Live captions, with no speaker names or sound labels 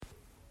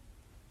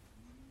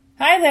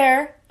Hi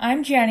there,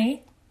 I'm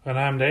Jenny. And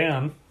I'm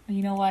Dan.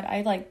 You know what?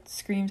 I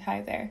screamed hi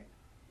there.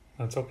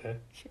 That's okay.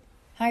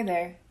 Hi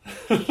there.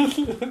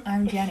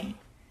 I'm Jenny.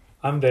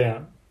 I'm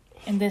Dan.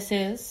 And this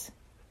is...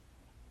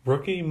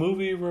 Rookie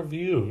Movie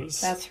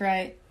Reviews. That's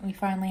right. We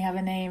finally have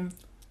a name.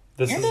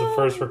 This is the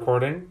first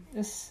recording.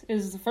 This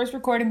is the first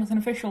recording with an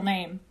official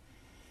name.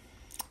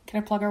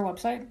 Can I plug our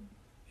website?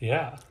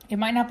 Yeah. It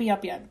might not be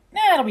up yet.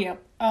 Nah, it'll be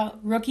up.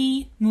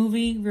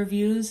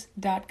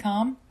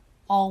 RookieMovieReviews.com.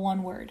 All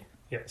one word.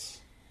 Yes.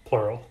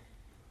 Plural.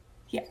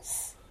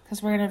 Yes.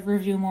 Because we're going to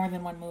review more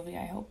than one movie,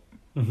 I hope.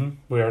 Mm-hmm.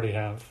 We already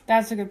have.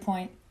 That's a good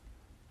point.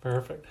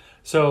 Perfect.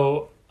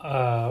 So,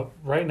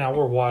 right now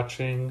we're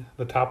watching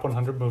the top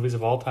 100 movies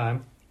of all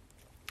time.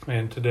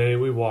 And today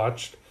we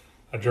watched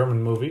a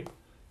German movie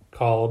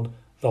called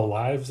The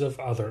Lives of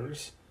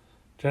Others.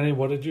 Jenny,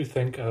 what did you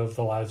think of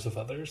The Lives of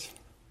Others?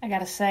 I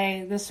gotta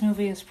say, this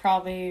movie is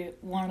probably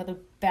one of the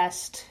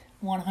best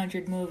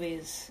 100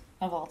 movies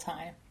of all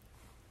time.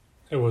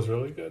 It was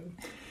really good.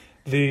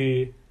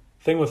 The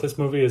thing with this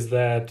movie is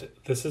that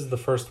this is the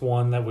first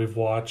one that we've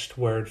watched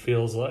where it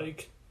feels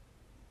like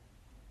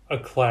a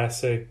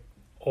classic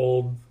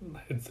old...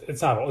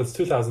 It's not old, it's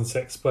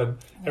 2006, but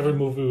every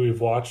movie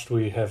we've watched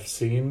we have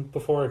seen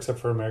before except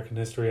for American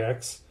History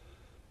X.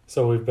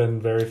 So we've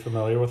been very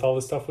familiar with all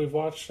the stuff we've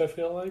watched, I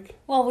feel like.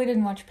 Well, we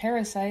didn't watch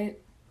Parasite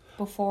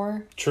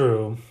before.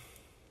 True.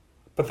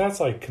 But that's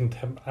like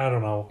I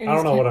don't know. I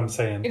don't know what I'm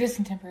saying. It is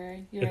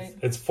contemporary. You're right.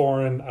 It's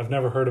foreign. I've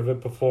never heard of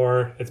it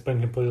before. It's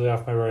been completely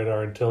off my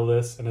radar until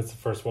this, and it's the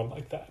first one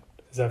like that.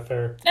 Is that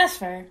fair? That's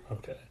fair.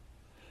 Okay.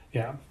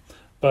 Yeah.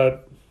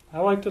 But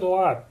I liked it a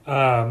lot.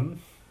 To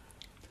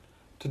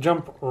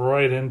jump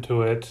right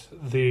into it,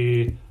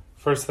 the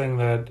first thing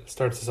that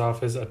starts us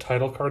off is a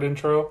title card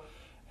intro.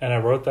 And I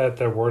wrote that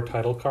there were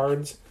title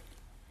cards,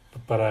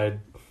 but I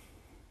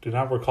do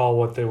not recall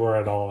what they were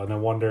at all. And I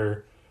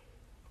wonder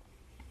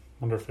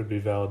if it'd be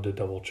valid to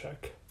double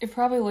check. It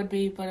probably would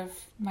be, but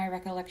if my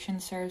recollection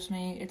serves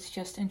me, it's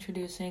just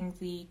introducing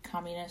the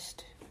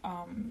communist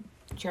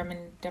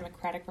German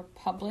Democratic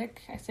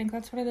Republic. I think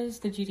that's what it is,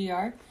 the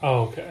GDR.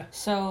 Oh, okay.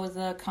 So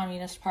the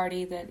Communist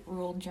Party that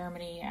ruled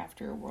Germany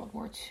after World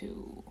War II.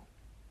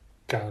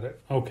 Got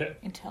it. Okay.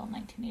 Until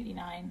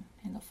 1989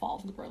 in the fall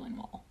of the Berlin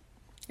Wall.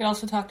 It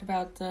also talked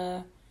about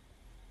the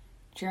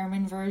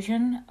German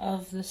version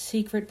of the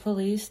secret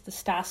police, the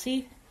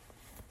Stasi.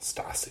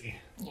 Stasi.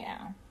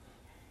 Yeah.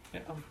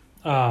 Yeah.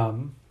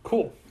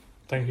 Cool.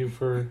 Thank you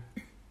for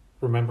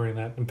remembering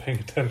that and paying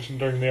attention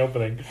during the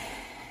opening.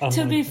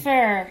 To be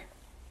fair,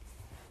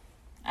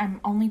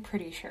 I'm only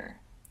pretty sure.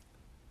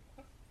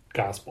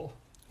 Gospel.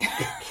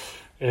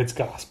 It's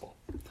gospel.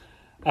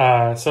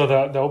 So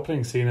the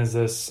opening scene is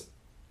this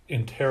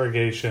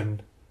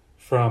interrogation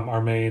from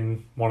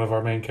one of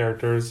our main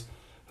characters,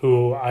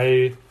 who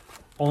I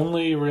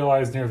only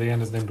realized near the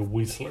end is named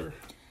Weisler.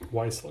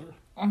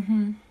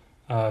 Mm-hmm.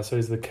 So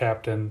he's the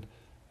captain.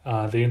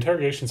 The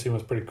interrogation scene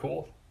was pretty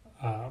cool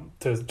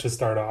to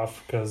start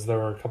off, because there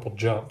were a couple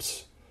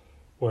jumps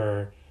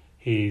where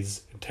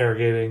he's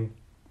interrogating.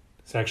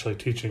 He's actually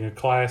teaching a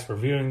class,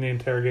 reviewing the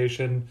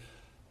interrogation.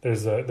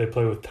 They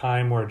play with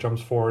time where it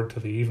jumps forward to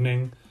the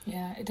evening.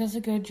 Yeah, it does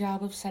a good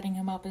job of setting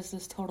him up as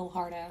this total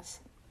hard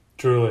ass.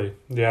 Truly,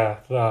 yeah.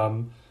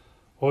 What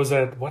was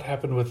that? What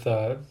happened with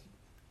the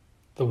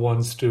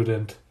one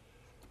student?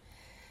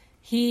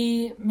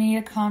 He made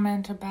a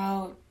comment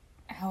about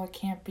how it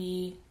can't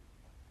be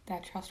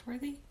that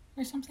trustworthy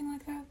or something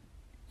like that.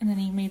 And then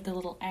he made the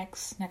little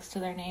X next to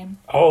their name.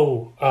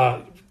 Oh,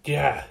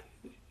 yeah.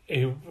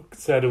 He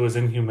said it was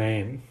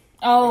inhumane.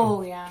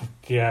 Oh, yeah.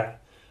 Yeah.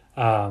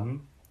 And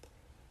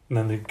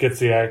then he gets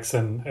the X,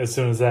 and as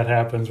soon as that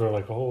happens, we're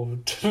like, oh,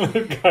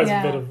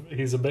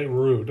 he's a bit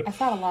rude. I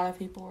thought a lot of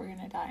people were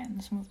going to die in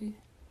this movie.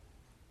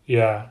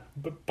 Yeah,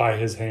 but by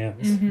his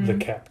hands, the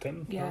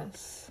captain.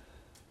 Yes.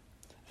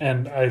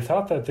 And I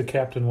thought that the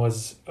captain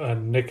was a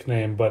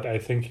nickname, but I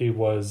think he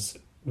was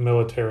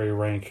military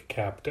rank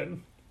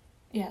captain.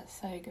 Yes,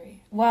 I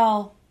agree.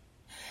 Well,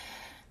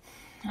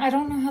 I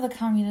don't know how the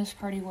Communist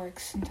Party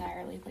works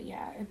entirely, but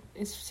yeah,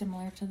 it's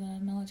similar to the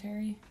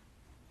military.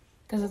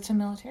 Because it's a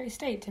military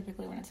state,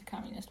 typically, when it's a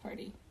Communist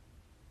Party.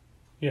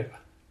 Yeah.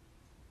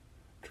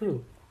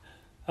 True.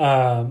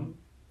 There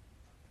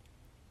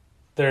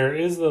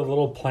is the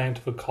little plant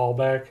of a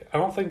callback. I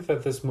don't think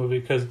that this movie,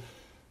 because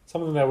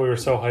something that we were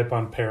so hype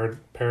on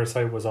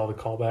Parasite was all the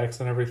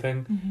callbacks and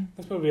everything. Mm-hmm.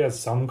 This movie has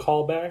some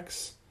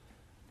callbacks,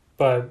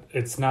 but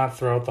it's not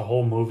throughout the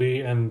whole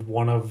movie. And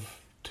one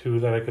of two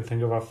that I could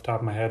think of off the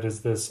top of my head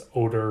is this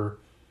odor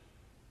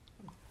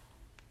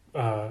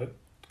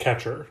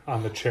catcher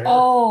on the chair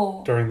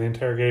during the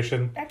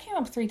interrogation. That came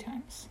up 3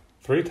 times.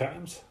 3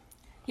 times?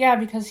 Yeah,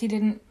 because he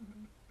didn't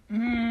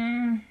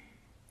make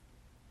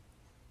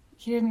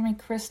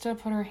Krista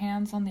put her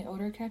hands on the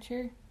odor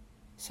catcher.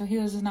 So he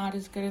was not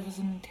as good as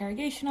an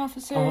interrogation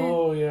officer.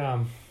 Oh,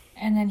 yeah.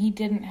 And then he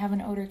didn't have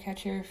an odor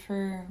catcher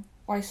for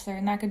Weisler.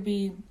 And that could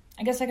be,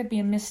 I guess that could be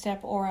a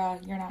misstep or a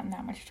you're not in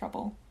that much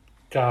trouble.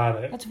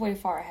 Got it. That's way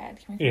far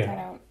ahead. Can we cut that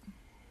out?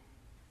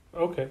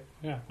 Okay,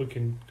 yeah, we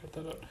can cut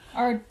that out.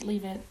 Or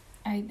leave it.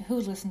 Who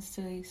listens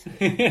to these?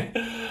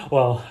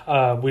 Well,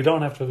 we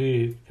don't have to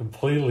be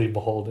completely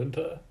beholden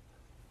to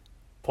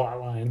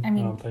plotline, I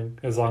mean, don't think,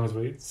 as long as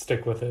we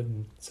stick with it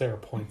and say our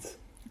points.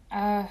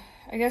 I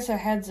guess a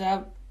heads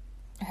up,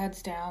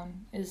 heads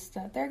down, is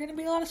that there are going to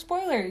be a lot of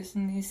spoilers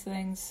in these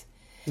things.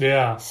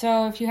 Yeah.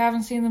 So if you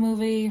haven't seen the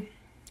movie,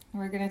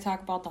 we're going to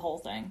talk about the whole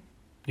thing.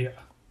 Yeah.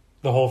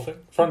 The whole thing.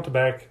 Front to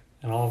back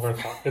and all of our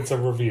thoughts. It's a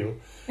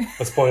review.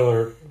 A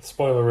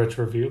spoiler-rich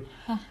review.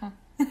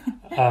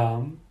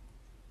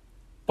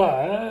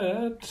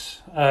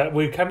 But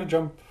we kind of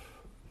jump...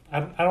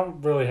 I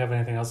don't really have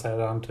anything else to add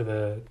on to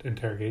the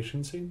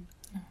interrogation scene.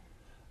 No.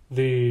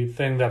 The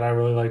thing that I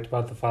really liked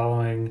about the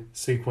following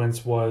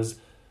sequence was,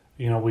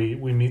 we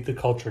meet the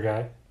culture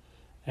guy,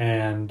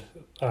 and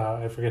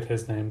I forget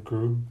his name,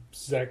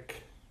 Grubzek.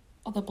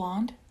 Oh, the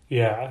blonde?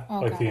 Yeah,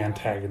 the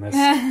antagonist.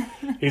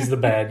 He's the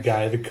bad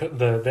guy,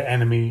 the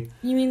enemy.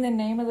 You mean the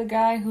name of the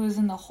guy who was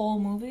in the whole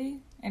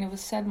movie? And it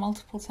was said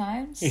multiple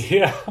times?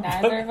 Yeah.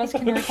 Neither of us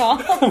can recall.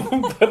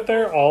 But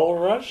they're all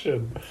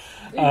Russian.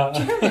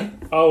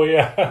 German. Oh,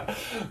 yeah.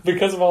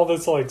 Because of all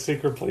this,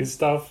 secret police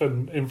stuff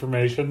and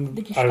information.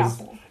 The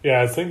Gestapo.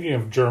 I was thinking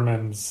of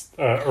Germans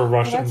or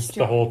Russians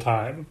the whole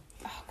time.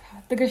 Oh,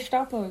 God. The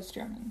Gestapo is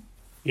German.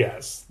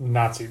 Yes.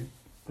 Nazi,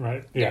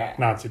 right? Yeah.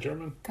 Nazi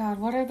German. God,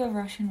 what are the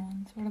Russian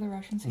ones? What are the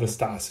Russians? The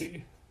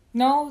Stasi.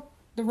 No,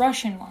 the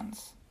Russian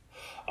ones.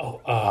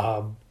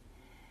 Oh,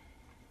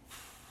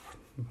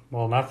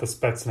 well, not the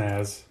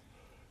Spetsnaz,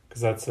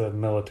 because that's a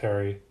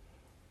military.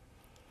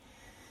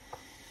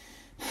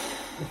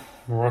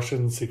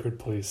 Russian secret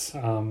police.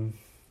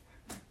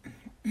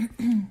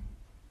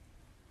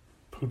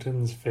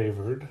 Putin's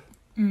favored.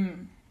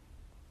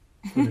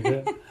 Pretty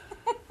good.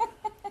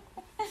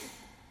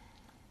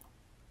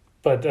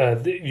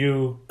 But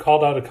you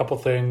called out a couple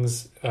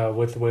things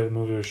with the way the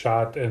movie was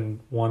shot, and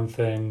one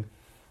thing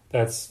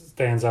that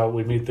stands out,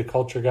 we meet the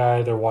culture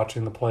guy. They're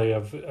watching the play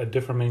of a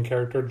different main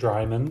character,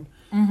 Dryman.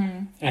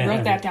 Mm-hmm. I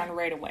wrote that down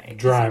right away.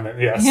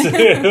 Dryman, yes.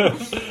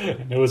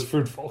 And it was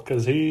fruitful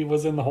because he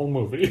was in the whole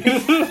movie.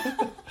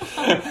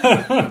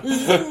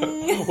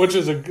 Which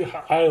is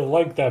I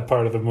like that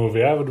part of the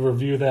movie. I would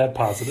review that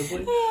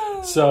positively.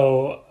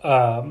 So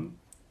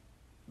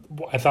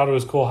I thought it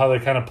was cool how they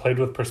kind of played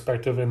with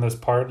perspective in this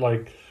part,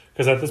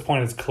 because at this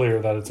point it's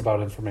clear that it's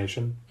about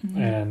information.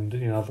 Mm-hmm. And,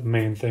 the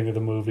main thing of the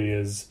movie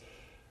is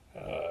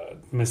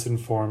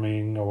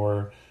misinforming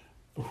or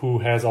who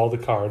has all the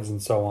cards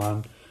and so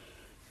on.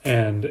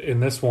 And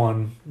in this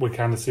one, we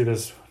kind of see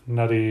this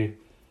nutty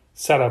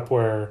setup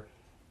where,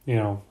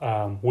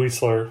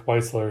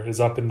 Weisler is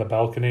up in the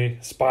balcony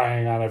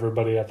spying on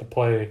everybody at the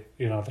play.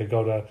 They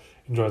go to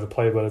enjoy the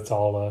play, but it's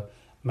all a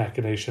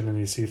machination, and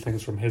you see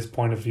things from his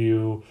point of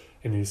view,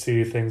 and you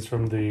see things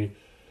from the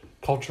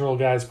cultural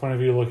guy's point of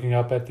view looking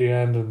up at the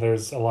end, and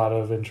there's a lot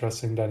of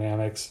interesting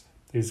dynamics.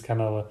 He's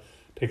kind of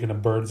taking a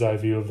bird's eye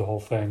view of the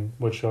whole thing,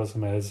 which shows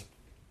him as,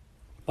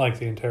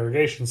 the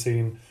interrogation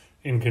scene,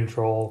 in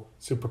control,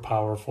 super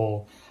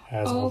powerful,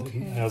 has all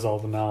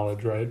the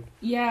knowledge, right?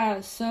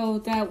 Yeah, so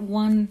that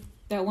one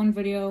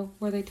video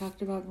where they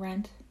talked about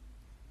rent.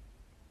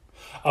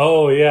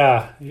 Oh,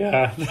 yeah.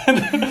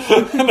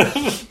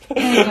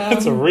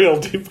 That's a real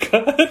deep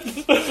cut.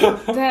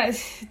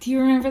 Do you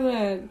remember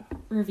the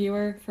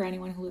reviewer, for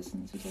anyone who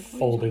listens? Who's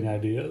Folding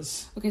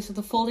Ideas. Okay, so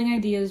the Folding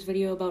Ideas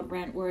video about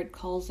Rent, where it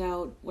calls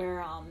out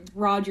where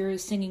Roger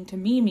is singing to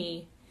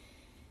Mimi.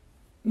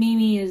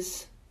 Mimi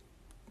is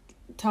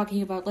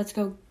talking about, let's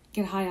go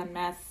get high on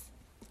meth.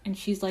 And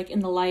she's,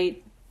 in the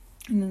light,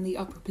 and then the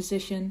upper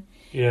position.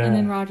 Yeah. And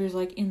then Roger's,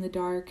 in the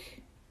dark.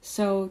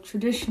 So,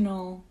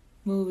 traditional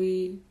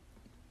movie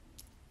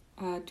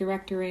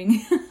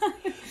directoring,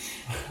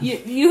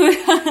 you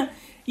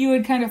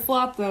would kind of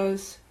flop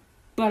those,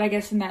 but I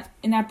guess in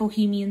that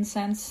bohemian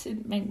sense,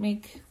 it might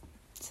make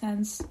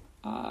sense.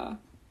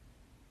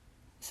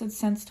 Said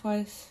sense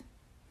twice.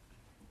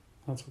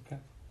 That's okay.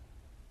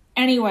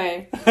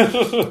 Anyway,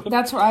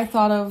 that's what I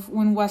thought of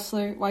when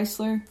Weisler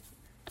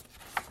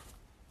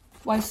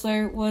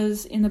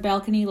was in the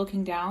balcony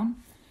looking down,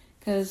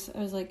 because I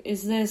was like,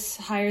 is this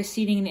higher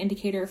seating an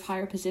indicator of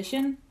higher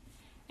position?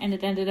 And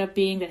it ended up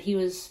being that he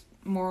was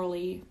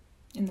morally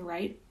in the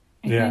right,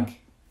 I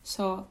think.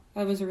 So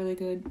that was a really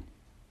good,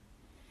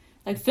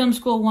 film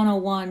school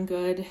 101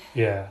 good.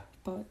 Yeah.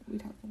 But we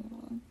talked about it a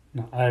lot.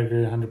 No, I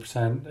agree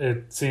 100%.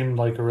 It seemed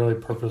like a really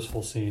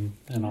purposeful scene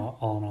all in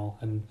all.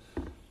 And,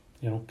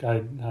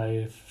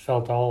 I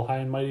felt all high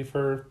and mighty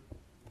for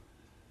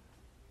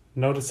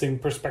noticing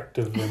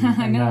perspective. And,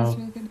 I know, it's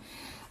really good.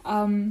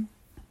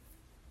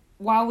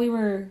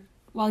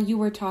 While you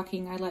were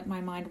talking, I let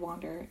my mind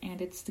wander,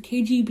 and it's the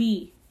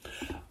KGB.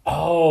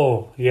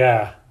 Oh,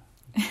 yeah.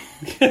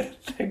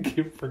 Thank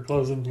you for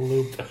closing the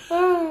loop. The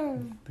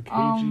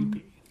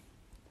KGB.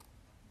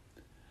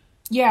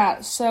 Yeah,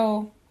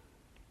 so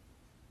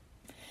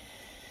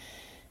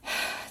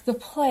the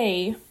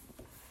play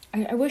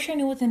I wish I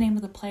knew what the name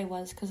of the play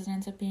was, because it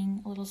ends up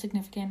being a little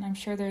significant. I'm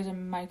sure there's a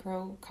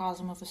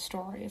microcosm of the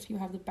story if you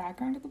have the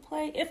background of the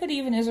play, if it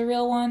even is a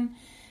real one,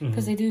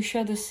 because they do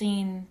show the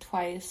scene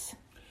twice.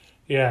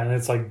 Yeah, and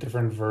it's like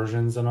different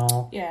versions and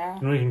all. Yeah.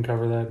 And we can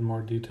cover that in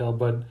more detail,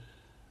 but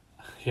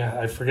yeah,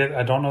 I forget.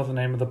 I don't know the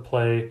name of the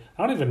play.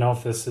 I don't even know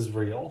if this is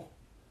real.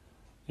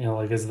 You know,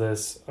 like, is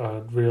this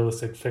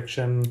realistic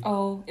fiction?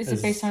 Oh, is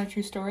it based on a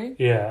true story?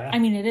 Yeah. I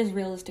mean, it is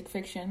realistic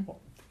fiction.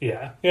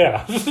 Yeah.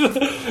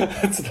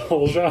 That's the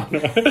whole genre.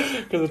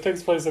 Because it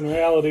takes place in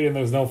reality and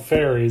there's no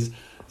fairies,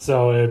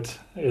 so it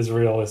is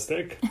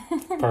realistic.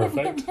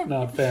 Perfect.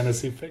 Not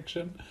fantasy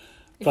fiction.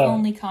 If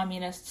only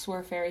communists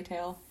were fairy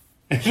tale.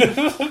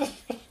 Right.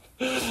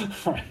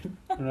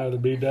 I'd rather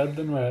be dead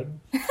than red.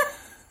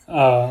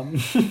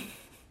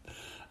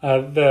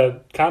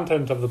 The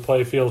content of the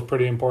play feels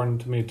pretty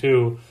important to me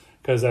too,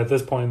 because at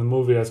this point in the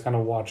movie I was kind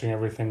of watching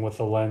everything with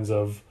the lens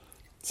of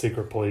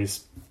secret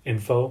police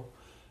info,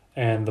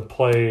 and the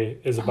play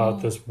is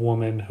about this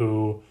woman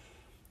who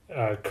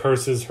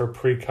curses her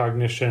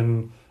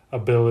precognition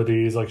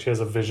abilities, like she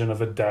has a vision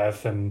of a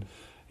death, and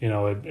you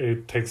know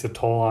it takes a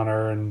toll on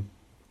her, and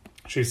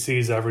she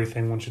sees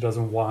everything when she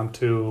doesn't want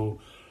to,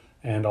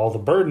 and all the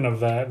burden of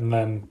that. And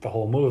then the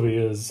whole movie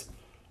is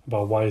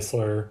about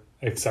Weisler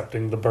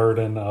accepting the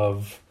burden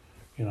of,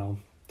 you know,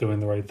 doing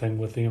the right thing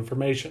with the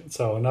information.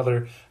 So I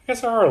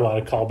guess there are a lot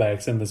of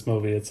callbacks in this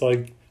movie. It's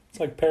like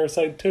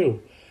Parasite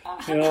 2.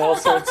 You know, all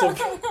sorts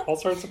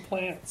of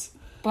plants.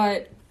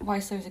 But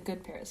Weisler's a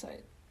good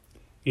parasite.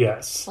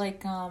 Yes.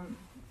 Like, oh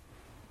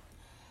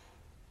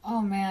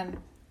man,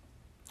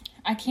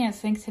 I can't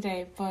think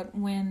today, but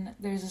when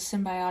there's a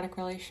symbiotic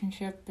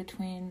relationship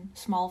between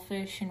small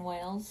fish and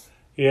whales.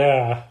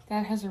 Yeah.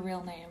 That has a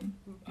real name.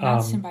 Not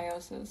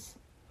symbiosis.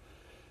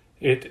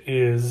 It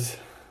is,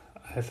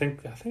 I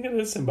think it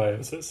is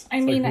symbiosis.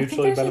 I mean, I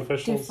think there's a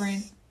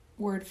different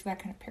word for that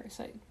kind of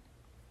parasite.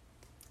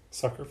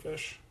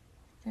 Suckerfish.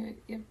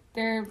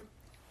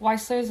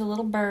 Weisler's a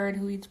little bird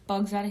who eats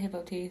bugs out of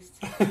hippo teeth.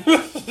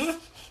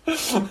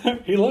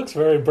 He looks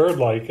very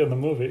bird-like in the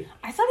movie.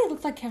 I thought he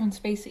looked like Kevin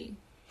Spacey.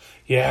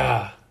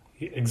 Yeah,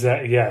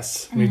 exactly.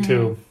 Yes, me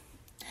too.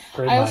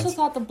 I also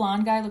thought the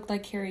blonde guy looked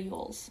like Carrie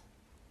Ewells.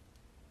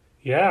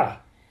 Yeah.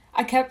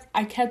 I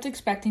kept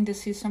expecting to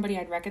see somebody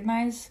I'd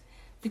recognize,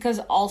 because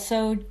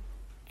also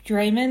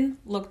Draymond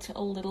looked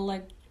a little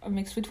like a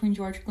mix between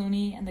George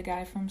Clooney and the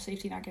guy from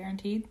Safety Not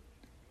Guaranteed.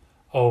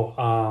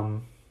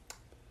 Oh,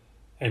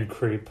 and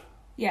Creep.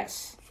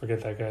 Yes.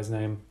 Forget that guy's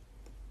name.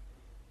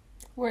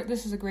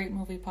 This is a great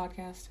movie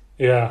podcast.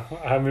 Yeah,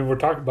 I mean, we're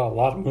talking about a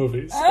lot of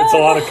movies. It's a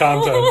lot of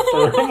content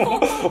for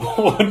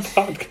one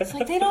podcast. It's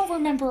like they don't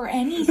remember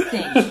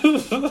anything.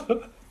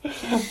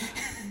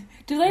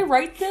 Do they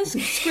write this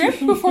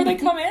script before they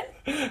come in?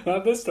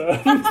 Not this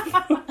time.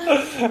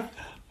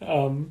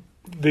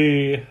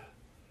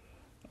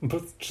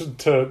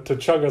 To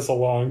chug us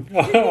along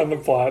on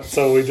the plot.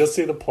 So we just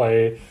see the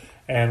play,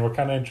 and we're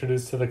kind of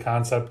introduced to the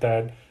concept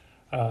that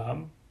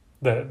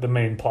the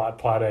main plot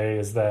A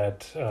is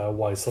that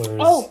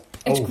Weisler is...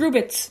 It's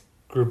Grubitz.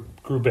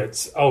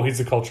 Grubitz. Oh, he's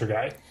the culture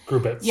guy.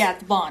 Grubitz. Yeah,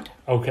 the Bond.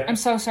 Okay. I'm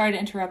so sorry to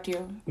interrupt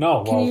you.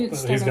 No,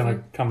 he's going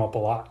to come up a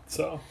lot,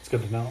 so it's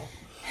good to know.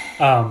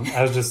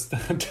 I was just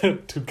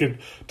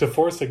to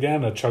force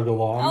again a chug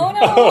along. Oh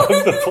no!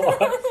 The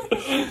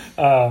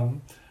plot.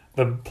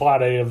 The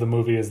plot A of the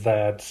movie is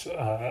that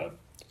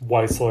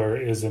Weisler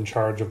is in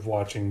charge of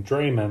watching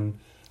Draymond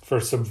for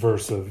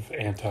subversive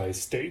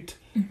anti-state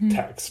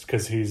text,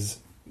 because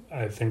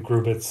I think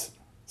Grubitz.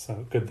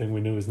 So good thing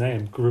we knew his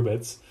name,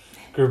 Grubitz.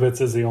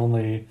 Grubitz is the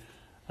only.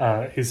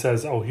 He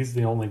says, he's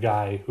the only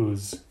guy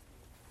who's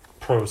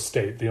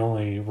pro-state, the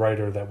only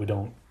writer that we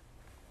don't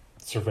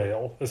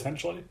surveil,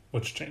 essentially,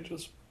 which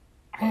changes.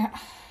 I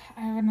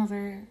have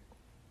another,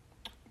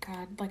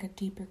 like a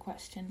deeper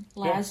question.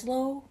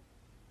 Laszlo?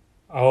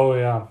 Oh,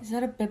 yeah. Is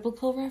that a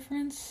biblical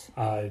reference?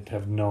 I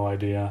have no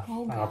idea.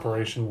 Oh, God.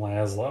 Operation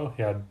Laszlo.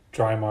 Yeah,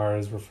 Drymar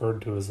is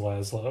referred to as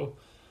Laszlo.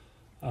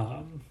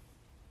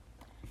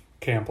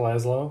 Camp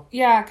Laszlo.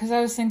 Yeah, because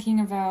I was thinking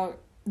about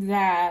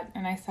that,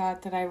 and I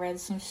thought that I read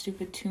some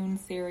stupid tune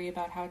theory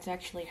about how it's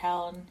actually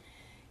hell, and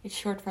it's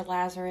short for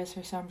Lazarus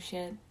or some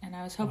shit, and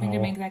I was hoping to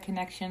make that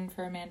connection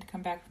for a man to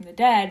come back from the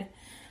dead,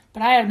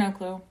 but I have no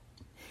clue.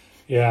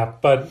 Yeah,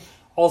 but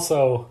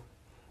also,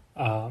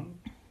 I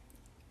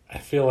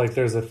feel like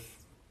there's a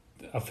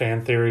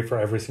fan theory for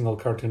every single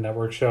Cartoon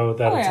Network show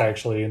that it's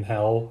actually in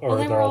hell, or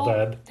they're all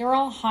dead. They were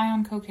all high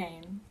on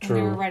cocaine when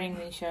they were writing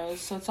these shows,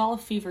 so it's all a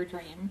fever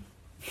dream.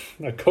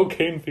 A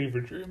cocaine fever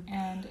dream.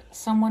 And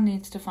someone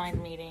needs to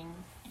find meaning,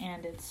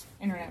 and it's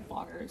internet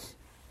bloggers.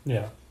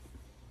 Yeah.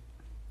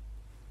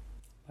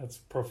 That's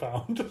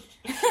profound.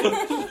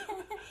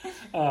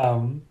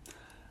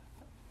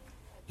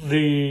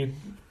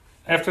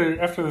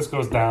 After this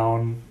goes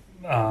down,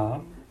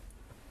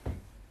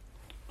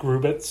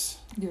 Grubitz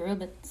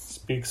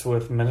speaks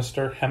with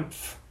Minister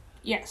Hempf.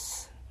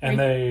 Yes. And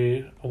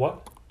they...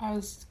 What?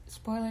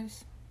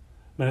 Spoilers.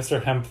 Minister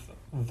Hempf,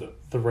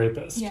 the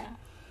rapist. Yeah.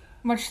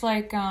 Much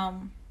like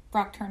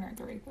Brock Turner,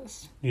 the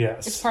rapist.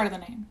 Yes. It's part of the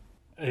name.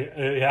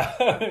 Yeah.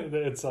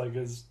 It's like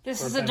his...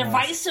 This is a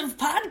divisive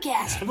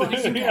podcast,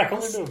 boys and Yeah,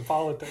 girls. we're doing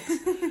politics.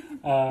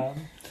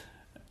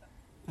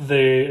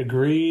 They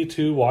agree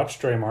to watch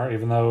Draymar,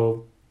 even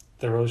though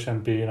there really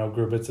shouldn't be.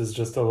 Grubitz is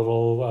just a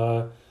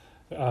little...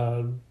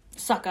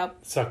 Suck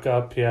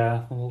up,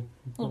 yeah.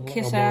 Little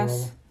kiss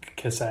ass.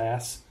 Kiss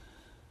ass.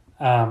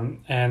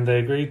 And they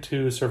agreed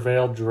to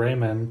surveil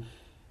Draymond,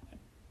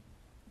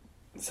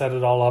 set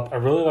it all up. I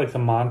really like the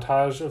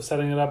montage of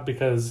setting it up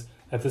because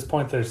at this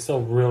point they're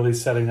still really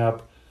setting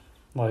up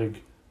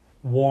like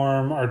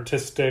warm,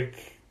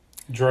 artistic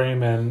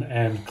Draymond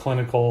and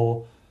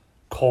clinical,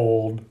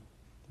 cold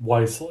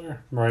Weisler,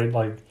 right?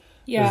 Like,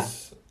 yeah.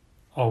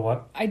 Oh,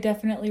 what? I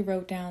definitely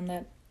wrote down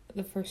that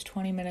the first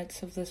 20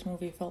 minutes of this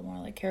movie felt more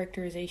like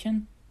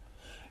characterization.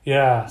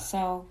 Yeah.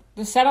 So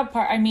the setup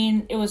part, I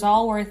mean, it was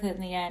all worth it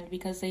in the end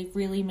because they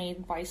really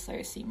made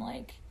Weisler seem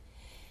like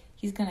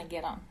he's gonna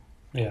get him.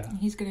 Yeah.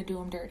 He's gonna do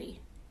him dirty.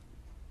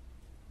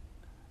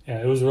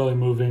 Yeah, it was really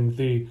moving.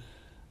 The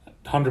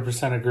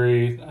 100%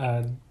 agree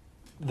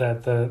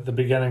that the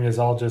beginning is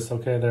all just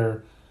okay.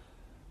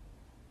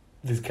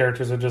 These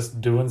characters are just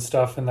doing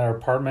stuff in their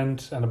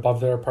apartment and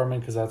above their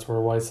apartment because that's where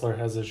Weisler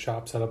has his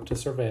shop set up to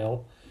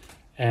surveil,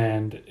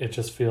 and it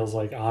just feels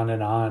like on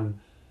and on.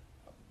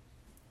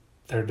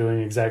 They're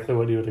doing exactly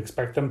what you would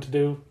expect them to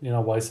do.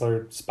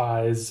 Weisler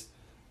spies.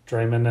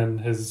 Draymond and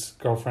his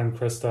girlfriend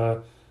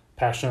Krista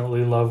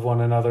passionately love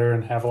one another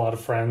and have a lot of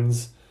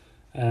friends.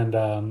 And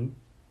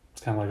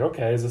it's kind of like,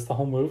 okay, is this the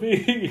whole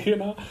movie?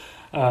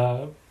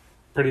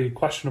 Pretty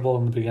questionable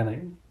in the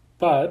beginning.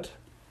 But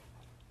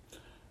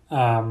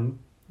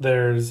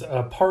there's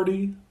a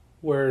party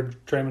where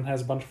Draymond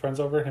has a bunch of friends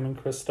over, him and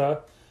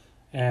Krista.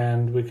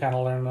 And we kind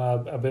of learn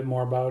a bit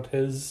more about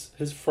his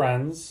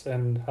friends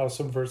and how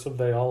subversive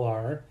they all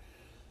are.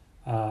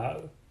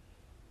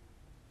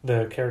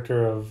 The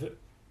character of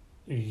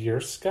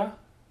Yerska,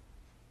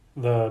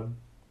 the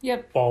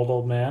bald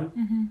old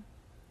man,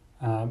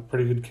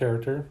 pretty good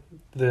character.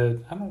 I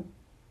don't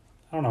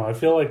know. I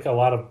feel like a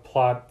lot of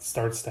plot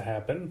starts to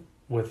happen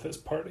with this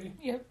party.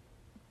 Yep.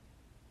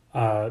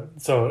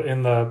 So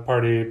in the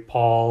party,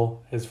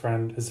 Paul, his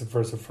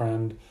subversive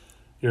friend,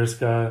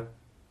 Yerska,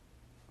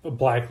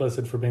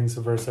 blacklisted for being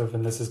subversive,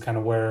 and this is kind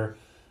of where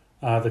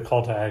the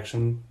call to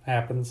action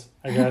happens,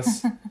 I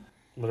guess.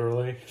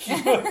 Literally.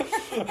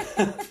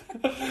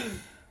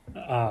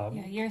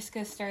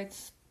 Yerska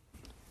starts...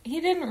 He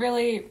didn't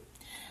really...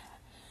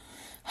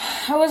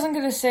 I wasn't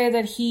going to say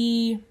that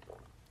he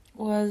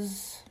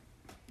was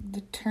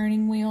the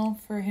turning wheel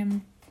for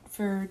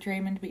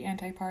Draymond to be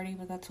anti-party,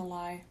 but that's a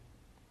lie.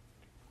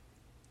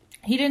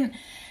 He didn't...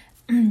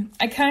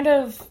 I kind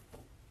of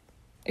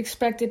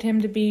expected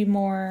him to be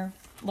more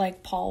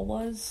like Paul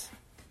was.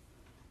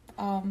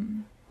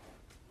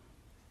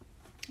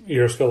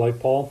 Yerska like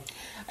Paul?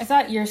 I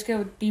thought Yerska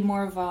would be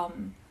more of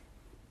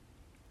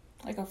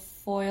like a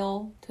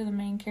foil to the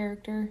main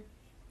character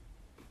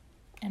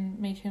and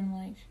make him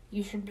like,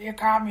 you should be a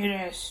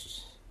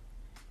communist.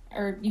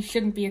 Or you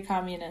shouldn't be a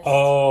communist.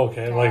 Oh,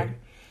 okay. God. Like,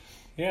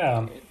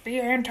 yeah. Be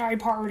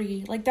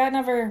anti-party. Like that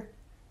never...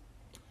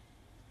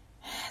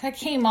 That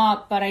came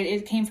up, but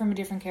it came from a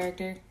different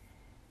character.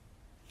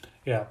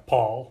 Yeah,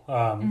 Paul,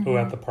 who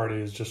at the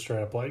party is just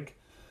straight up like,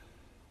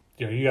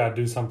 you gotta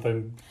do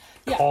something.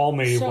 Yeah, call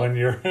me when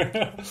you're...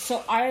 So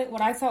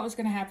what I thought was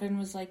going to happen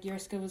was like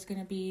Yerska was going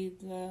to be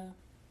the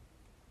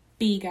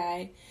B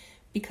guy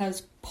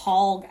because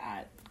Paul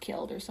got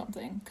killed or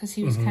something because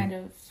he was kind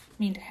of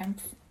mean to him.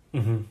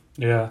 Mm-hmm.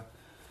 Yeah.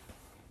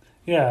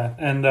 Yeah,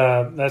 and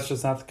that's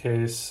just not the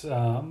case.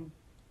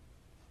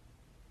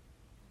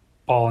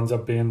 Paul ends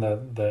up being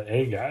the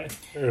A guy,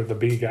 or the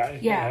B guy,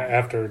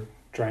 after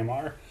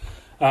Draymar.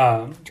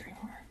 Draymar.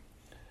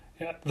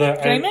 Yeah,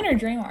 Draymond or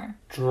Draymar?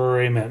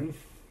 Draymond.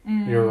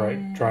 You're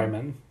right,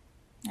 Draymond.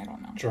 I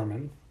don't know.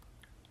 German.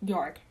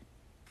 Jorg.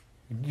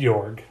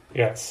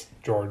 Yes,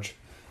 George.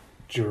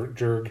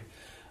 Jurg.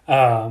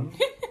 I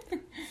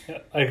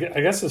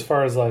guess as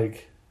far as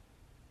like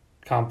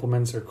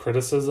compliments or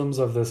criticisms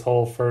of this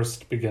whole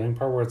first beginning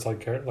part where it's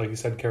like you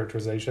said,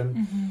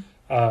 characterization,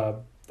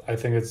 I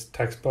think it's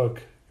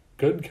textbook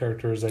good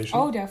characterization.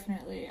 Oh,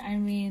 definitely. I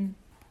mean,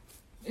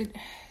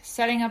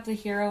 setting up the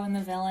hero and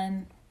the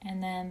villain,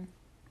 and then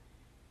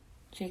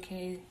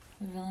JK,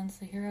 the villain's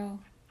the hero,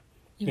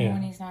 even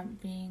when he's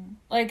not being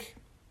like,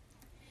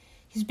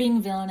 he's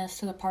being villainous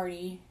to the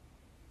party,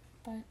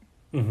 but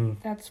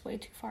that's way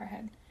too far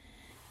ahead.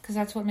 Because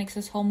that's what makes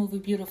this whole movie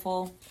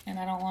beautiful, and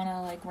I don't want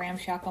to like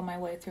ramshackle my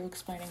way through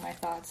explaining my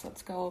thoughts.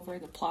 Let's go over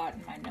the plot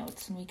and my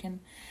notes, and we can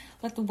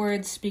let the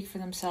words speak for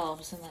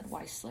themselves and let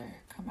Weisler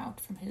come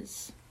out from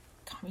his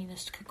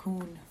communist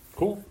cocoon.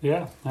 Cool.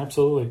 Yeah,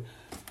 absolutely.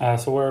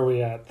 So where are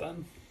we at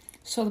then?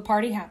 So the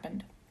party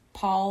happened.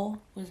 Paul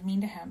was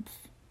mean to Hempf.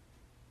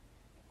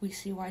 We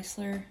see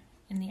Weisler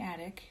in the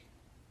attic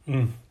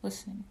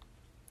listening.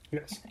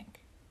 Yes. I think.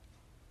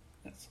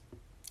 Yes.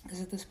 Because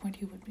at this point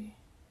he would be.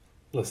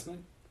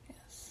 Listening.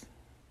 Yes.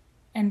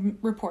 And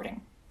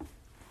reporting.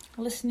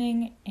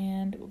 listening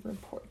and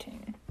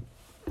reporting.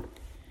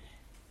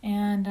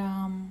 And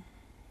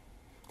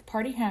the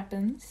party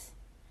happens,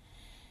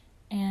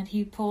 and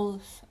he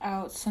pulls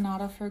out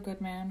Sonata for a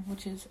Good Man,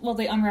 which is, well,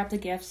 they unwrap the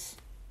gifts,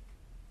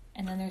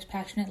 and then there's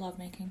passionate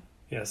lovemaking.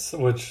 Yes,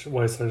 which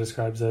Weissler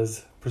describes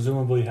as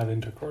presumably have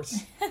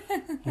intercourse,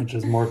 which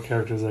is more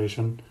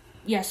characterization.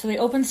 Yeah, so they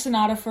open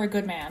Sonata for a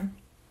Good Man,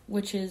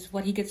 which is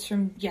what he gets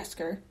from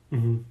Jesker,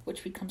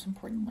 which becomes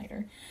important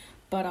later.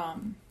 But,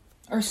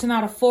 or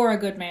Sonata for a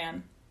Good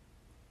Man.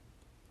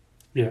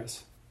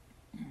 Yes.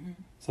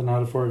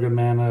 Sonata for a Good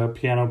Man, a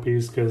piano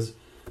piece, because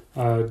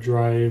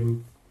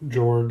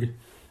Jorg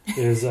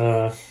is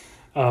a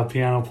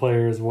piano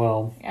player as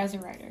well. As a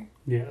writer.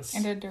 Yes.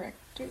 And a director.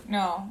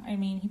 No, I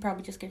mean, he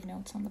probably just gave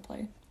notes on the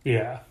play.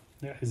 Yeah,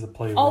 he's a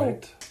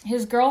playwright. Oh,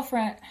 his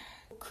girlfriend,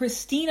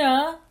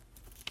 Christina,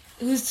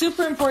 who's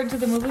super important to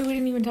the movie. We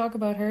didn't even talk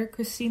about her.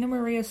 Christina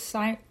Maria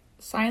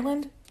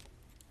Seeland.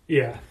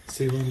 Yeah,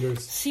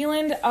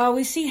 Seeland,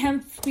 we see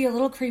him be a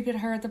little creepy to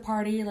her at the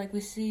party. Like,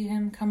 we see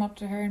him come up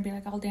to her and be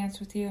like, I'll dance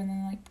with you. And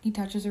then, like, he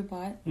touches her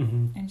butt.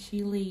 And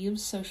she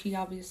leaves. So she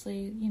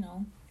obviously, you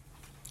know,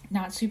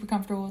 not super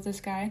comfortable with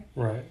this guy.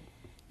 Right.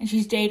 And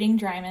she's dating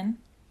Dryman.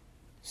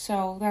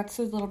 So that's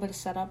a little bit of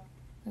setup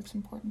that's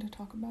important to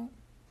talk about.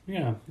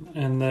 Yeah.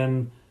 And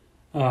then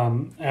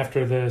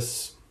after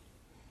this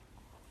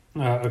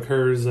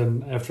occurs,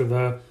 and after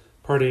the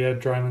party at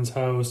Dryman's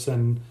house,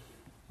 and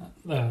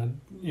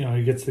you know,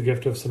 he gets the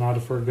gift of Sonata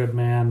for a Good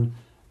Man,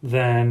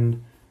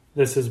 then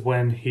this is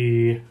when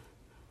he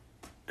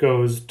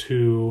goes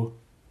to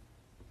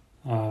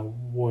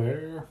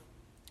where?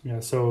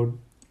 Yeah, so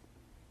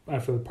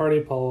after the party,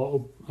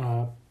 Paul,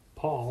 why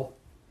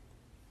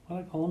do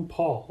I call him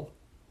Paul?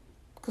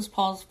 Because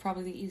Paul's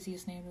probably the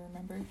easiest name to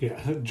remember. Yeah,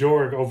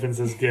 Jorg opens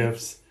his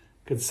gifts,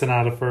 gets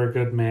Sonata for a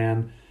Good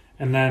Man,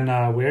 and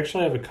then we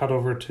actually have a cut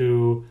over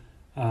to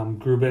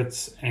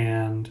Grubitz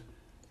and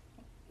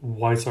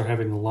Weissler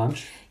having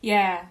lunch.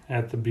 Yeah.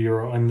 At the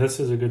bureau, and this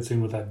is a good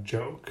scene with that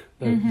joke,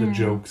 the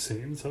joke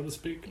scene, so to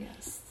speak.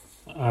 Yes.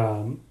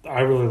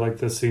 I really like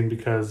this scene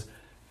because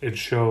it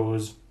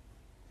shows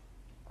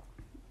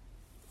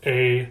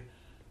Weissler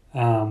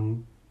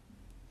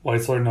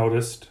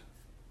noticed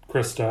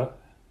Krista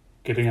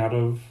getting out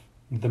of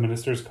the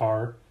minister's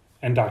car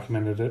and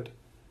documented it,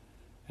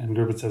 and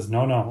Grubitz says,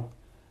 no,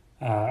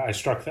 I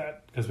struck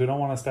that because we don't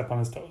want to step on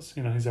his toes.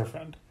 You know, he's our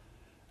friend.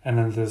 And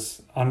then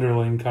this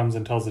underling comes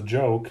and tells a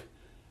joke,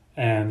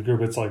 and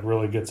Grubitz like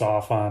really gets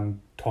off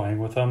on toying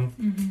with him.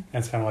 And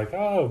it's kind of like,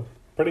 oh,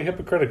 pretty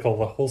hypocritical.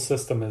 The whole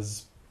system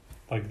is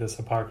like this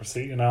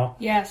hypocrisy, you know?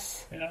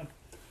 Yes. Yeah.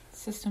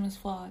 System is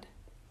flawed.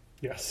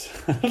 Yes.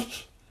 Do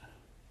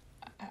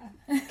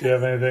you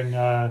have anything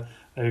that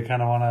you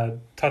kind of want to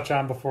touch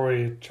on before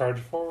we charge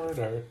forward?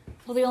 Or?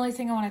 Well, the only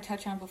thing I want to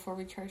touch on before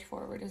we charge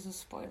forward is a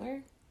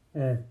spoiler.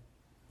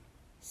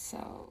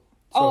 So,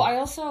 I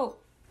also...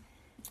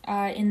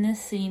 in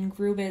this scene,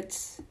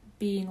 Grubitz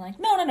being like,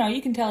 no,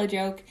 you can tell a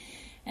joke.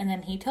 And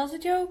then he tells a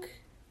joke.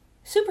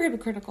 Super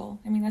hypocritical.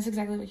 I mean, that's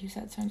exactly what you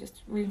said, so I'm just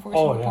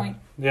reinforcing the point.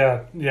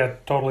 Yeah,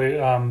 totally.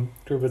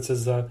 Grubitz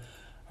is a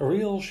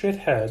real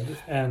shithead,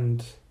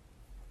 and...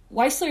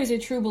 Weissler is a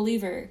true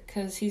believer,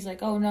 because he's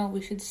like, oh no, we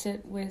should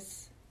sit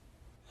with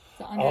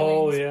the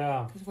underlings. Oh,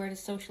 yeah. Because where does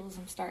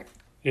socialism start?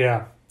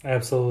 Yeah,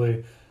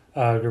 absolutely.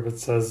 Grubitz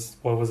says,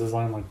 what was his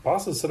line? Like,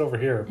 bosses sit over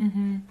here.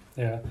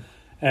 Yeah.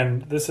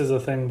 And this is a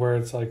thing where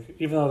it's like,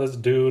 even though this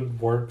dude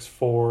works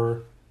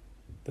for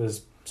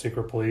this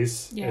secret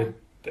police,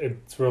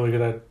 it's really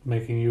good at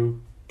making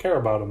you care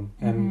about him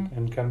and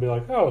kind of be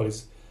like, oh,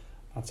 he's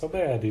not so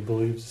bad. He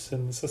believes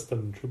in the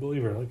system, true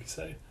believer, like you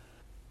say.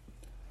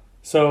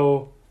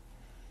 So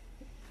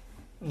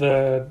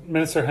the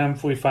Minister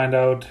Hempf, we find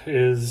out,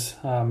 is...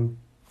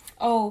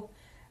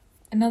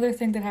 another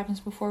thing that happens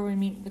before we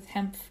meet with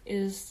Hempf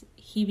is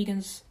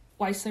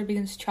Weissler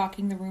begins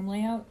chalking the room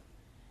layout.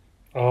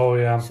 Oh,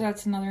 yeah. So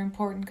that's another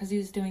important, because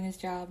he's doing his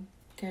job.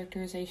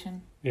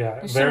 Characterization. Yeah,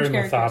 There's very so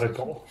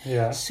methodical.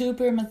 Yeah.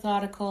 Super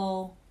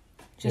methodical.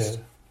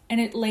 And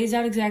it lays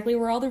out exactly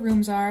where all the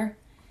rooms are,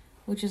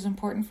 which is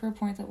important for a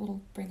point that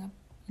we'll bring up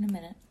in a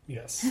minute.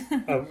 Yes.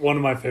 One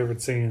of my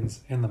favorite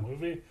scenes in the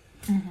movie.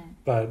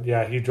 But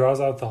yeah, he draws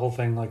out the whole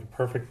thing like a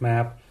perfect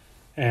map,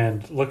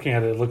 and looking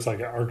at it, it looks like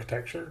an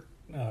architecture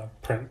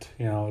print.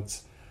 You know,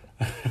 it's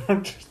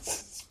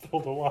just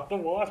spilled a lot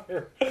of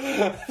water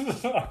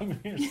on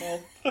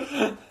yourself.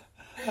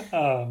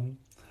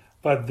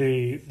 But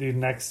the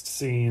next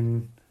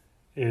scene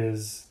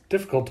is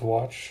difficult to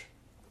watch,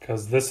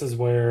 because this is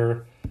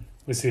where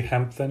we see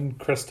Hempf and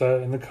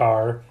Krista in the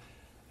car.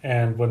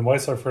 And when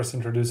Weissler first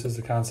introduces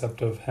the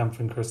concept of Hempf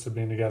and Krista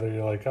being together,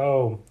 you're like,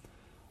 oh,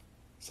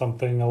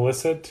 something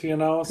illicit, you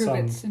know?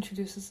 Grubitz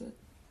introduces it.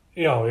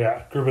 Oh,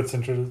 yeah. Grubitz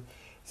introduces.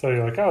 So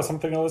you're like, oh,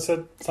 something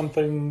illicit,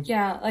 something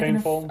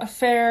painful. An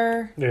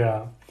affair.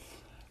 Yeah.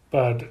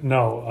 But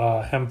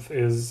no, Hempf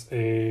is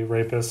a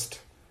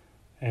rapist,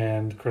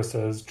 and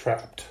Krista is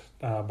trapped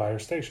by her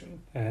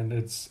station. And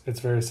it's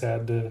very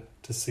sad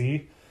to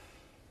see.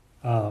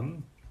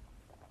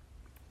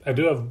 I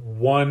do have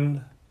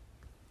one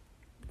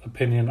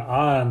opinion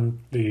on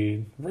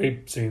the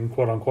rape scene,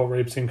 quote unquote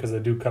rape scene, because they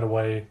do cut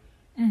away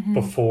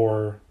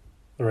before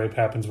the rape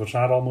happens, which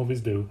not all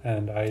movies do,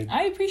 and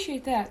I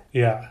appreciate that.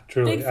 Yeah,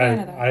 truly. Big fan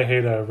of that. I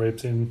hate a rape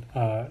scene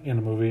in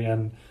a movie,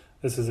 and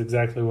this is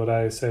exactly what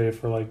I say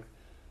for like.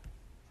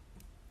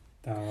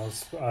 I don't know,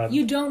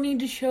 you don't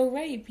need to show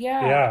rape.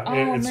 Yeah.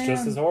 Yeah, it's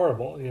just as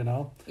horrible,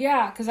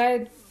 Yeah, because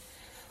her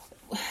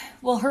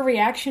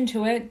reaction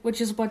to it, which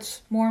is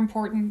what's more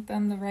important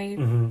than the rape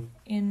love.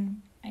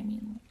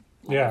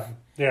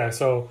 Yeah.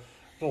 So,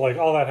 like,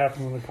 all that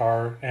happens in the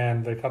car,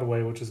 and they cut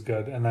away, which is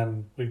good. And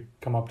then we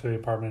come up to the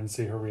apartment and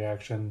see her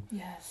reaction.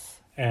 Yes.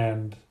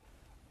 And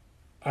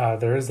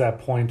there is that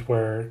point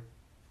where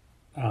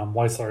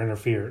Weissler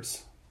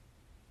interferes,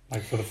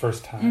 like, for the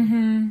first time.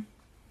 Mm-hmm.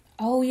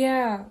 Oh,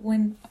 yeah.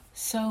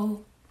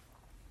 So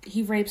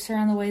he rapes her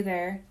on the way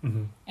there.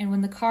 Mm-hmm. And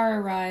when the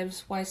car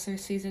arrives, Weissler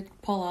sees it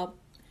pull up.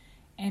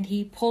 And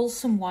he pulls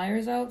some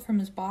wires out from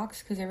his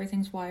box, because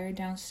everything's wired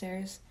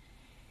downstairs.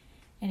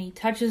 And he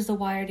touches the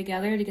wire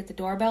together to get the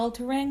doorbell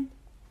to ring,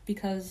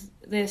 because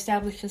they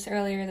established this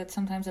earlier that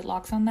sometimes it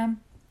locks on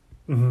them.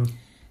 Mm-hmm.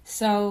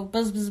 So,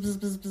 buzz, buzz, buzz,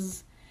 buzz,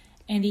 buzz.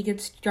 And he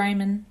gets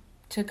Dryman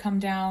to come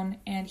down,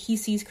 and he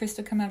sees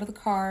Krista come out of the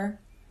car,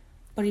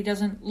 but he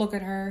doesn't look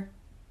at her,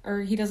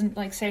 or he doesn't,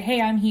 like, say,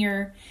 hey, I'm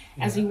here,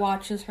 as he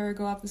watches her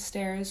go up the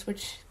stairs,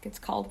 which gets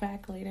called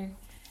back later.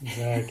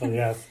 Exactly,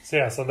 yes.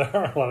 So there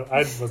are a lot of, I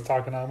was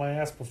talking on my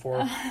ass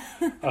before.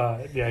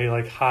 He,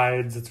 like,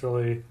 hides. It's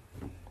really...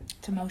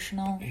 It's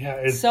emotional. Yeah,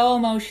 it's so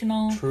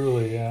emotional.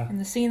 Truly, yeah. And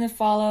the scene that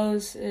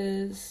follows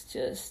is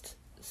just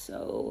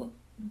so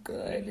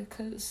good,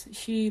 because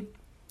she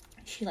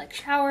like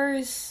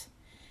showers,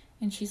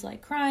 and she's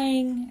like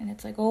crying, and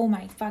it's like, oh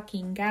my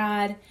fucking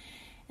God.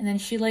 And then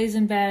she lays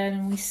in bed,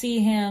 and we see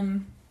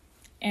him,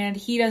 and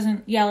he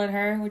doesn't yell at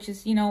her, which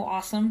is,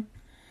 awesome.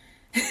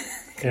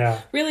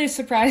 Yeah. Really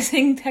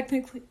surprising,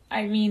 technically.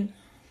 I mean,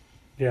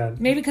 yeah.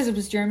 Maybe because it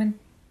was German.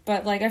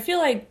 But, like, I feel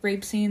like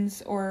rape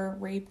scenes or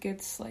rape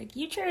gets, like,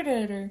 you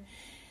cheated, or,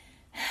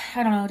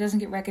 I don't know, it doesn't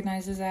get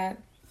recognized as that.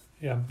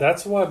 Yeah,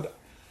 that's what,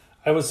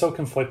 I was so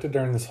conflicted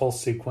during this whole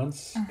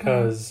sequence,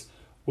 because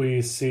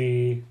we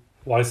see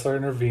Weissler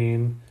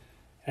intervene,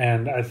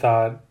 and I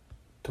thought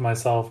to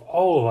myself,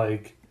 oh,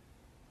 like,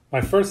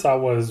 my first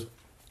thought was,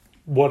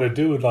 what a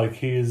dude, like,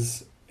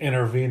 he's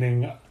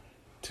intervening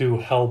to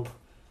help,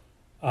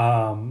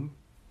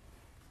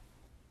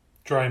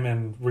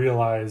 Dryman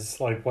realize,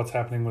 like, what's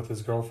happening with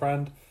his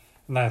girlfriend.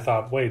 And then I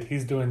thought, wait,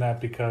 he's doing that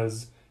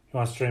because he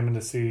wants Dryman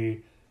to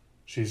see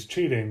she's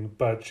cheating,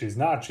 but she's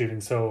not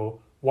cheating.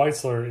 So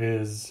Weissler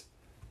is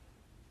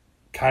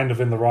kind of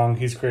in the wrong.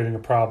 He's creating a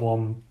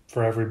problem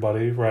for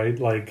everybody, right?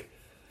 Like,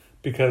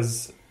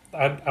 because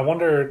I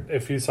wonder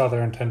if you saw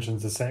their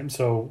intentions the same.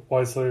 So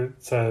Weissler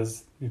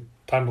says,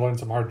 time to learn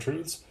some hard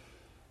truths.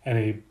 And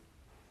he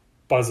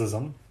buzzes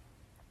him.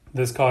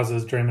 This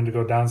causes Dryman to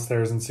go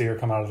downstairs and see her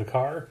come out of the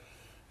car.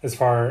 As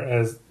far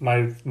as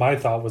my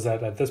thought was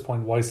that at this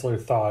point,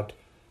 Weissler thought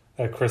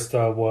that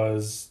Krista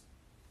was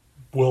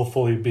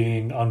willfully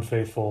being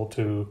unfaithful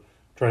to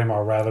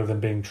Draymar rather than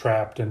being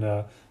trapped in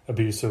a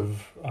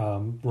abusive,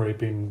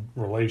 raping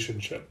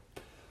relationship.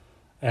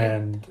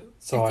 And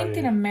so I think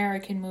an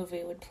American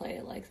movie would play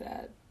it like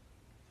that.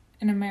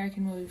 An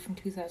American movie from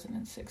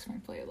 2006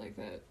 might play it like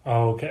that.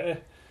 Okay.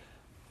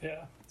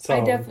 Yeah. So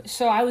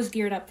I was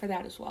geared up for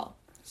that as well.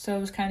 So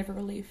it was kind of a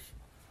relief.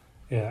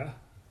 Yeah.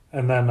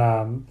 And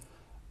then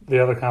the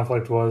other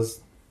conflict was,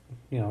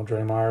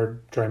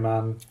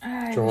 Draymond,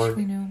 I George. wish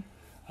we knew.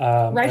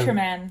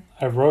 Reiterman.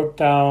 I wrote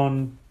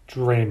down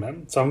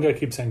Draymond, so I'm going to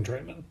keep saying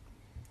Draymond,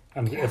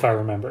 if I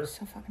remember. I'm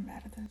so fucking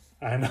bad at this.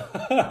 I know.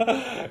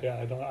 Yeah,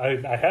 I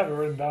don't. I have it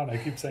written down. I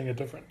keep saying it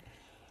different.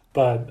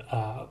 But,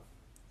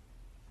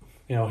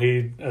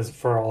 he, as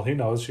for all he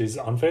knows, she's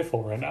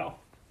unfaithful right now.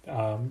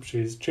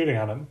 She's cheating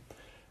on him.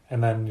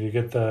 And then you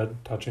get the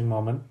touching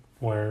moment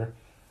where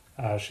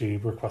she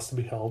requests to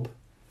be held.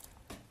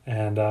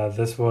 And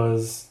this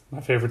was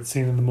my favorite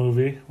scene in the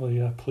movie. Will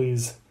you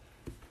please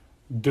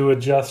do it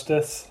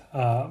justice?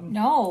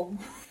 No.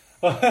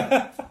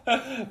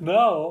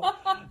 No.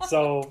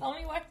 So tell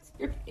me what's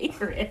your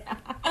favorite.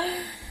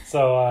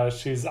 So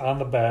she's on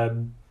the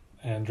bed,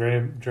 and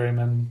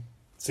Draymond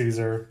sees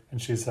her,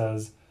 and she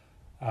says,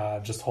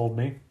 just hold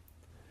me.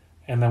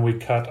 And then we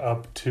cut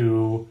up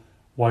to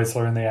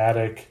Weissler in the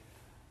attic,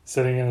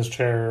 sitting in his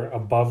chair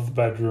above the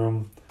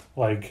bedroom,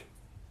 like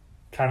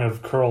kind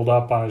of curled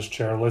up on his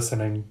chair,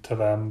 listening to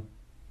them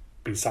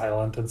be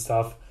silent and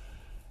stuff.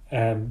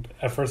 And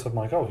at first I'm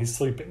like, oh, he's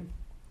sleeping.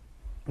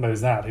 But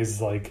he's not.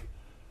 He's like,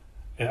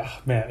 yeah,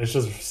 man, it's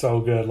just so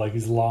good. Like,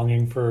 he's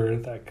longing for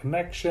that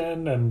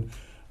connection and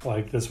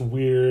like this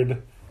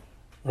weird,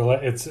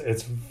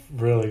 it's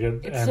really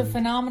good. It's a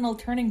phenomenal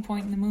turning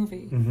point in the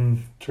movie. Mm-hmm,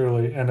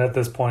 truly. And at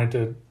this point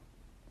it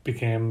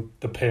became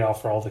the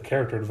payoff for all the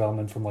character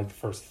development from like the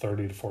first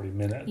 30 to 40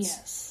 minutes.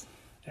 Yes.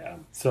 Yeah.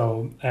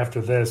 So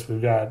after this,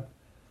 we've got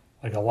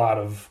like a lot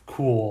of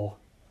cool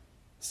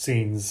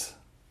scenes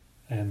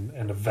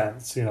and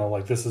events.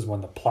 Like this is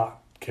when the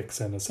plot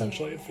kicks in.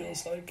 Essentially, It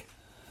feels like.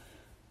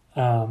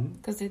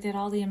 Because they did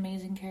all the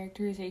amazing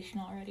characterization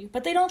already,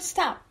 but they don't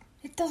stop.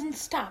 It doesn't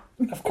stop.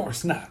 Of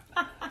course not.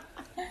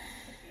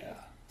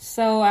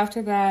 So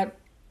after that,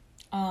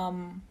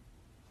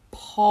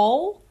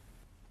 Paul.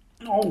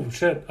 Oh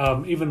shit!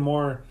 Even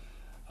more.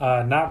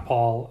 Not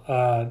Paul.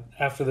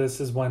 After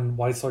this is when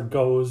Weissler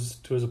goes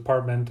to his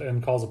apartment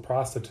and calls a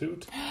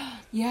prostitute.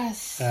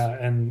 Yes.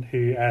 And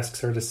he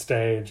asks her to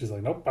stay, and she's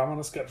like, "Nope, I'm on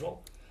a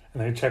schedule."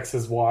 And then he checks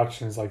his watch,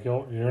 and he's like,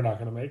 "You're not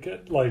going to make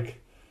it."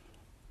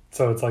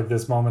 So it's like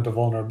this moment of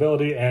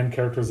vulnerability and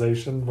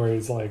characterization where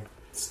he's like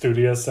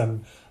studious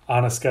and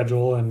on a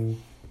schedule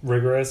and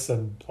rigorous,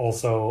 and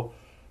also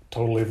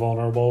totally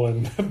vulnerable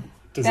and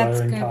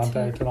desiring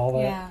contact and all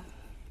that.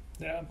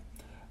 Yeah.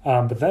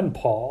 But then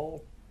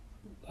Paul.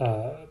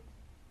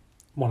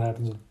 What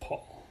happens with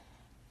Paul?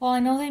 Well, I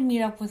know they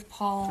meet up with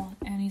Paul,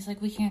 and he's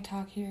like, "We can't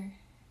talk here."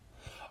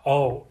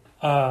 Oh,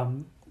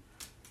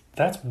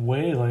 that's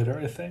way later,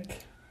 I think.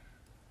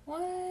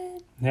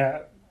 What?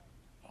 Yeah.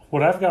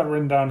 What I've got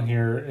written down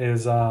here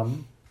is, I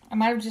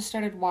might have just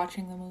started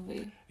watching the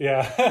movie.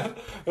 Yeah.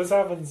 This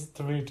happens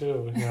to me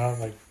too. I'm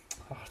like,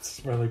 oh,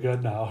 it's really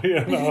good now.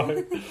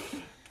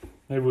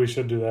 Maybe we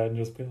should do that and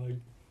just be like,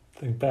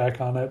 think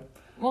back on it.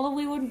 Well,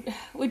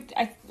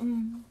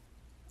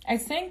 I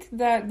think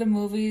that the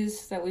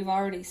movies that we've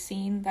already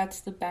seen, that's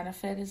the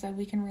benefit, is that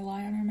we can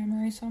rely on our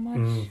memory so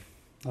much.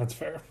 That's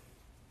fair.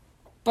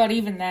 But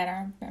even then,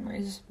 our memory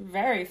is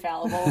very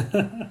fallible.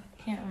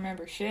 Can't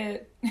remember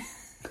shit.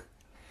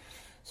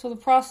 So the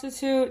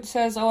prostitute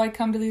says, "Oh, I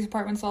come to these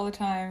apartments all the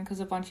time because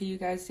a bunch of you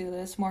guys do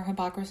this." More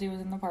hypocrisy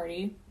within the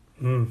party.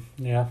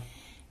 Yeah.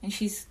 And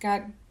she's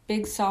got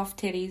big,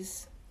 soft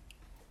titties.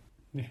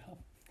 Yeah.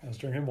 I was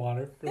drinking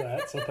water for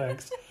that, so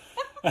thanks.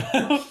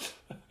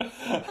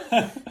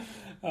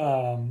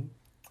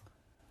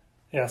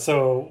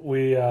 So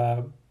we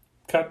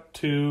cut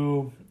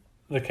to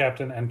the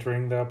captain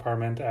entering the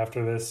apartment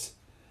after this.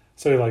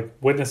 So he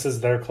witnesses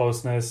their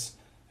closeness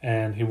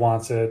and he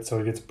wants it, so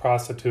he gets a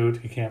prostitute.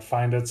 He can't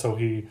find it, so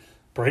he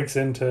breaks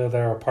into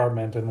their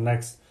apartment, and the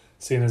next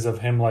scene is of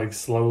him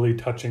slowly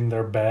touching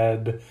their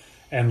bed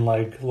and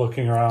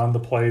looking around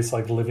the place,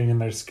 living in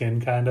their skin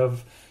kind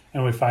of.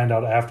 And we find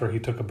out after he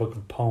took a book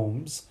of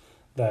poems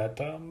that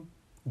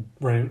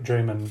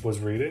Draymond was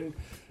reading.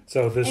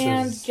 So this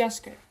is...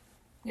 Jesker.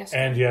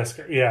 And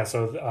Jesker. Yeah,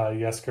 so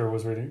Jesker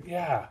was reading...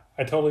 Yeah,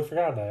 I totally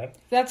forgot that.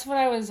 That's what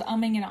I was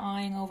umming and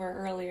ahhing over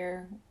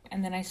earlier,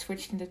 and then I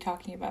switched into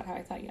talking about how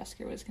I thought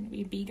Jesker was going to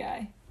be a B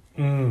guy.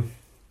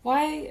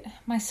 Why?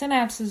 My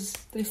synapses,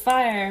 they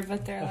fire,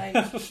 but they're like...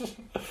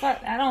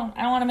 but I don't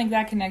want to make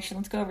that connection.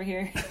 Let's go over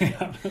here.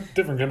 Yeah,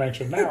 different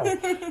connection now.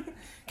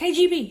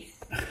 KGB.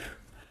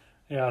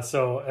 Yeah,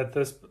 so at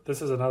this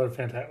is another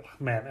fantastic...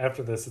 Man,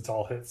 after this, it's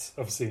all hits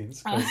of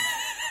scenes.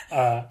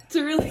 It's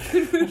a really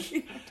good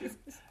movie.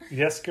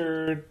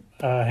 Jesker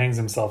hangs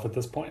himself at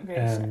this point,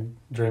 and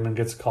Draymond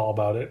gets a call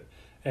about it,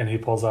 and he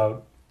pulls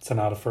out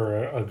Sonata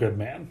for a Good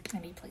Man.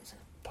 And he plays it.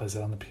 Plays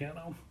it on the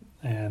piano.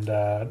 And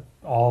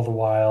all the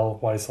while,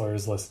 Weissler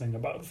is listening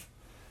above.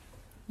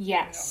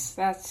 Yes,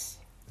 that's...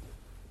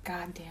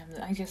 God damn,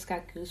 I just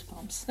got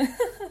goosebumps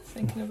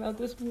thinking about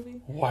this movie.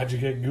 Why'd you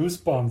get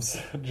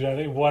goosebumps,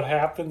 Jenny? What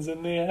happens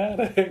in the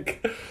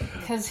attic?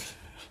 Because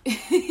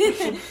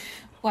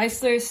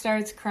Weissler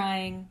starts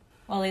crying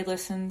while he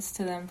listens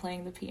to them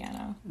playing the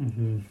piano.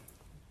 Mm-hmm.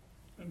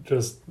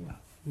 Just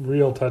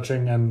real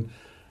touching, and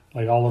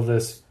all of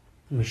this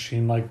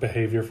machine-like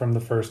behavior from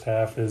the first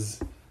half is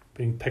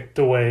being picked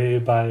away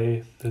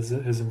by his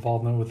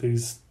involvement with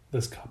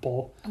this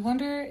couple. I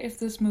wonder if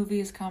this movie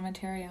is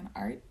commentary on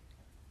art.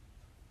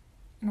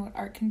 And what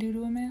art can do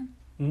to a man?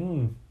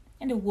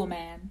 And a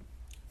woman.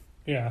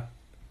 Yeah.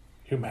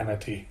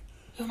 Humanity.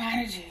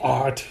 Humanity.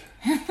 Art.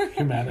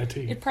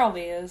 Humanity. It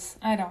probably is.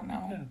 I don't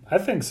know. Yeah, I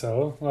think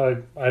so.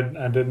 I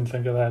didn't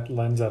think of that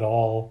lens at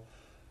all.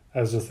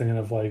 I was just thinking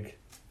of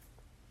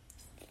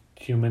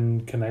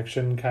human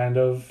connection kind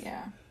of.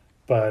 Yeah.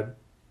 But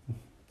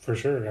for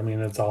sure, I mean,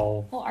 it's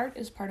all... Well, art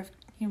is part of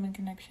human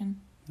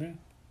connection. Yeah.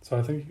 So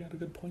I think you got a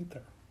good point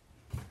there.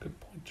 Good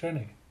point,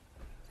 Jenny.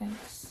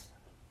 Thanks.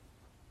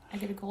 I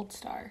get a gold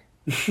star.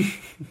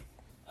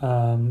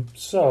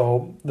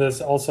 So this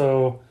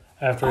also,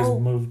 after he's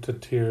moved to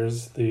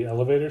tears, the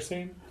elevator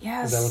scene?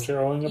 Yes. Is that what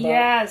you're owing about?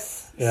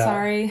 Yes. Yeah.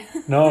 Sorry.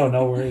 No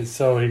worries.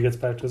 So he gets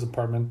back to his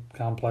apartment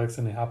complex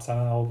and he hops on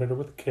an elevator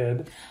with a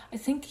kid. I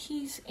think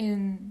he's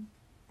leaving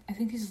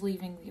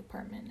the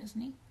apartment,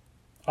 isn't he?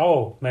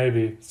 Oh,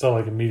 maybe. So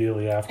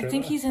immediately after I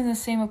think he's in the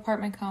same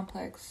apartment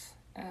complex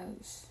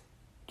as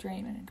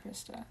Draymond and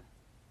Krista.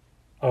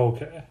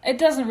 Okay. It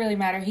doesn't really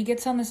matter. He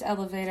gets on this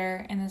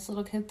elevator, and this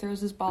little kid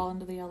throws his ball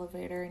into the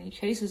elevator, and he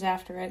chases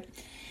after it.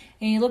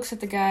 And he looks at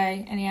the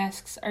guy, and he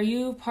asks, "Are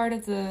you part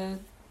of the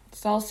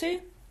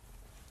Stasi?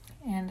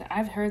 And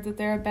I've heard that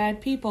there are bad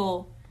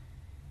people.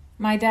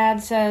 My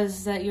dad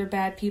says that you're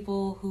bad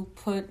people who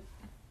put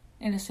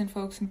innocent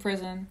folks in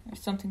prison," or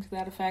something to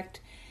that effect.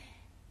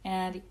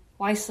 And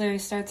Weissler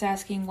starts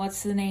asking,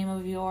 what's the name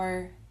of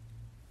your...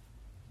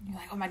 You're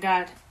like, oh my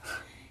god.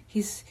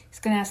 He's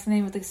going to ask the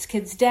name of this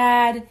kid's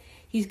dad.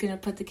 He's going to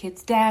put the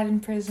kid's dad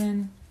in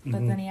prison.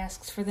 But then he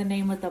asks for the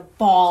name of the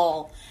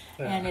ball.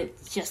 Yeah. And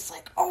it's just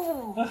like,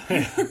 oh.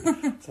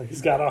 It's like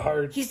he's got a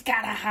heart. He's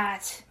got a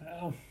heart.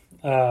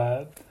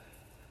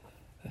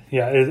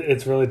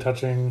 It's really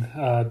touching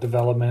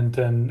development.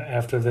 And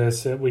after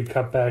this, we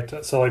cut back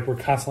to... So, like, we're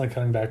constantly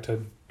cutting back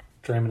to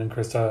Draymond and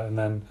Krista, and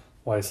then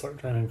Weissler.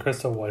 Draymond,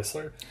 Krista,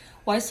 Weissler.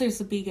 Weissler's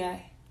the B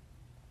guy.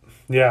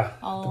 Yeah,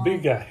 the B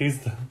guy. He's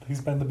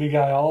been the B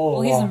guy all along.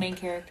 Well, he's the main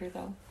character,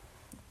 though.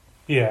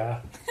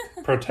 Yeah,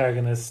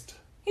 protagonist.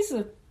 He's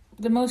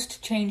the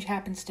most change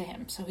happens to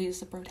him, so he's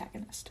the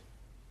protagonist.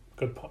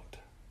 Good point.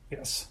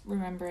 Yes.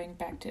 Remembering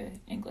back to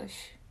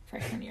English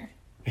freshman year.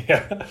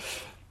 Yeah,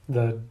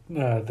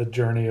 the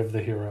journey of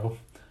the hero.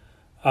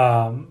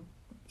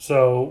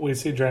 So we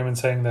see Draymond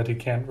saying that he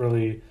can't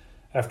really,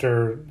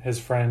 after his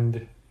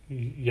friend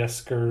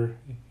Yerska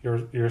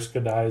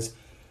dies,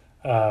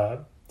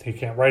 he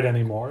can't write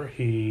anymore.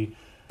 He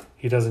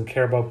doesn't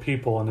care about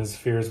people, and his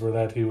fears were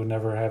that he would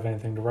never have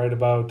anything to write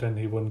about, and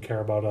he wouldn't care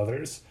about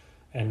others.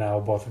 And now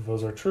both of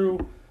those are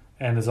true,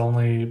 and his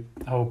only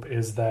hope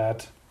is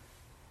that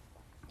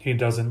he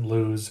doesn't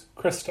lose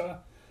Krista.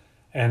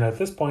 And at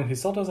this point, he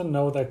still doesn't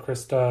know that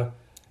Krista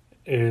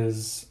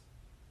is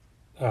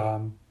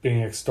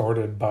being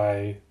extorted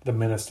by the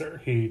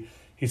minister. He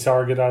saw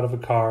her get out of a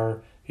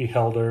car, he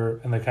held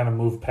her, and they kind of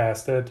moved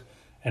past it,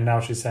 and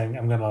now she's saying,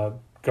 I'm going to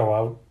go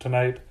out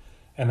tonight.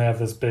 And they have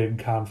this big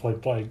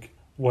conflict, like,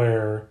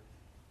 where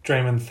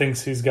Draymond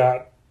thinks he's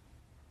got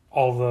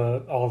all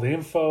the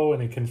info,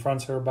 and he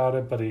confronts her about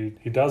it, but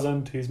he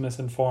doesn't. He's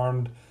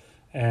misinformed,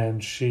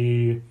 and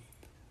it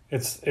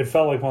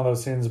felt like one of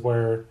those scenes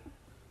where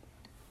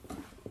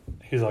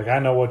he's like, I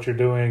know what you're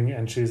doing,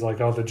 and she's like,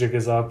 oh, the jig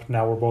is up.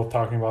 Now we're both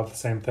talking about the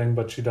same thing,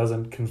 but she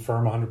doesn't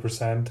confirm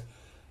 100%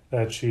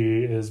 that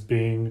she is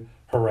being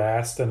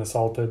harassed and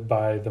assaulted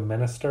by the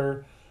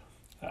minister.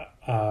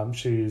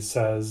 She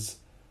says,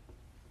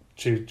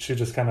 she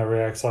just kind of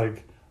reacts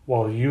like,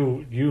 well,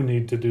 you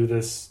need to do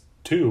this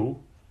too.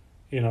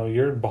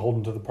 You're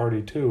beholden to the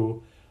party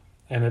too.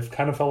 And it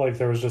kind of felt like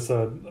there was just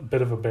a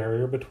bit of a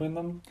barrier between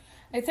them.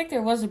 I think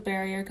there was a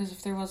barrier, because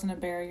if there wasn't a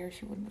barrier,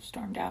 she wouldn't have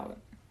stormed out.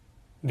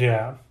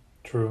 Yeah,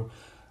 true.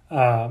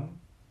 And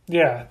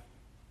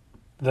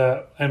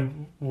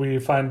we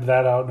find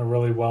that out in a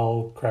really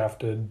well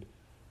crafted,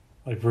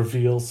 like,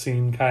 reveal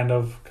scene, kind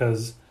of,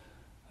 because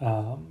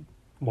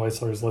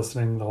Weissler's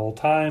listening the whole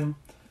time,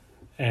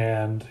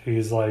 and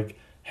he's like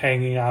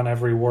hanging on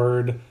every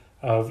word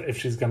of if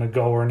she's going to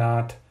go or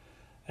not,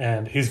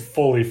 and he's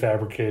fully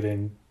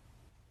fabricating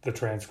the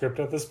transcript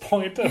at this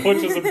point,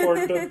 which is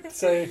important to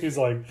say. He's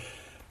like,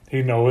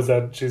 he knows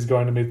that she's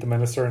going to meet the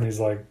minister, and he's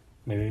like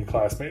meeting a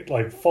classmate,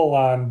 like full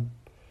on,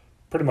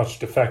 pretty much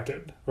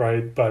defected,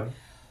 right? But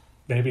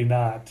maybe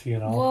not,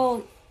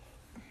 Well,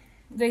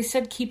 they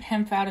said keep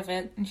hemp out of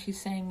it, and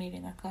she's saying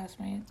meeting a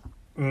classmate.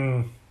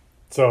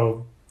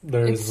 So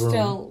there's it's room.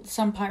 Still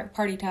some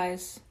party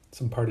ties.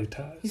 Some party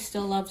ties. He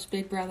still loves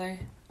Big Brother.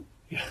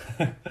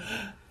 Yeah.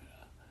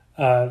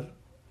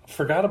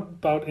 Forgot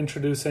about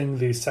introducing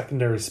the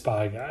secondary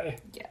spy guy.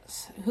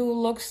 Yes, who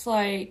looks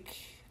like,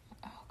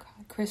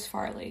 Chris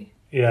Farley.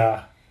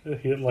 Yeah,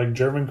 like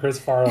German Chris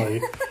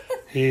Farley.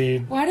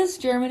 Why does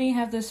Germany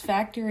have this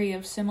factory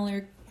of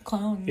similar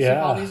clones of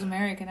all these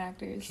American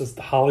actors? Just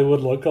Hollywood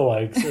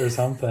lookalikes or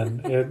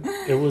something.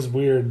 It was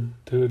weird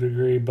to a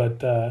degree,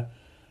 but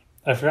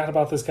I forgot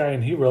about this guy,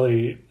 and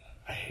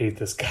I hate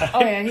this guy. Oh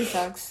yeah, he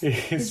sucks.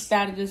 He's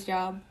bad at his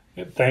job.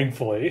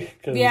 Thankfully,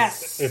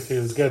 because if he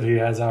was good, he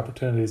has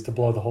opportunities to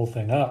blow the whole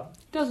thing up.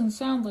 Doesn't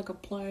sound like a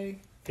play.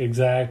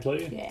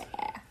 Exactly. Yeah.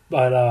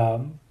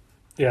 But,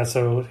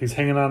 so he's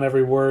hanging on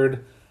every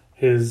word.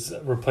 His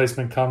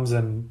replacement comes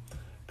and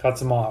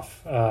cuts him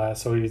off.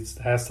 So he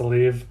has to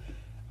leave.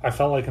 I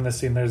felt like in this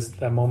scene, there's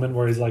that moment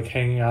where he's like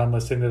hanging on,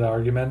 listening to the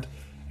argument.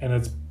 And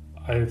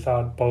I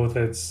thought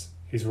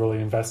he's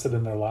really invested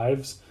in their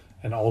lives.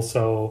 And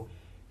also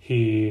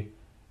he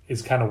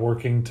is kind of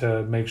working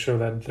to make sure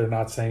that they're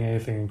not saying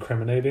anything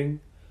incriminating.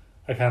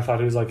 I kind of thought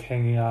he was like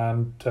hanging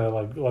on to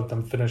like let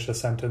them finish a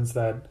sentence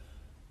that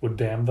would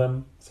damn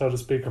them, so to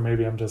speak, or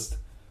maybe I'm just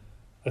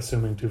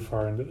assuming too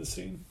far into the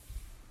scene.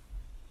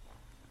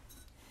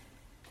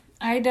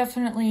 I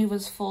definitely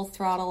was full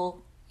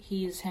throttle.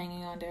 He's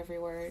hanging on to every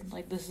word.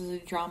 Like, this is a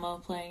drama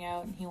playing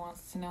out, and he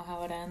wants to know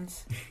how it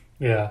ends.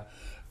 Yeah.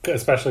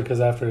 Especially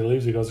because after he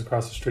leaves, he goes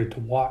across the street to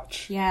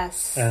watch.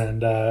 Yes.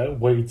 And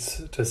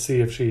waits to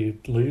see if she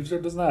leaves or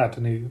does not.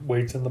 And he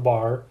waits in the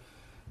bar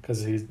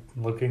because he's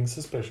looking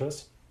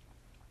suspicious.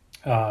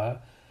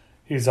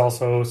 He's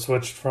also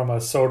switched from a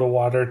soda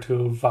water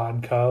to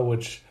vodka,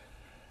 which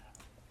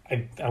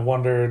I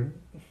wondered,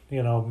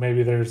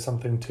 maybe there's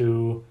something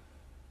to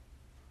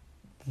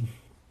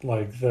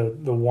like the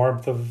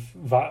warmth of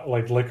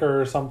like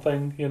liquor or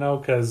something,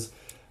 because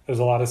there's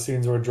a lot of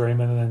scenes where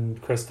Draymond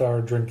and Krista are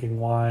drinking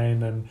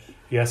wine, and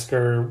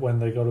Yesker, when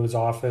they go to his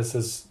office,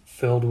 is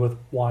filled with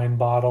wine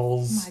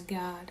bottles.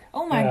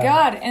 Oh my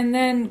god. And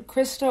then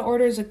Krista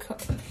orders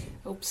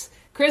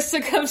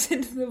Krista comes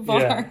into the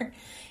bar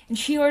and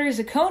she orders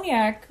a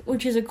cognac,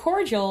 which is a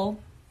cordial.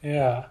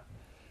 Yeah.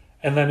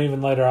 And then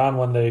even later on,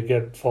 when they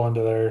get full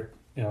into their,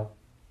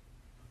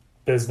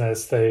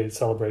 business, they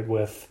celebrate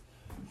with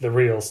the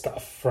real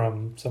stuff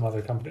from some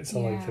other company.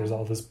 So like there's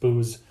all this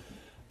booze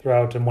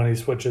throughout, and when he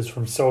switches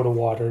from soda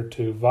water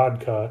to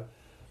vodka,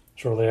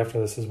 shortly after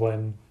this is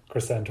when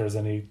Krista enters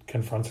and he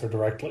confronts her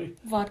directly.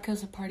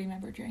 Vodka's a party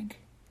member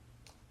drink.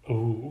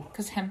 Ooh.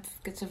 Because hemp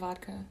gets a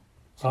vodka.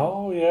 So.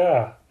 Oh,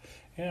 yeah.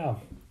 Yeah.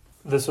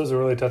 This was a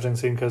really touching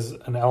scene because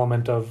an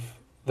element of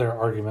their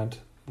argument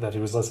that he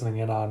was listening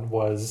in on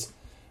was,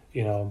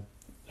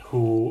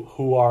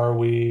 who are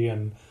we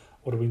and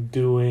what are we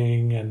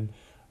doing, and,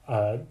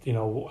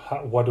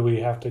 what do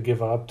we have to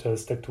give up to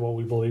stick to what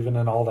we believe in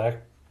and all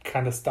that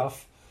kind of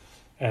stuff.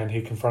 And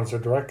he confronts her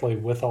directly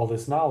with all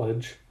this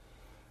knowledge.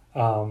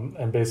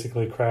 And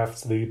basically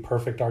crafts the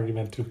perfect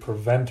argument to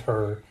prevent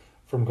her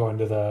from going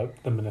to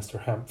the Minister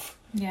Hempf.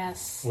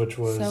 Yes. Which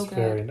was so good.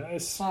 very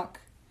nice. Fuck.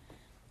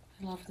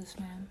 I love this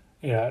man.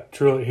 Yeah,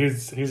 truly.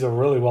 He's a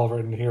really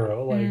well-written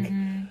hero.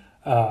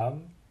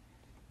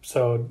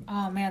 So...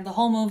 Oh, man. The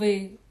whole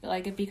movie,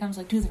 it becomes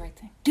do the right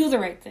thing. Do the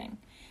right thing.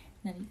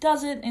 And then he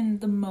does it in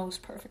the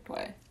most perfect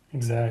way.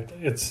 Exactly.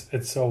 It's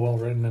so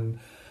well-written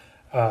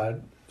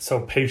and so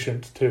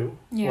patient, too.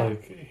 Yeah.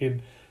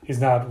 He's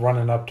not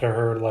running up to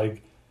her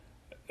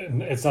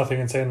and it's nothing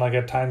insane.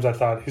 At times I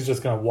thought he's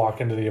just going to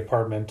walk into the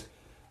apartment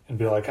and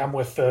be like, I'm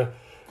with the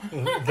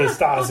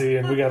Stasi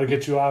and we got to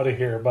get you out of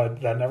here.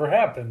 But that never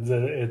happens.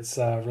 It's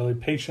really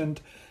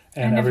patient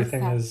and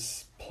everything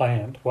is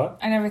planned. What?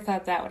 I never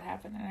thought that would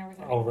happen.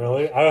 Oh,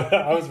 really?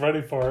 I was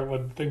ready for it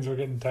when things were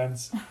getting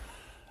tense.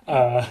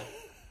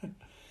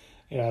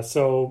 Yeah,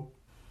 so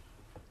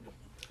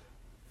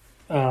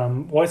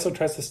Weissel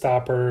tries to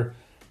stop her,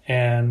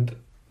 and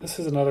this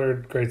is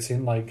another great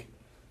scene.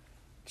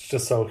 It's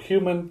just so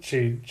human.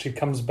 She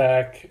comes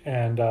back,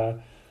 and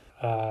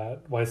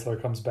Weissler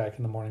comes back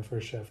in the morning for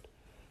a shift.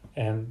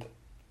 And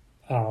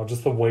I don't know,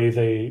 just the way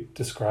they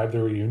describe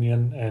the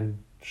reunion and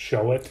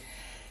show it.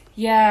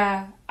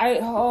 Yeah.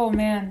 Oh,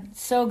 man.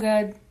 So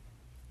good.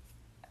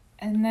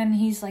 And then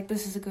he's like,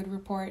 this is a good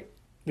report.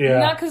 Yeah.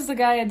 Not because the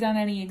guy had done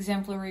any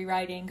exemplary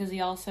writing, because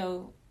he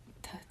also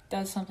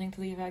does something to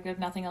the effect of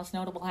nothing else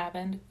notable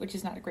happened, which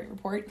is not a great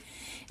report,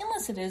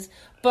 unless it is.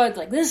 But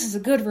this is a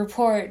good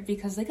report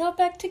because they got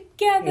back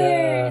together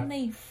and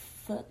they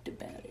fucked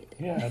about it.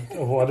 Yeah,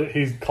 what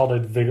he called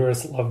it,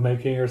 vigorous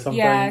lovemaking or something.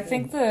 Yeah, I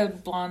think the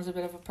blonde's a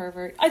bit of a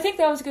pervert. I think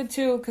that was good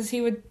too, because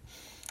he would,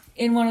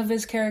 in one of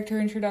his character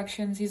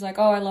introductions, he's like,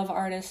 "Oh, I love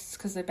artists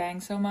because they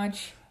bang so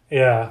much."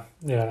 Yeah.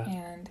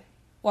 And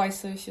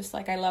Weissler's just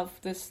like, "I love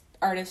this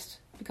artist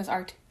because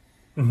art."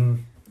 Mm-hmm.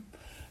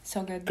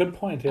 So good. Good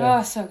point, yeah.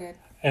 Oh, so good.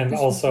 And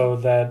also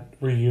that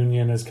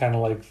reunion is kind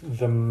of like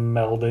the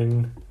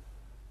melding.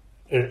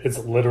 It's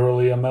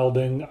literally a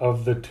melding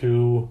of the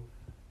two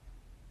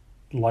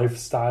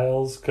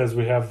lifestyles, because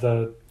we have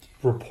the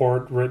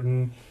report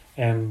written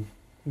and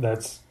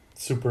that's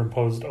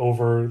superimposed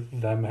over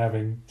them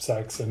having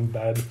sex in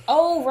bed.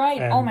 Oh, right.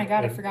 Oh my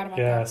God, I forgot about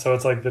that. Yeah, so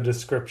it's like the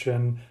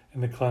description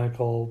and the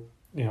clinical,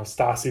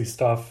 Stasi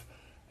stuff,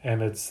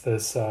 and it's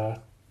this...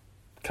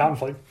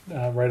 conflict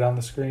right on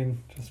the screen,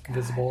 just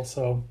visible.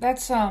 So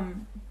that's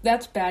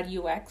bad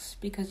UX,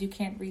 because you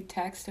can't read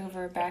text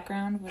over a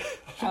background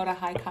without a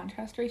high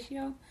contrast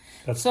ratio.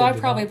 So I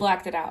probably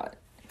blacked it out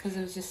because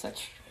it was just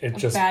such a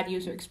bad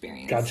user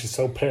experience. Got you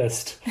so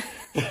pissed.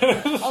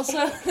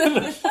 Also,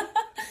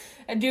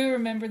 I do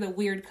remember the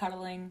weird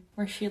cuddling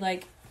where she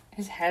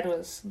his head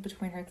was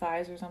between her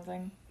thighs or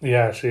something.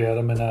 Yeah, she had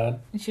him in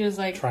a and she was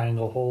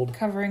triangle hold,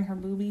 covering her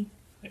boobie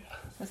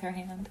with her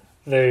hand.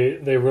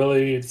 They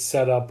really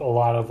set up a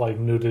lot of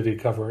nudity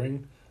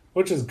covering,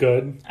 which is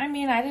good. I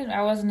mean,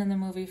 I wasn't in the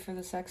movie for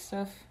the sex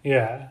stuff.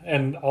 Yeah,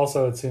 and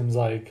also it seems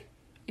like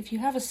if you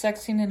have a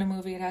sex scene in a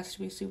movie, it has to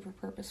be super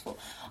purposeful.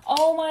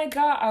 Oh my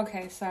God.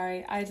 Okay,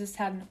 sorry. I just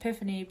had an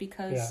epiphany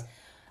because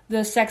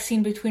the sex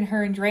scene between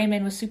her and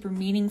Draymond was super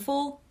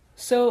meaningful.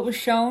 So it was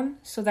shown,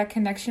 so that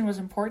connection was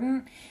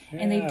important.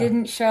 Yeah. And they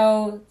didn't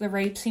show the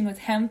rape scene with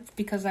Hemp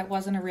because that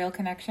wasn't a real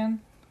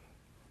connection.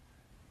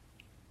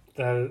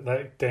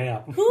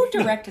 Damn. Who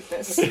directed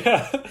this?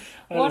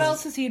 What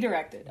else has he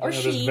directed? Or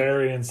she? That is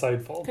very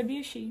insightful. Could be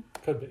a she.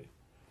 Could be.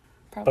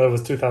 Probably. But it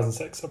was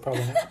 2006, so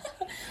probably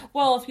not.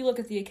 Well, if you look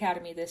at the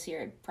Academy this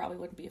year, it probably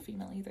wouldn't be a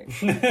female either.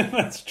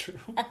 That's true.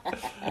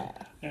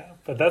 Yeah,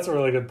 but that's a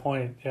really good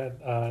point.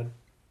 Yeah,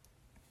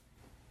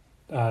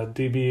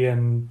 DB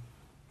and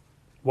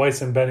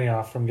Weiss and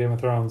Benioff from Game of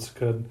Thrones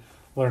could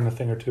learn a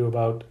thing or two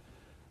about,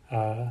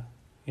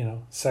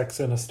 sex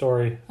in a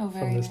story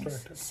from this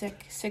director.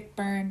 Sick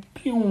burn.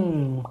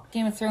 Pew.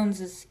 Game of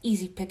Thrones is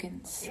easy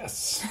pickings.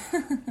 Yes.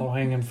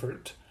 Low-hanging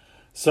fruit.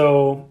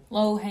 So...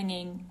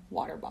 low-hanging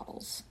water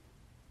bottles.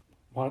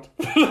 What?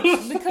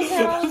 Because they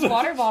had all those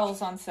water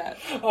bottles on set.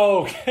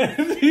 Oh,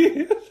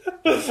 candy.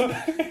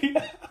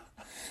 Yeah.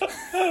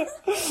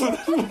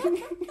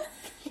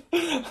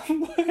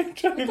 I'm like,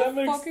 Johnny,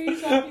 fuck are you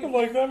talking I'm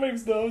like, that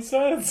makes no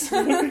sense.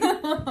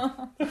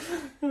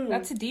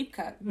 That's a deep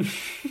cut.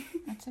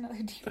 That's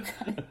another deep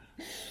cut.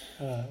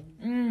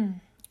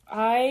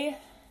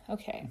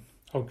 Okay.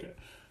 Okay.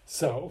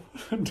 So.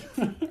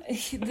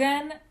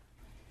 Then,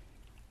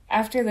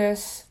 after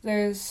this,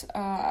 there's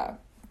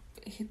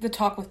the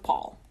talk with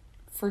Paul,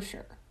 for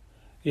sure.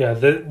 Yeah,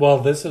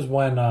 this is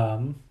when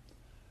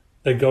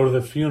they go to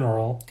the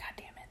funeral. God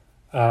damn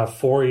it.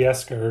 For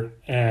Yesker,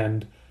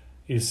 and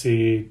you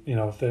see,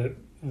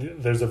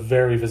 there's a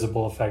very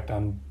visible effect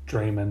on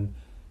Draymond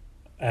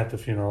at the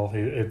funeral.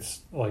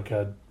 It's like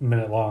a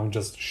minute long,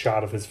 just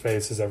shot of his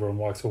face as everyone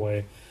walks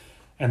away.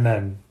 And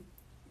then,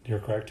 you're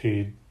correct,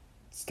 he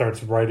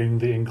starts writing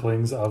the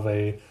inklings of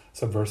a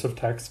subversive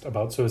text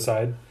about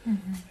suicide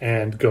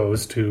and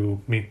goes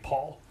to meet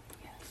Paul.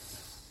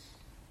 Yes.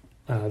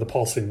 The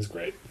Paul scene is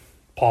great.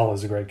 Paul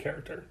is a great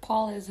character.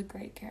 Paul is a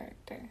great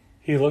character.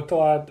 He looked a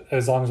lot,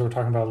 as long as we're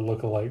talking about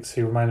lookalikes,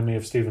 he reminded me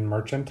of Stephen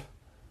Merchant,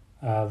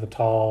 the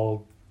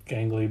tall,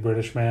 gangly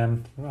British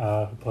man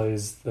who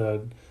plays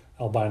the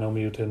albino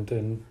mutant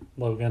in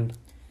Logan.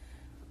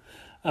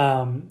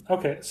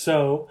 Okay,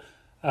 so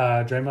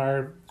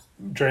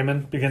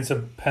Draymond begins to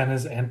pen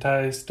his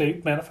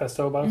anti-state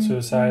manifesto about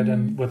suicide,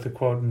 and with the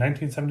quote, "In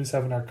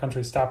 1977, our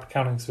country stopped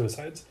counting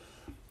suicides,"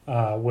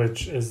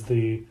 which is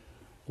the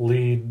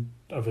lead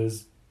of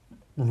his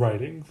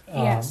writing.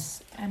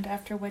 Yes, and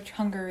after which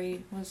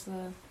Hungary was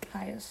the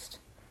highest.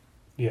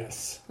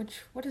 Yes.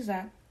 What is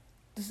that?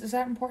 Is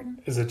that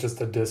important? Is it just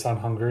a diss on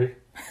Hungary?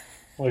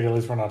 Like, at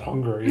least we're not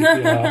Hungary.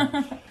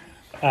 Yeah.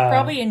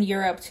 Probably in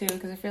Europe, too,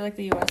 because I feel like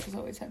the U.S. has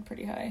always had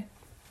pretty high.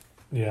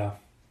 Yeah.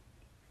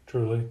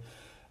 Truly.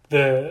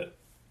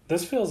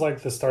 This feels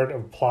like the start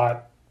of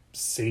plot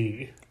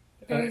C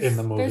in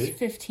the movie. There's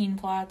 15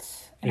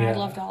 plots, and I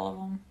loved all of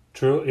them.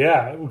 True.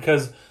 Yeah,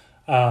 because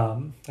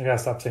I gotta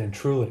stop saying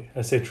truly.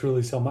 I say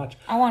truly so much.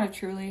 I want a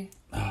Truly.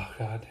 Oh,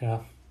 God, yeah.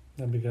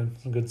 That'd be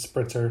good. Some good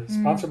spritzer.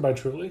 Sponsored by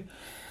Truly.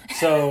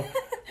 So,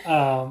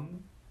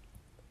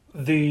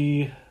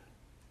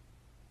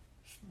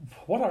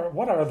 what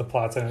are the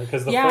plots in it?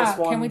 Because the first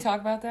one... can we talk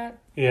about that?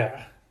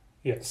 Yeah.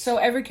 Yes. So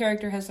every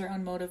character has their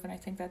own motive, and I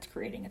think that's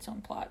creating its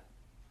own plot.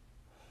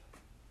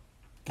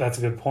 That's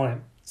a good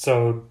point.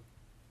 So,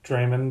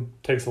 Draymond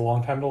takes a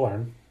long time to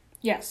learn.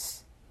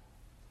 Yes.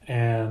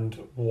 And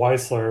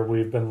Weisler,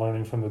 we've been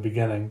learning from the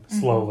beginning,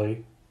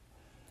 slowly.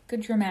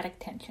 Good dramatic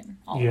tension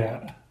all Yeah.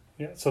 around.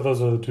 Yeah, so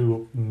those are the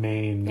two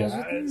main guys.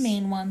 Those are the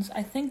main ones.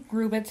 I think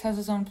Grubitz has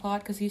his own plot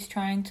because he's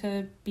trying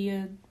to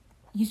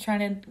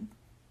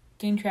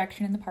gain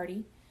traction in the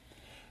party.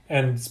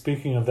 And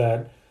speaking of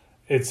that,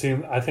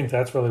 I think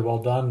that's really well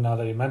done now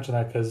that you mention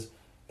that, because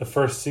the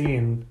first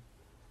scene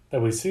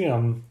that we see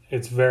him,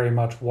 it's very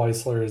much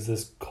Weisler is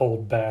this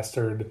cold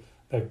bastard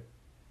that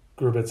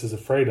Grubitz is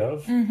afraid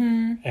of.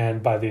 Mm-hmm.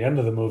 And by the end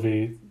of the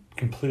movie,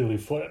 completely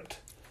flipped.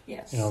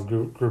 Yes.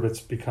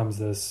 Grubitz becomes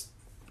this,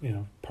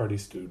 party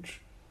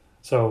stooge.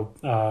 So,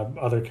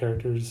 other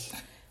characters.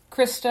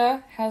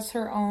 Krista has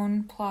her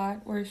own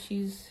plot where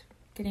she's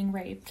getting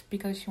raped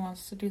because she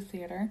wants to do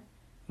theater.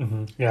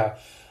 Mm-hmm. Yeah.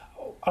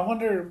 I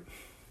wonder,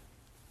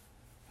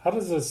 how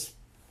does this...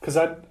 Because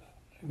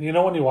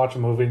when you watch a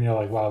movie and you're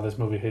like, wow, this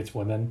movie hates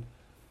women.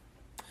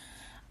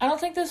 I don't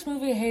think this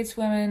movie hates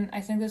women.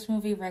 I think this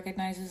movie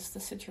recognizes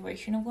the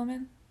situation of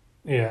women.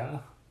 Yeah.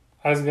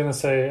 I was going to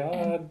say...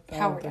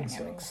 power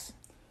dynamics. So.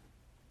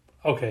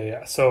 Okay,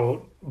 yeah.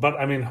 So, but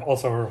I mean,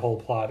 also her whole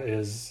plot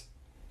is...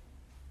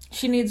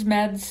 She needs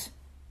meds.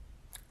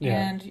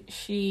 Yeah. And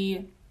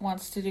she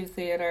wants to do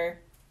theater.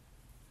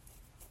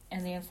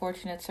 And the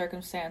unfortunate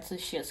circumstance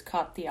is she has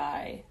caught the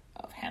eye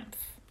of Hempf.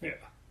 Yeah.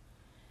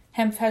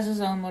 Hempf has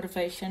his own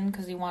motivation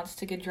because he wants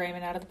to get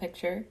Draymond out of the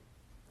picture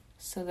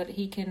so that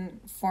he can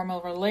form a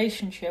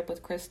relationship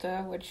with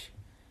Krista, which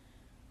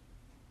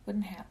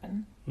wouldn't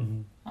happen.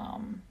 Mm-hmm.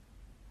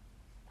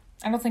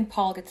 I don't think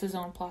Paul gets his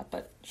own plot,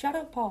 but shout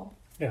out Paul.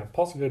 Yeah,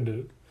 Paul's a good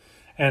dude.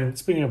 And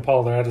speaking of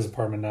Paul, they're at his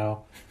apartment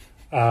now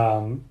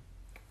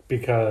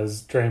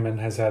because Draymond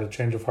has had a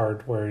change of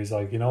heart where he's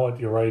like, you know what,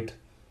 you're right.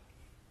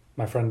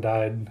 My friend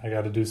died. I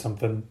got to do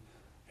something.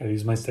 I got to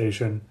use my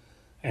station.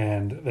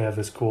 And they have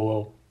this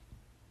cool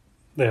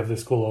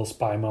little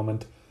spy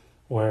moment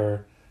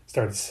where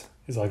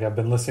he's like, I've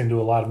been listening to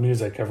a lot of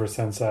music ever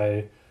since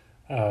I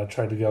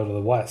tried to go to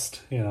the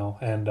West,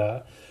 and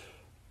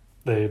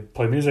they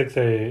play music.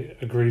 They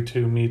agree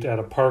to meet at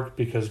a park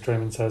because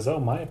Draymond says, oh,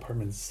 my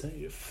apartment's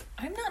safe.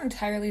 I'm not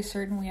entirely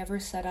certain we ever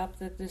set up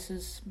that this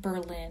is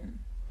Berlin.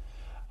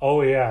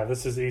 Oh, yeah,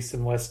 this is East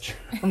and West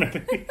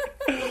Germany.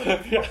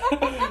 Yeah.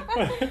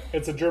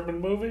 It's a German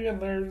movie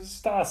and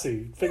there's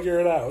Stasi. Figure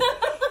it out.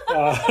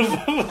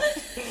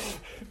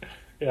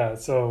 Yeah,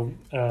 so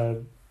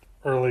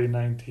early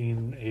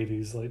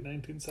 1980s, late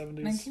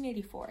 1970s.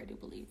 1984, I do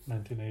believe.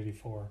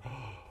 1984.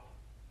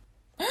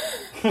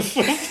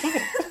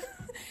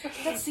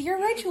 That's the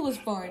year Rachel was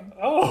born.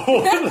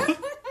 Oh,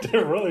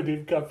 they're really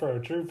deep cut for our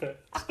true fans.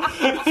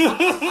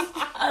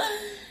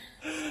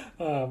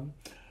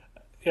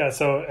 Yeah,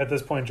 so at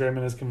this point,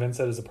 Draymond is convinced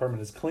that his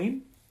apartment is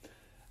clean,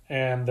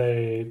 and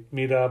they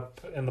meet up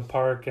in the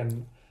park, and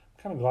I'm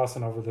kind of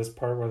glossing over this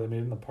part where they meet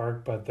in the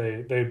park, but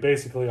they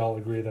basically all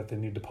agree that they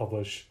need to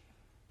publish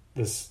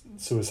this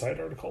suicide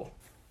article.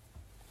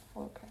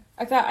 Okay.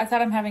 I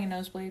thought I'm having a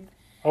nosebleed.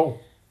 Oh,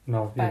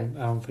 no, But- I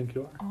don't think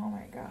you are. Oh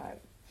my god.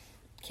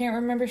 Can't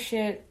remember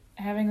shit.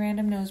 Having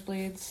random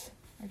nosebleeds.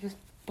 Or just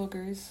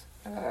boogers.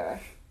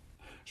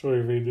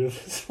 Should we redo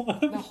this one?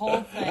 The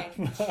whole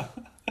thing.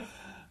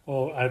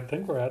 Well, I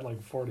think we're at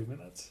like 40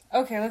 minutes.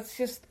 Okay, let's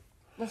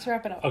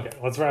wrap it up. Okay,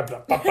 let's wrap it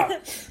up. Bop,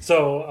 bop.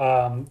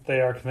 So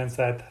they are convinced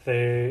that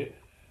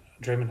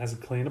Draymond has a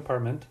clean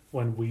apartment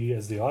when we,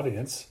 as the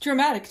audience,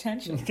 Dramatic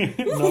tension.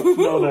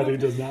 know that he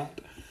does not.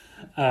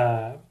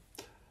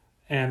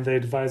 And they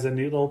devise a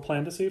neat little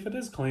plan to see if it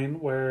is clean,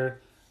 where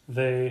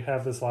they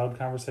have this loud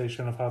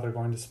conversation of how they're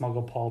going to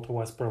smuggle Paul to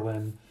West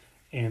Berlin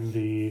in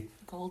the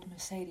Gold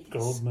Mercedes.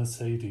 gold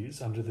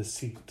Mercedes under the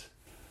seat.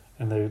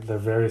 And they're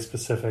very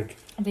specific.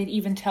 They'd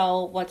even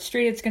tell what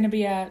street it's going to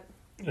be at.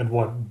 And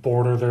what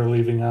border they're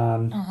leaving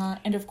on.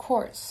 And of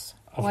course,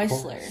 Of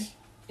Weissler course.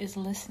 is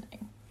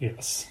listening.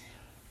 Yes.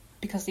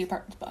 Because the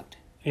apartment's bugged.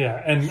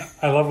 Yeah, and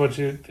I love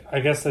I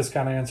guess this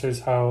kind of answers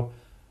how,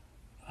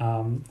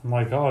 I'm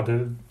like, oh,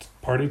 did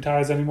party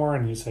ties anymore?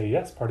 And you say,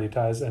 yes, party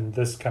ties. And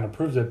this kind of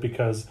proves it,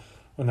 because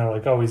when they're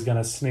like, oh, he's going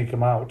to sneak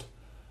him out,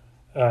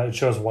 it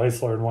shows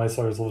Weissler, and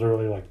Weissler is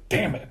literally like,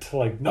 damn it.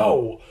 Like,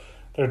 no,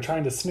 they're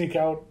trying to sneak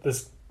out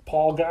this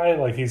Paul guy.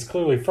 Like, he's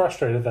clearly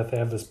frustrated that they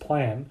have this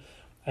plan.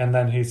 And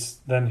then he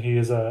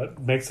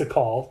makes a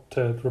call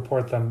to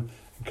report them,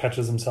 and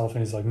catches himself,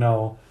 and he's like,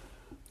 no,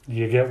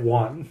 you get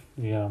one,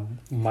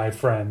 my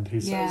friend,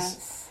 he says.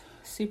 Yes.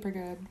 Super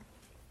good.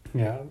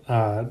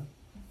 Yeah,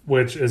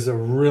 which is a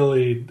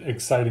really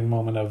exciting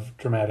moment of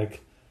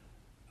dramatic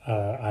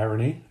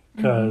irony,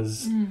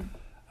 because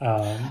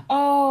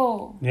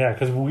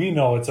because we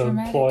know it's a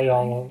Dramatic ploy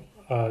all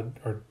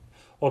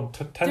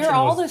tension. They're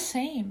all was the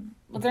same.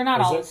 Well, they're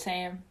not Is all it? the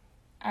same.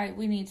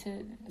 We need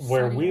to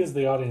where study we it. as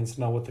the audience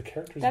know what the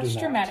characters That's do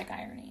not. dramatic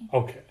irony.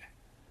 Okay,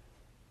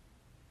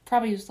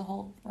 Probably used the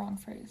whole wrong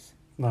phrase.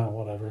 no,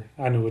 whatever.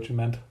 I knew what you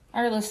meant.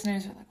 Our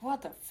listeners are like,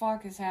 what the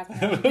fuck is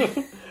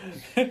happening?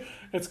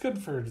 It's good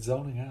for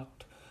zoning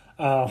out.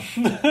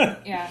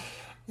 Yeah.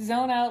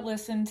 Zone out,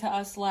 listen to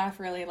us laugh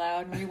really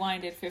loud, and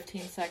rewind it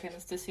 15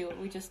 seconds to see what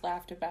we just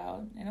laughed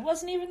about. And it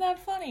wasn't even that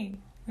funny.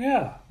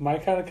 Yeah, my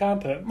kind of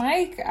content.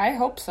 Mike, I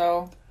hope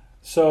so.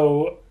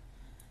 So,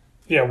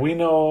 yeah, we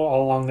know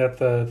all along that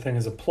the thing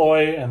is a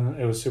ploy, and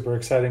it was super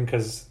exciting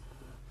because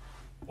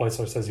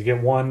Weissler says you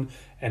get one,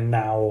 and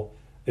now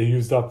they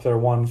used up their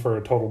one for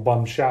a total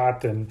bum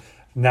shot, and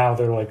now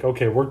they're like,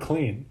 okay, we're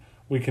clean.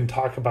 We can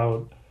talk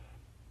about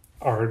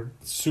our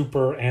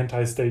super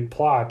anti-state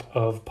plot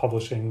of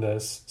publishing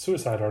this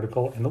suicide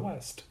article in the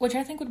West. Which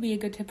I think would be a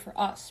good tip for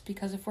us,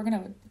 because if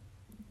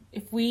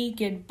we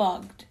get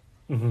bugged,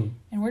 and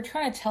we're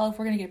trying to tell if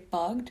we're going to get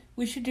bugged,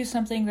 we should do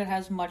something that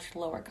has much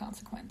lower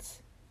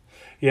consequence.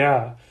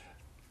 Yeah,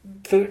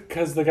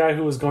 because the guy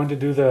who was going to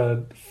do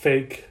the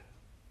fake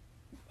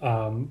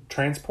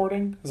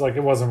transporting is like,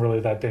 it wasn't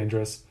really that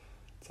dangerous.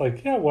 It's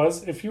like, yeah, it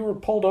was. If you were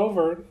pulled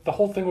over, the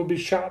whole thing would be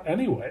shot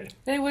anyway.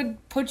 They would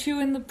put you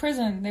in the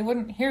prison. They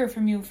wouldn't hear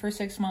from you for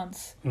 6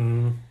 months.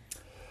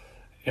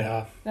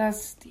 Yeah.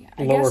 That's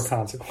I Lower guess,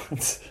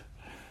 consequence.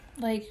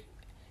 like,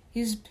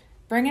 he's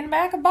bringing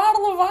back a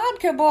bottle of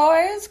vodka,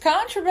 boys.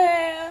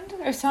 Contraband.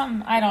 Or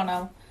something. I don't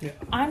know. Yeah.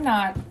 I'm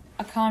not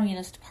a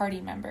Communist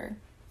Party member.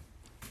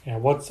 Yeah,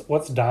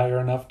 what's dire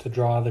enough to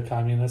draw the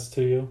communists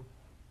to you,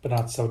 but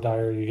not so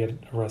dire you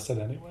get arrested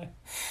anyway?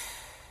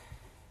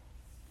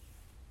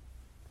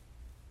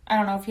 I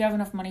don't know. If you have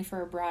enough money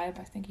for a bribe,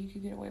 I think you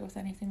could get away with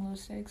anything low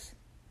stakes.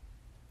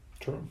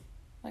 True.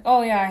 Like,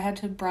 oh yeah, I had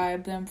to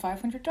bribe them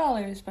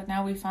 $500, but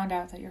now we found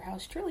out that your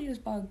house truly is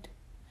bugged.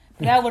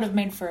 But that would have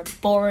made for a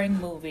boring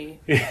movie.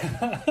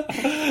 Yeah.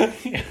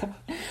 Yeah.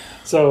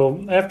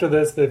 So after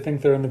this, they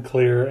think they're in the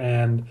clear,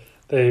 and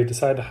they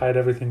decide to hide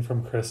everything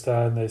from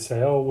Krista, and they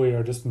say, oh, we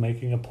are just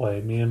making a play,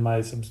 me and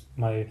my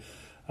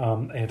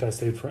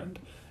anti-state friend.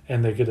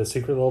 And they get a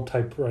secret little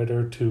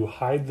typewriter to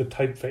hide the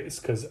typeface,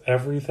 because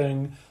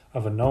everything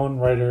of a known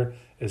writer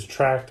is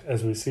tracked,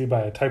 as we see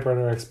by a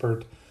typewriter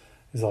expert.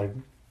 He's like,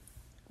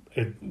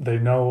 they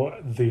know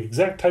the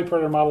exact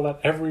typewriter model that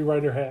every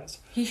writer has.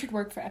 He should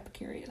work for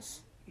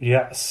Epicurious.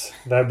 Yes,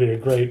 that'd be a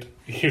great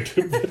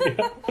YouTube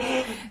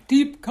video.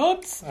 Deep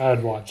cuts.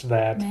 I'd watch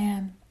that.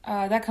 Man,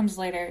 that comes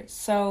later.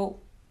 So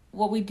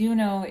what we do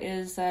know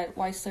is that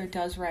Weissler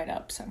does write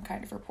up some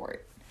kind of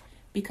report,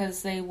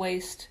 because they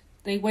wasted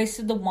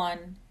the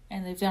one,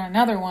 and they've done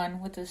another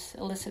one with this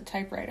illicit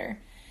typewriter.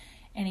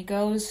 And he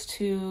goes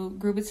to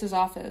Grubitz's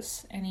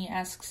office, and he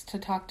asks to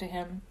talk to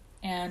him.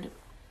 And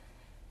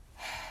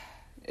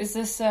is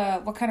this,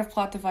 what kind of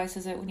plot device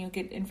is it when you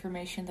get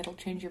information that'll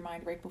change your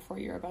mind right before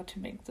you're about to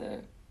make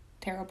the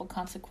terrible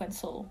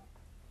consequential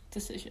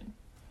decision?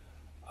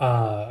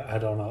 I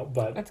don't know,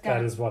 but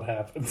that is what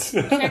happens.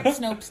 Check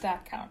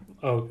Snopes.com.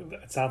 Oh,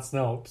 it's not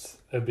Snopes.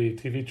 It'd be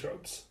TV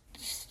tropes.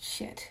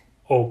 Shit.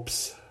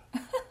 Oops.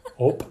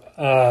 Ope.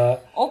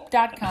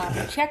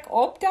 Ope.com. Check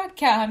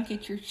Ope.com.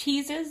 Get your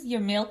cheeses,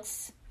 your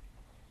milks.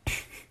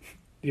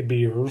 Your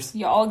beers.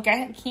 You all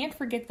can't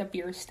forget the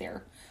beers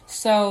there.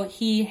 So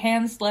he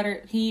has the letter,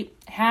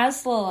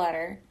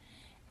 and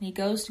he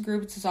goes to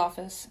Grubitz's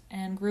office,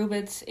 and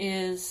Grubitz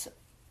is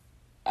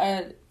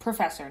a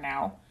professor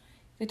now.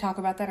 They talk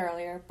about that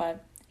earlier,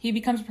 but he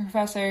becomes a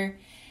professor,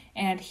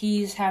 and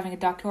he's having a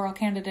doctoral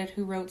candidate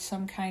who wrote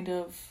some kind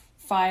of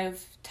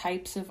 5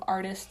 types of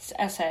artists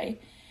essay,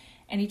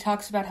 and he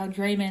talks about how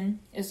Draymond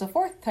is the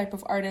 4th type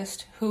of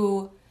artist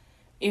who,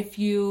 if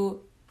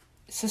you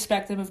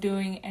suspect them of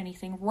doing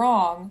anything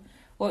wrong,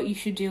 what you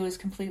should do is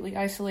completely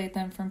isolate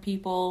them from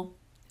people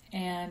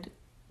and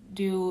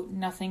do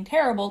nothing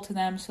terrible to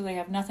them so they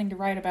have nothing to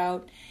write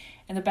about.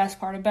 And the best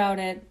part about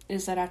it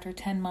is that after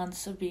 10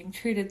 months of being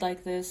treated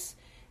like this,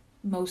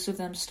 most of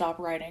them stop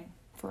writing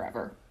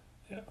forever.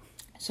 Yeah.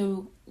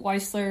 So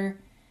Weisler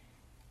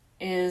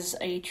is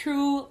a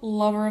true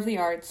lover of the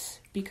arts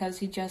because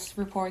he just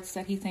reports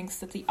that he thinks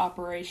that the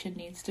operation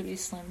needs to be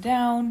slimmed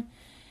down,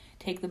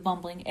 take the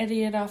bumbling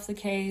idiot off the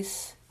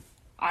case.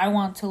 I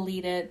want to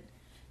lead it.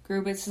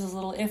 Grubitz is a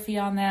little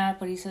iffy on that,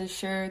 but he says,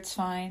 sure, it's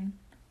fine.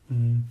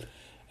 Mm-hmm.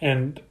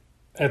 And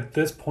at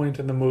this point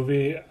in the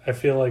movie, I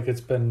feel like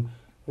it's been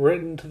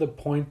written to the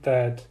point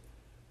that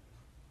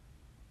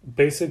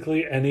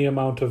basically any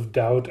amount of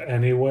doubt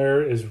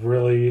anywhere is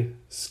really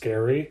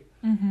scary,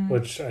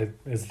 which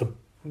is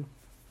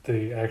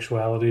the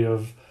actuality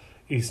of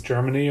East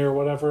Germany or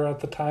whatever at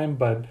the time,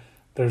 but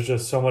there's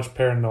just so much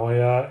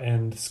paranoia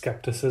and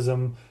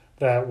skepticism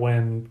that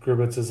when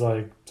Grubitz is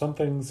like,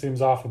 something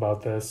seems off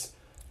about this,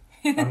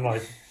 I'm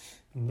like,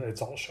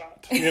 it's all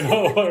shot. You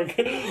know, like,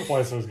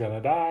 Weisler's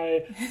gonna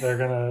die, they're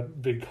gonna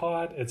be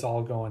caught, it's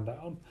all going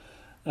down.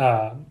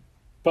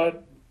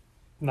 But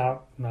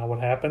not what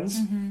happens.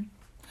 Mm-hmm.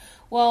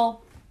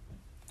 Well,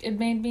 it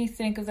made me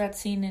think of that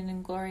scene in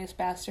Inglourious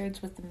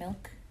Bastards with the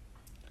milk.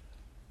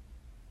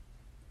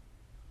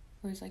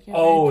 Where he's like,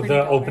 oh,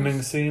 the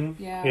opening scene?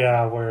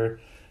 Yeah, where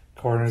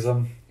corners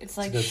them. It's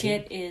like,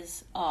 shit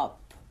is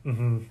up.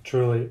 Mm-hmm,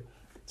 truly.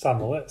 It's on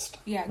the list.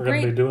 Yeah, we're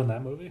going to be doing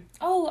that movie.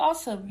 Oh,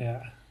 awesome.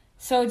 Yeah.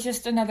 So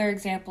just another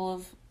example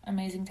of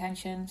amazing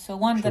tension. So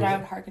one that I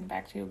would harken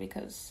back to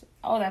because,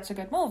 that's a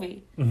good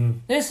movie. Mm-hmm.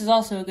 This is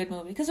also a good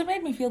movie because it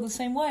made me feel the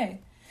same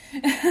way.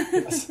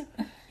 Yes.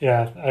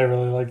 Yeah, I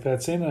really like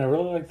that scene, and I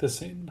really like this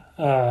scene.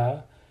 Let's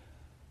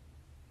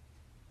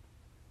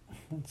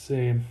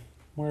see.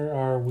 Where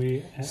are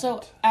we at?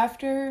 So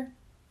after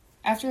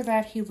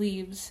that, he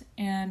leaves,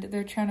 and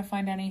they're trying to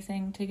find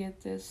anything to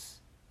get this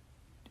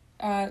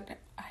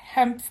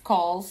hemp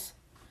calls.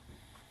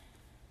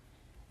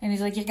 And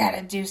he's like, you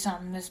gotta do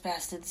something, this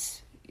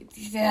bastard's...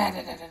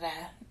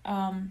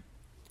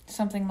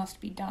 something must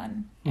be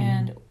done. Mm-hmm.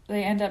 And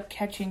they end up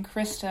catching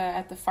Krista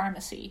at the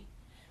pharmacy,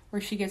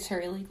 where she gets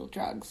her illegal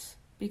drugs.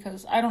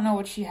 Because I don't know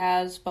what she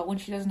has, but when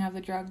she doesn't have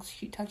the drugs,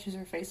 she touches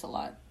her face a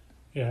lot.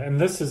 Yeah,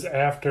 and this is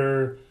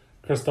after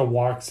Krista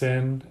walks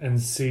in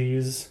and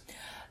sees...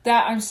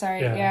 That, I'm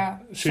sorry, yeah.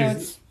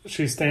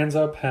 She stands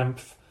up hemp,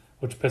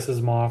 which pisses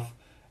him off,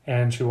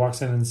 and she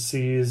walks in and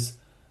sees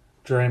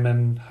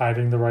Draymond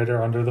hiding the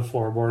writer under the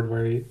floorboard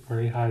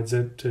where he hides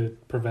it to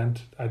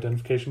prevent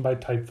identification by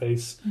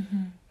typeface.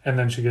 Mm-hmm. And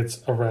then she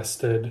gets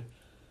arrested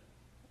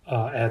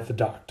at the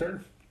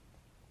doctor.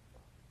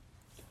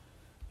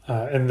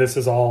 And this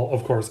is all,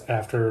 of course,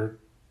 after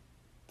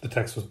the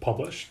text was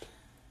published.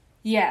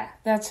 Yeah,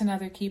 that's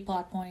another key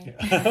plot point.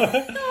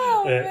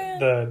 Yeah. Man.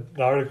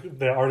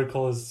 The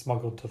article is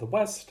smuggled to the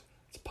West.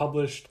 It's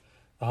published.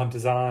 The hunt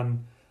is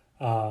on.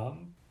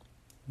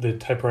 The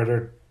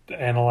typewriter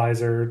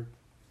analyzer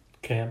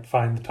can't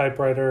find the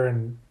typewriter,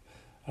 and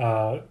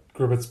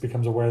Grubitz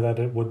becomes aware that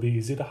it would be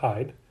easy to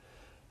hide.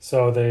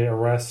 So they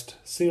arrest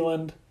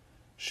Sealand.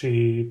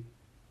 She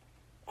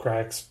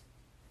cracks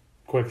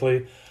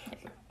quickly.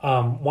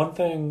 One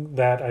thing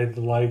that I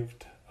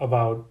liked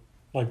about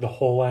the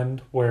whole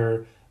end,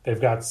 where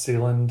they've got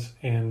Sealand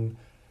in,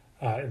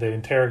 they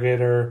interrogate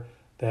her,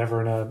 they have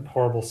her in a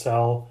horrible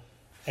cell,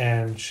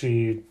 and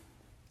she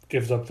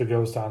gives up the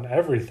ghost on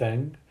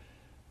everything,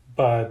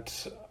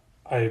 but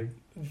they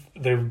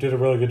did a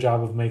really good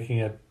job of making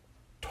it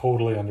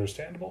totally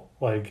understandable.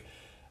 Like,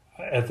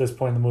 at this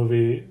point in the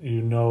movie,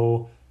 you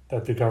know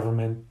that the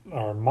government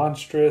are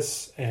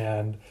monstrous,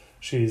 and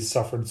she's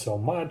suffered so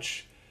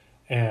much,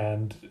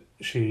 and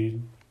she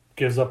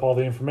gives up all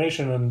the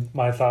information, and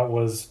my thought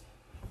was,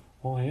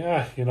 well,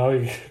 yeah, you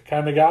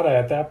kind of gotta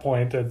at that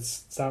point.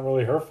 It's not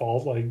really her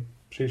fault. Like,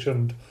 she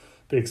shouldn't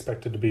be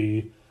expected to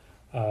be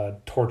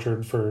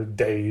tortured for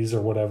days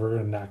or whatever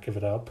and not give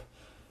it up.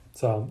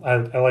 So I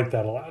like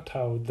that a lot,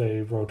 how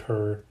they wrote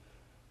her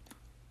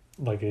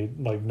like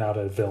not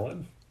a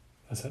villain,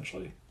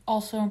 essentially.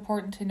 Also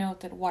important to note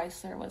that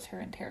Weisler was her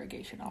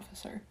interrogation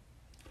officer,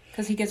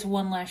 because he gets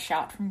one last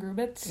shot from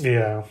Grubitz.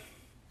 Yeah.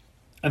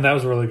 And that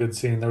was a really good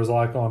scene. There was a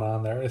lot going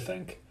on there, I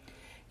think.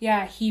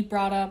 Yeah, he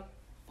brought up,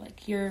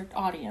 like, your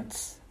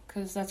audience,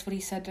 because that's what he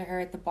said to her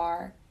at the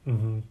bar.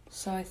 Mm-hmm.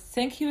 So I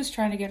think he was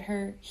trying to get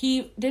her...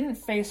 He didn't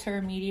face her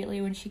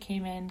immediately when she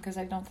came in, because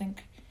I don't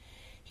think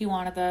he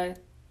wanted the,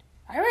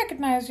 I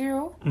recognize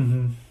you.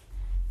 Mm-hmm.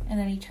 And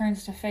then he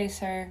turns to face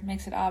her,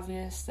 makes it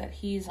obvious that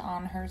he's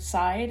on her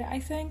side, I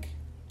think.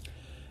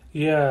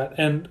 Yeah,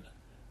 and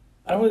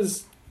I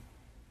was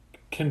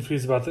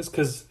confused about this,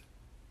 because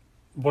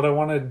what I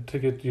wanted to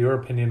get your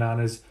opinion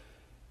on is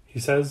he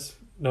says,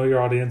 know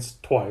your audience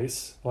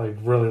twice, like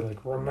really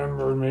like,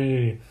 remember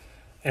me.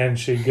 And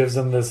she gives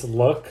him this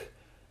look,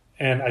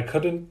 and I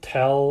couldn't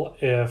tell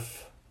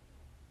if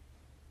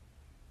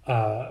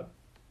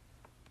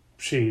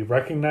she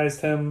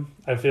recognized him.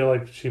 I feel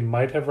like she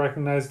might have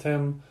recognized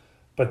him,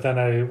 but then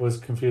I was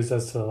confused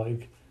as to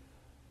like,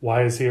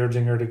 why is he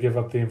urging her to give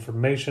up the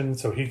information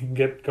so he can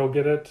go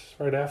get it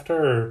right after?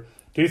 Or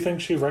do you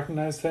think she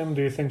recognized him?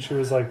 Do you think she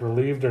was like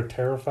relieved or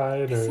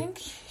terrified? Or... I think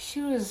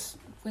she was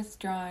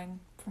withdrawing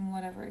from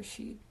whatever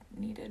she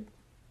needed,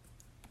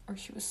 or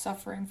she was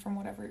suffering from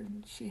whatever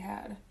she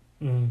had.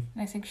 And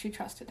I think she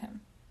trusted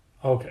him.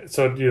 Okay,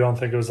 so you don't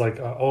think it was like,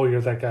 oh,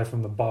 you're that guy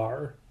from the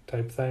bar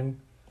type thing?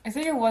 I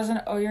think it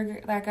wasn't, oh,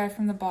 you're that guy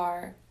from the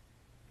bar.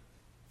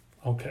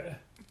 Okay.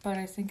 But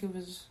I think it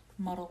was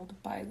muddled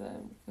by the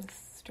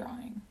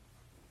withdrawing.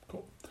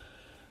 Cool.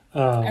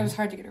 It was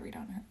hard to get a read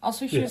on her.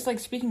 Also, she was like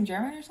speaking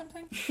German or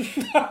something?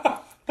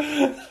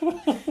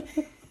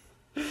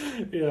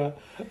 Yeah.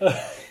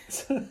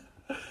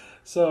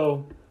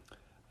 So,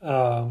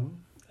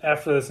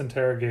 after this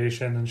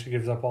interrogation and she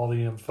gives up all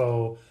the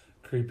info,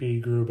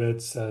 creepy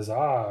Grubitz says,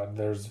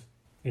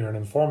 you're an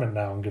informant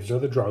now, and gives her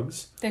the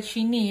drugs. That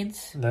she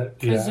needs,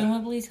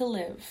 presumably to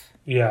live.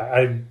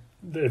 Yeah,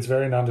 it's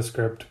very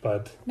nondescript,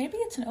 but... Maybe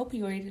it's an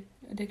opioid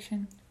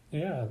addiction.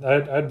 Yeah,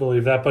 I'd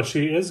believe that, but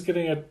she is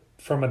getting it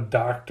from a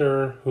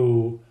doctor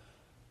who...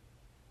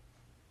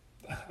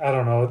 I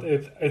don't know,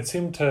 it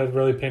seemed to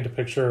really paint a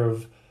picture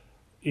of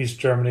East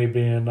Germany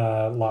being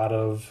a lot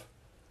of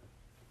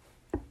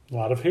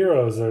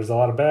heroes. There's a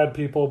lot of bad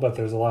people, but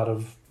there's a lot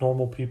of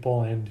normal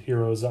people and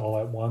heroes all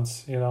at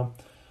once, you know?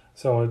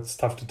 So it's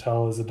tough to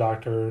tell, is the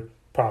doctor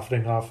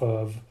profiting off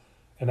of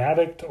an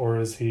addict, or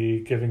is he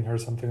giving her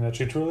something that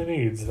she truly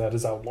needs that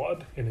is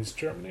outlawed in East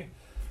Germany?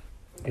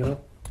 You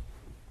know?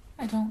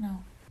 I don't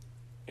know.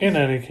 In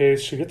any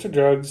case, she gets her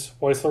drugs.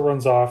 Weissler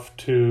runs off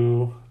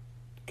to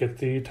get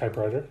the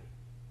typewriter,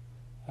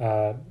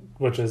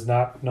 which is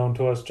not known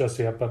to us just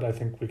yet, but I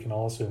think we can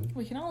all assume.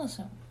 We can all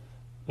assume.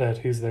 That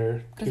he's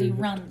there. Because he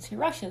runs, he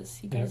rushes,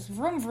 he goes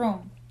vroom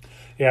vroom.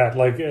 Yeah,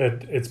 like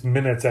it's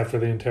minutes after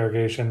the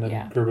interrogation,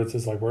 and Grubitz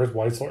is like, where's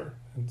Weissler?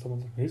 And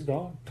someone's like, he's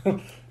gone.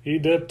 He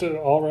dipped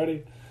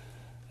already.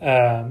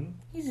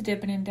 He's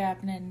dipping and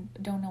dapping and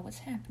don't know what's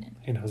happening.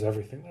 He knows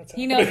everything that's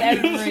happening. He knows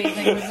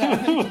everything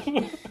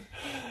that's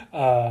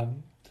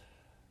happening.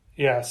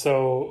 Yeah,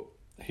 so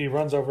he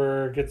runs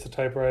over, gets the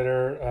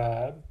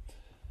typewriter.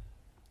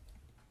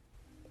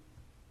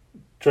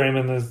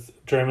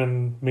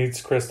 Draymond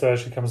meets Krista.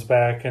 She comes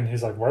back, and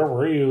he's like, where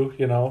were you?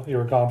 You know, you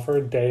were gone for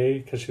a day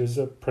because she was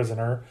a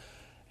prisoner.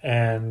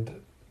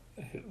 And,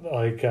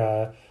 like,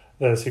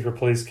 the secret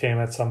police came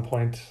at some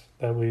point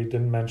that we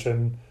didn't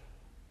mention,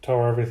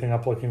 tore everything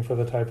up looking for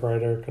the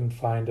typewriter, couldn't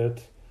find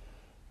it.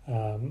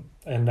 And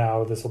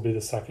now this will be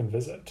the second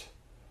visit.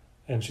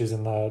 And she's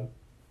in the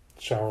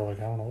shower like,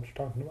 I don't know what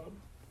you're talking about.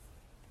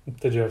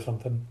 Did you have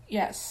something?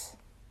 Yes.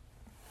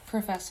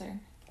 Professor.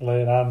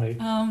 Lay it on me.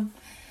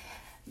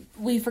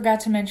 We forgot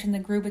to mention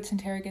that Grubitz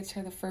interrogates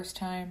her the first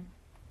time,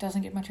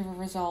 doesn't get much of a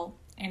result,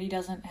 and he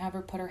doesn't have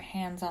her put her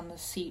hands on the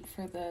seat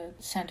for the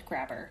scent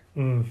grabber.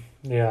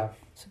 Yeah.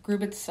 So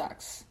Grubitz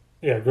sucks.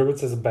 Yeah,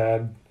 Grubitz is a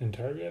bad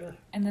interrogator.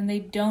 And then they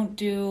don't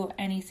do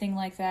anything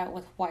like that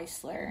with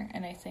Weissler,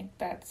 and I think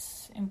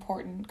that's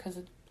important because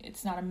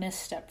it's not a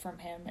misstep from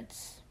him.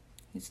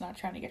 He's not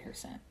trying to get her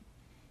scent.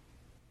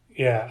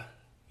 Yeah.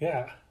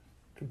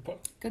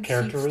 Good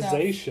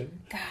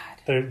characterization.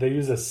 God. They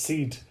use a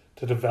seat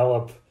to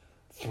develop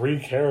 3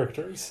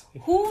 characters.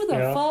 Who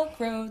the fuck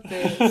wrote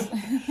this?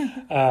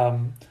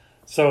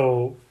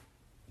 So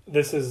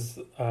this is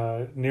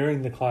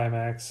nearing the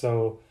climax.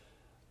 So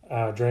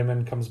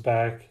Draymond comes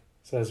back,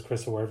 says,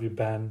 Krista, where have you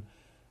been?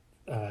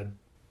 The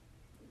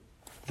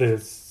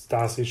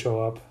Stasi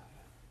show up.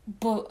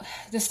 But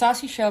the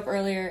Stasi show up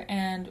earlier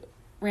and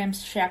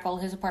ramshackle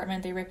his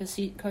apartment. They rip his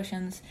seat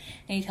cushions,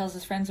 and he tells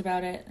his friends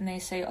about it, and they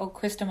say, oh,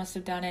 Krista must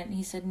have done it. And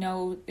he said,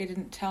 no, they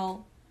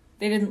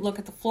didn't look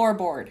at the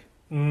floorboard.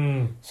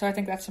 So I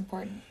think that's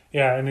important.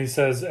 Yeah, and he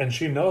says, and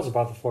she knows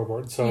about the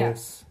floorboard. So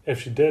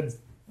if she did,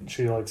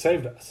 she like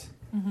saved us.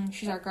 Mm-hmm.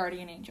 She's our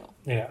guardian angel.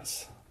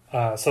 Yes.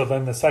 So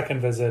then the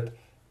second visit,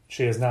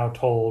 she has now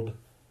told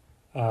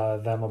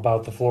them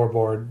about the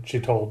floorboard. She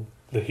told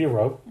the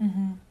hero,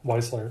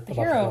 Weissler, the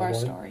hero of our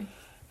story.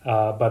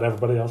 But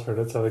everybody else heard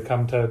it. So they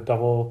come to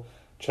double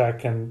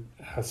check, and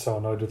I was so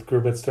annoyed with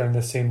Grubitz during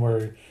this scene where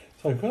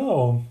he's like,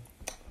 oh,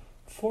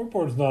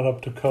 floorboard's not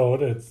up to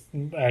code. It's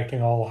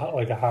acting all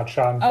like a hot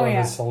shot in front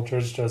of his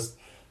soldiers. Just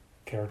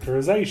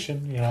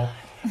characterization,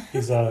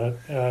 He's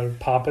a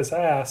pompous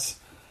ass.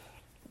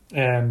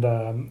 And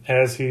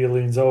as he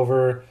leans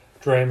over,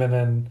 Draymond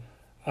and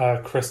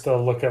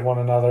Krista look at one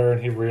another,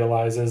 and he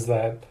realizes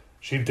that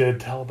she did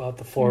tell about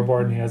the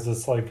floorboard, and he has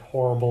this like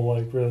horrible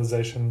like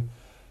realization,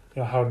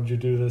 how did you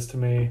do this to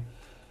me?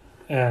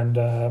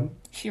 And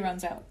she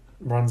runs out.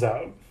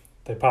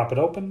 They pop it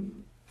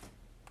open.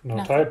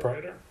 No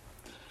typewriter.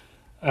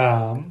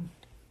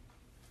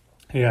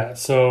 Yeah,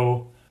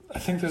 so I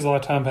think there's a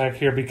lot to unpack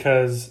here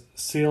because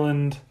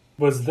Sealand,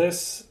 was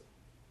this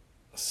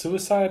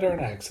suicide or an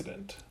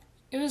accident?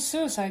 It was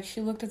suicide.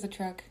 She looked at the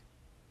truck.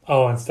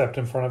 Oh, and stepped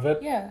in front of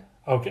it? Yeah.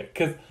 Okay,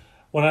 because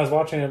when I was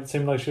watching it, it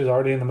seemed like she was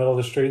already in the middle of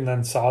the street and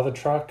then saw the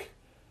truck.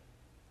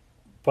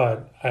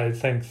 But I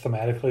think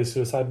thematically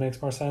suicide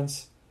makes more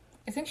sense.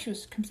 I think she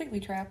was completely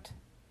trapped.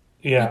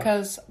 Yeah.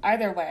 Because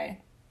either way,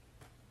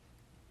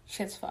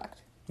 shit's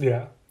fucked.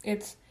 Yeah.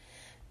 It's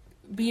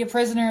be a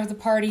prisoner of the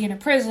party in a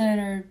prison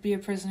or be a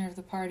prisoner of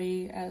the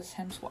party as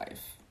Hem's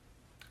wife.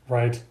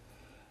 Right.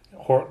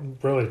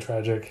 Really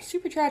tragic.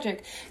 Super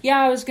tragic. Yeah,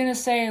 I was going to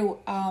say,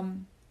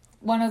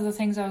 one of the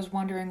things I was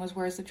wondering was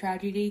where's the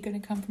tragedy going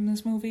to come from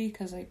this movie?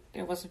 Because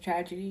it was a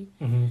tragedy.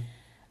 Mm-hmm.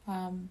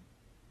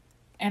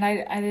 And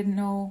I didn't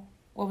know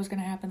what was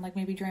going to happen. Like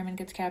maybe Draymond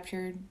gets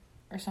captured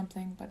or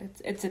something, but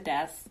it's a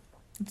death.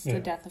 It's the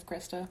death of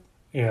Krista.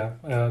 Yeah,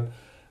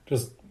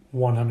 just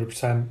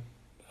 100%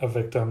 a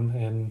victim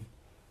in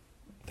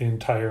the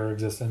entire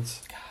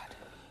existence.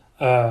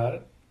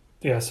 God.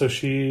 Yeah, so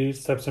she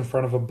steps in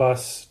front of a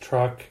bus,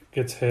 truck,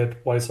 gets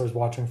hit. Weisler's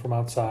watching from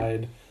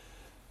outside.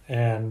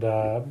 And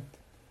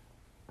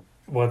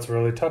what's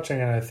really touching,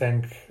 and I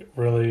think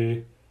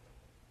really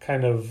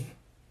kind of,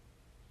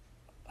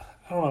 I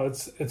don't know,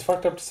 it's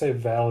fucked up to say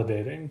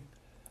validating.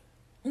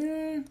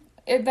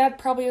 That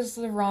probably is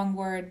the wrong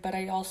word, but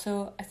I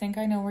think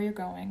I know where you're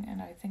going,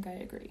 and I think I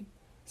agree.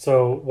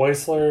 So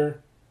Weisler,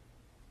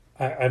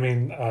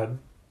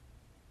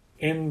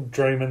 in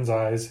Draymond's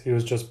eyes, he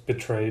was just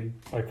betrayed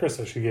by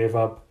Krista. She gave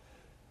up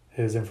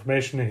his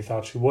information, and he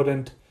thought she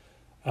wouldn't,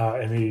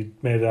 and he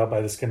made it out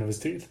by the skin of his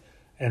teeth.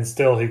 And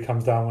still he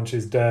comes down when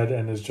she's dead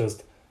and is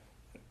just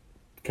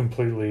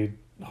completely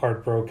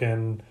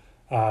heartbroken,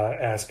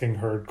 asking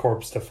her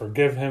corpse to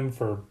forgive him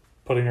for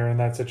putting her in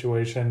that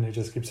situation. He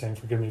just keeps saying,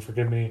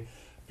 forgive me,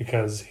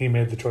 because he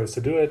made the choice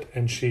to do it,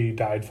 and she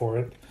died for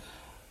it.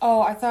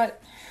 Oh,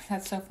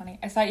 that's so funny.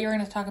 I thought you were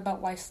going to talk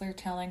about Weisler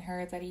telling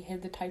her that he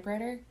hid the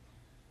typewriter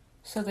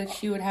so that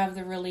she would have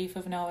the relief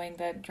of knowing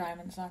that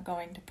Draymond's not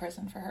going to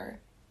prison for her.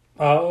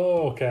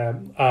 Oh, okay.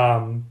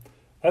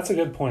 That's a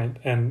good point,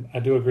 and I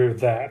do agree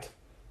with that.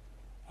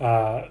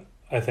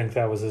 I think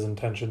that was his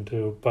intention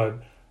too,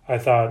 but I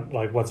thought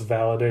like what's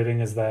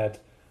validating is that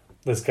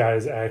this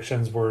guy's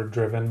actions were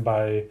driven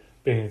by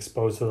being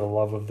exposed to the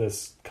love of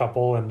this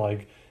couple and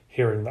like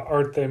hearing the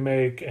art they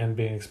make and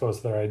being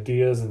exposed to their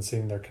ideas and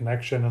seeing their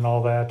connection and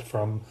all that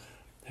from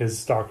his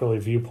stalkerly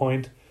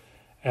viewpoint.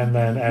 And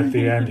then at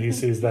the end he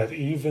sees that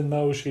even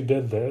though she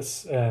did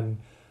this and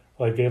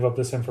like gave up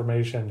this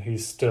information, he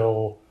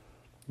still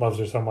loves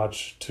her so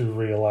much to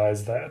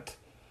realize that,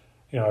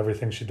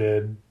 everything she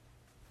did,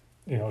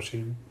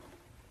 she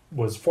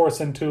was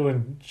forced into,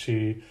 and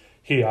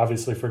he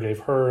obviously forgave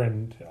her,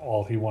 and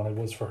all he wanted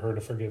was for her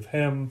to forgive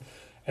him.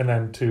 And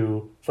then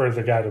for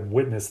the guy to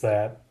witness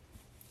that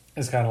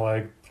is kind of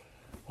like,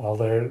 well,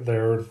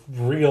 they're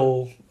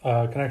real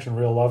connection,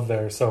 real love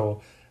there.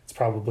 So it's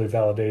probably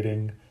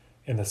validating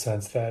in the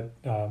sense that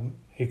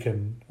he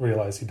can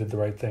realize he did the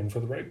right thing for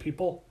the right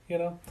people,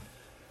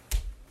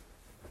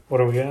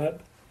 What are we at?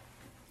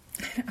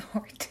 An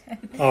hour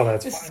 10. Oh,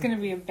 that's This fine. is going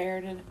to be a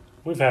bear.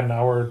 We've had an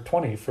hour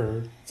 20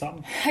 for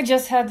something. I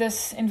just had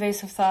this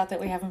invasive thought that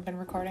we haven't been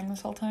recording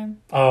this whole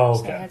time. Oh,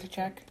 okay. So I had to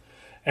check.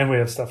 And we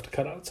have stuff to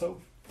cut out,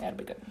 so. That'd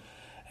be good.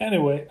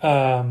 Anyway,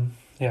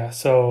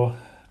 so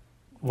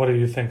what do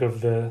you think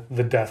of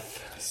the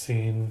death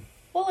scene?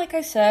 Well, like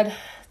I said,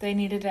 they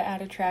needed to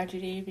add a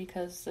tragedy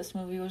because this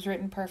movie was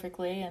written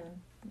perfectly and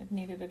it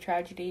needed a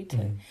tragedy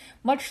to...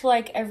 Much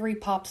like every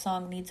pop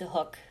song needs a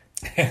hook.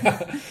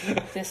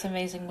 This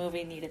amazing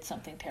movie needed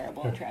something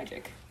terrible and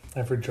tragic.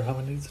 Every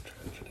drama needs a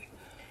tragedy.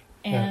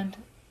 And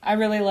I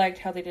really liked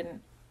how they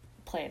didn't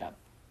play it up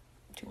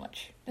too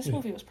much. This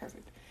movie was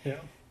perfect. Yeah,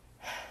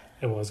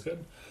 it was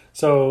good.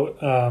 So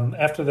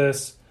after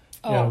this,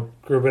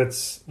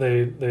 Grubitz,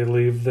 they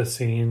leave the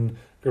scene.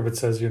 Grubitz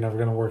says, "You're never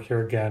going to work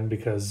here again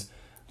because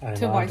I'm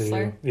to on to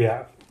Weisler. you."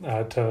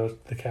 Yeah, to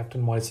the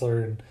Captain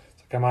Weisler, and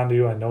it's like, I'm on to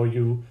you. I know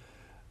you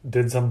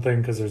did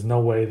something because there's no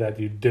way that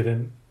you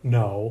didn't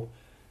know,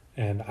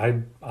 and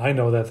I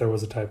know that there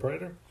was a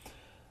typewriter.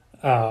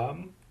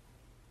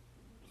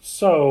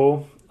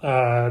 So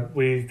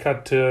we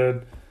cut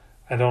to,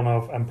 I don't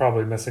know if I'm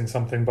probably missing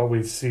something, but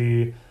we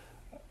see,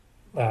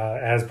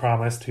 as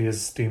promised, he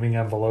is steaming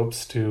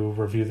envelopes to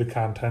review the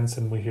contents,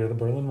 and we hear the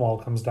Berlin Wall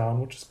comes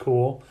down, which is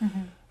cool.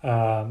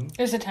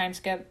 There's a time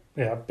skip.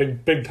 Yeah,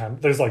 big time.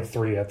 There's like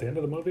 3 at the end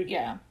of the movie.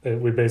 Yeah.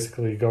 We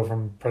basically go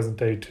from present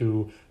day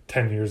to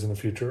 10 years in the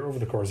future over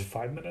the course of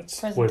 5 minutes.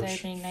 Present day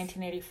being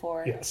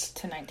 1984 yes.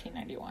 to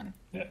 1991.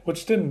 Yeah,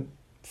 which didn't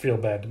feel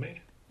bad to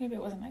me. Maybe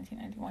it wasn't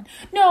 1991.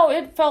 No,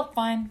 it felt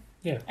fine.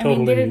 Yeah, totally. I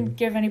mean, they didn't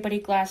give anybody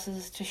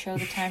glasses to show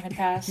the time had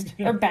passed.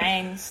 Yeah. Or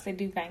bangs. They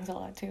do bangs a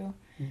lot, too.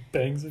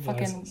 Bangs and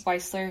fucking glasses.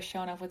 Weissler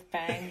showing up with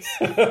bangs.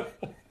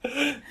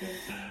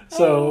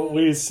 So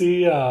we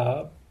see...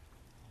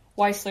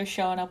 Weissler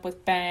showing up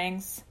with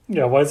bangs.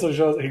 Yeah,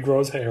 Weissler he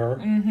grows hair.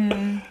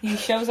 Mm-hmm. He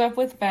shows up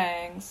with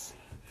bangs.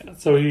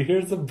 So he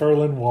hears the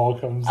Berlin Wall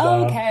comes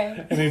down.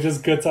 Okay. And he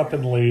just gets up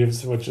and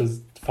leaves, which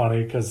is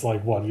funny because,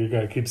 like, what, you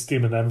gotta keep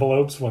steaming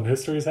envelopes when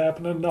history's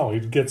happening? No,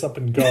 he gets up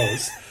and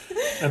goes.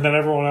 And then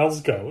everyone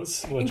else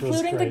goes, which was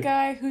including great. the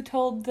guy who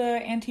told the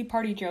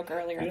anti-party joke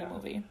earlier in the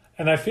movie.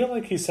 And I feel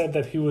like he said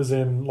that he was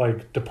in,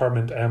 like,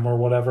 Department M or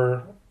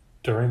whatever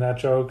during that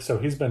joke, so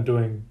he's been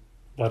doing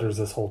letters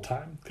this whole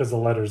time, because the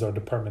letters are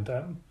Department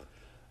M.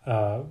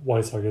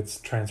 Weissler gets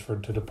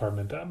transferred to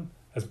Department M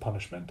as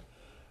punishment.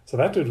 So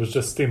that dude was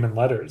just steaming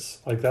letters.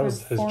 Like, that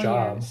was his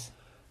job. Years.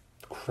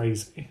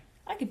 Crazy.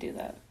 I could do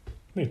that.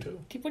 Me too.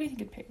 What do you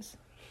think it pays?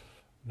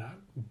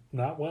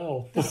 Not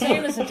well. The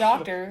same as a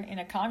doctor in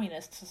a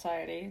communist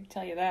society, I'll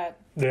tell you that.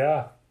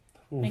 Yeah.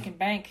 Oof. Making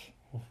bank.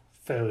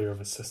 Failure of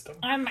a system.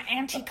 I'm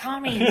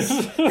anti-commies.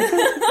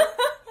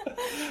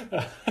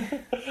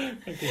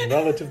 Making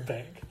relative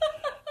bank.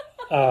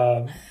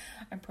 I'm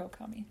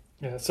pro-commie.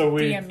 Yeah, so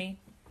we... DM me.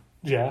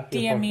 Yeah.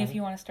 DM me if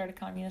you want to start a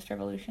communist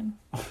revolution.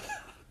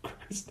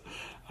 Christ.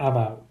 I'm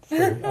out for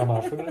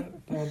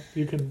that.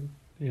 You can,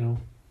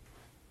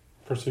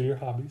 pursue your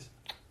hobbies.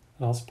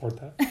 And I'll support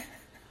that.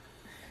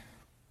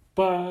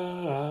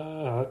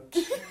 But...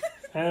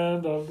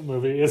 end of the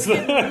movie is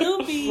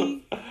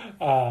movie.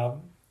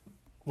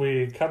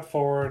 We cut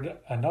forward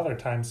another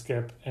time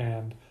skip,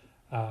 and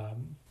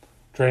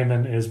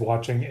Draymond is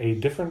watching a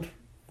different,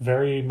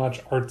 very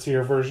much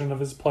artsier version of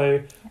his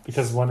play,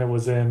 because when it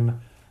was in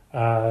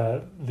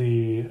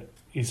the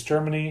East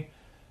Germany,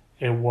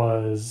 it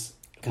was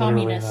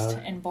communist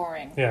and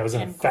boring. Yeah, it was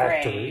in a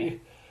factory,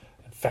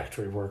 and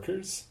factory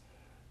workers,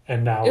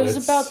 and now it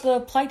was about the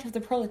plight of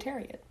the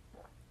proletariat.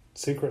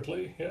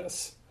 Secretly,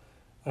 yes.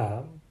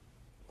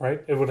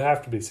 Right? It would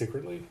have to be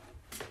secretly.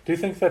 Do you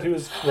think that he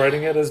was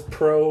writing it as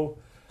pro...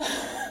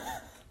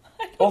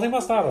 Well, he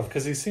must not have,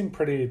 because he seemed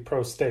pretty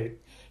pro-state.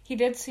 He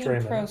did seem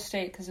Draymond.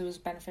 pro-state because it was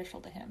beneficial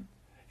to him.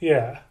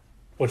 Yeah,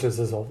 which is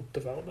his whole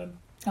development.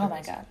 Oh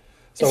my god.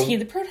 So, is he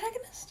the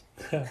protagonist?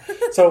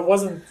 So it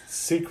wasn't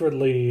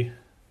secretly,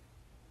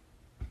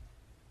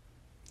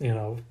 I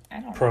don't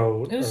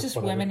pro... know. It was just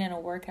whatever. women in a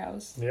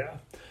workhouse. Yeah.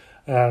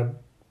 And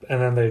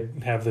then they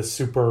have this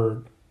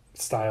super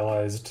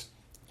stylized...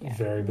 Yeah.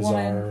 Very bizarre.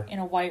 Woman in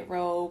a white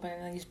robe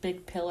and these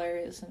big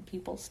pillars, and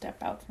people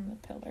step out from the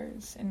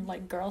pillars in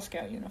like Girl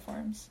Scout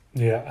uniforms.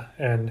 Yeah,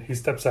 and he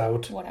steps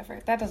out.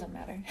 Whatever, that doesn't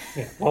matter.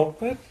 Yeah, well,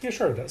 yeah,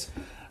 sure it does.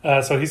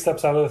 So he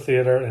steps out of the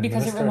theater, and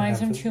because Minister it reminds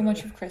him Hemp is too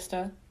much of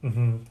Krista. Mm-hmm.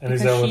 And because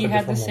he's there with she a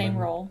had the different same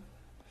woman. role.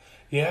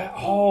 Yeah.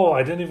 Oh,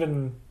 I didn't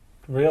even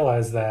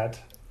realize that.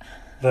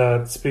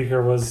 The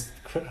speaker was.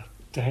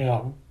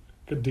 Damn,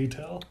 good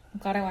detail. I'm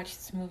glad I watched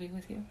this movie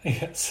with you.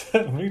 Yes,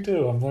 me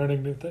too. I'm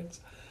learning new things.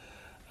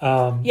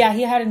 Yeah,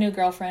 he had a new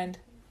girlfriend.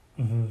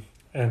 Mm-hmm.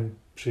 And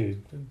she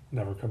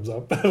never comes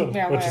up,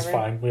 Yeah, which is whatever.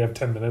 fine. We have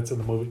 10 minutes in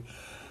the movie.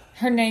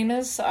 Her name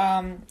is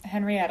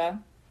Henrietta,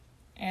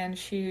 and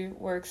she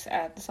works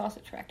at the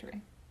sausage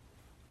factory.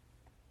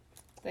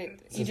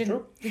 Is this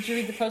true? Did you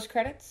read the post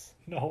credits?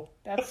 No.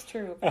 That's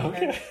true.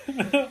 Okay.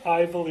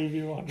 I believe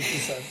you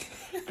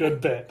 100%.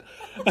 Good bit.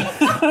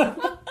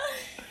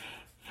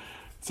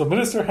 So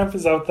Minister Hemp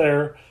is out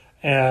there,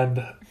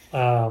 and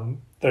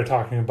they're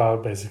talking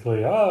about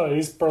basically,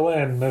 East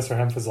Berlin. Minister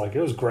Hemp is like,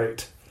 it was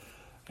great.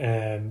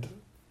 And,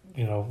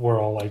 we're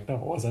all like, no,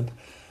 it wasn't.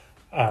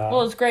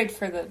 Well, it's great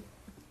for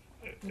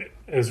It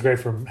was great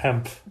for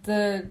Hemp.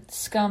 the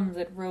scum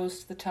that rose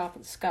to the top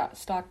of the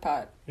stock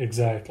pot.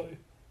 Exactly.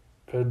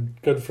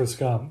 Good for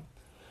scum.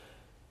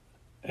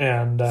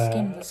 And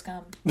Skim the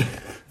scum.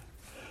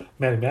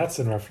 Manny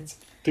Matheson reference.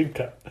 Deep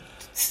cut.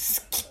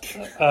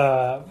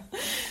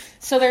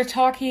 So they're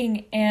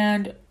talking,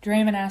 and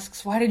Draymond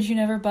asks, why did you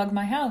never bug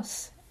my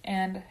house?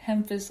 And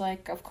Hemp is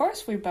like, of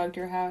course we bugged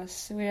your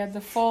house. We had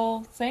the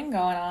full thing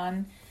going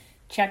on.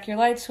 Check your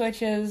light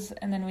switches.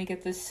 And then we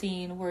get this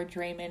scene where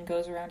Draymond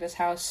goes around his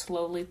house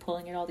slowly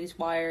pulling at all these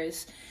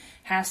wires.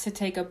 Has to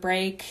take a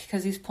break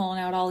because he's pulling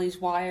out all these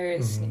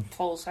wires. Mm-hmm. And he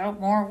pulls out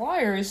more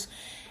wires.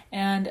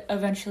 And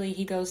eventually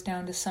he goes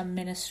down to some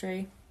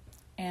ministry.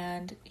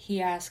 And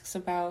he asks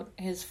about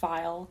his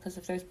file, because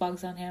if there's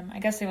bugs on him, I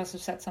guess they must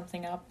have set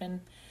something up in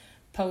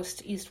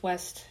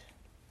post-East-West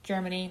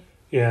Germany.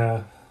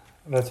 Yeah,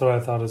 that's what I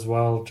thought as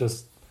well.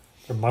 Just,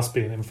 there must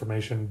be an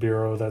information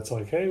bureau that's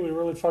like, hey, we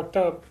really fucked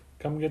up.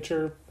 Come get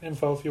your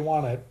info if you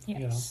want it.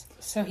 Yes.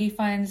 So he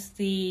finds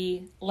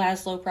the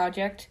Laszlo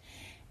Project,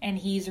 and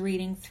he's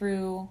reading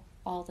through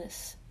all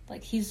this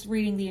like, he's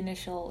reading the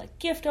initial, like,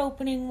 gift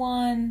opening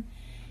one,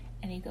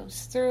 and he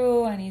goes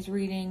through, and he's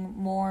reading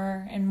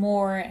more and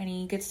more, and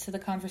he gets to the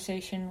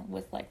conversation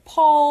with, like,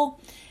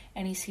 Paul,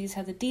 and he sees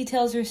how the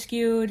details are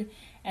skewed,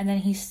 and then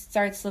he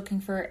starts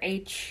looking for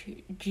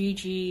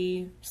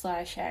HGG/X,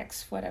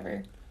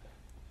 whatever.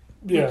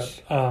 Yeah.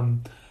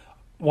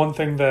 One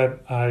thing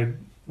that I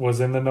was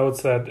in the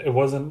notes that it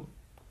wasn't,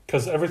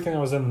 because everything that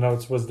was in the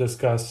notes was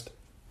discussed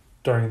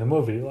during the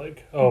movie.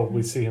 Like,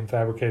 we see him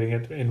fabricating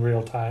it in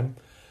real time.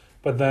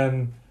 But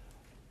then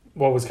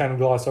what was kind of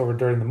glossed over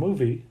during the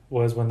movie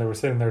was when they were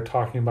sitting there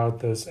talking about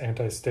this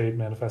anti-state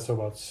manifesto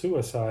about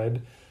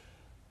suicide.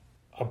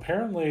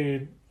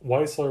 Apparently,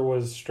 Weisler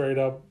was straight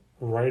up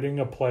writing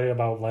a play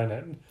about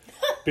Lenin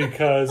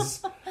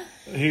because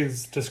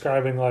he's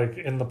describing, like,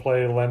 in the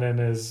play, Lenin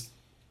is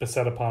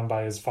beset upon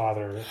by his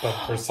father, but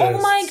persists. Oh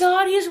my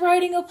god, he's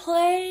writing a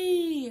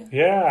play!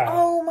 Yeah.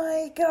 Oh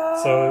my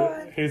god!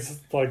 So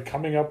he's, like,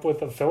 coming up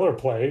with a filler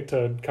play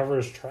to cover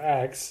his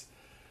tracks.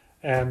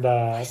 And,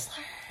 I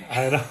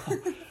know.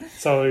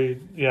 So,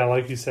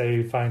 like you say,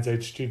 he finds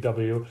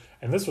HGW.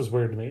 And this was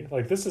weird to me.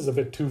 Like, this is a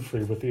bit too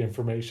free with the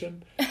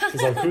information.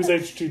 He's like, who's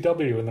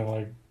HGW? And they're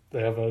like,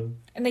 they have a...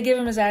 And they give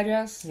him his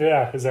address?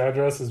 Yeah, his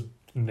address, his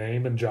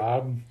name and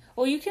job.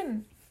 Well, you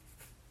can...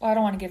 Well, I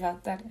don't want to give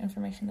out that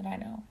information that I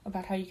know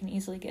about how you can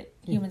easily get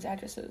humans'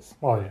 addresses.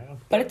 Well, yeah.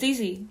 But it's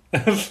easy.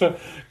 Guys,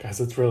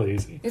 it's really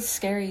easy. It's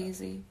scary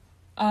easy.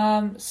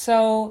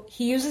 So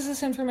he uses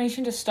this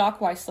information to stalk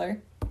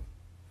Weisler.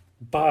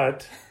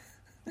 But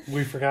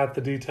we forgot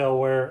the detail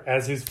where,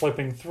 as he's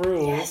flipping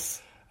through,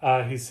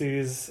 he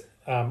sees,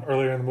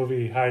 earlier in the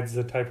movie, he hides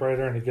the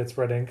typewriter and he gets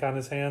red ink on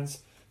his hands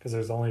because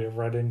there's only a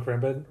red ink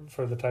ribbon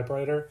for the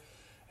typewriter.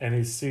 And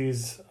he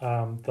sees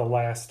the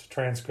last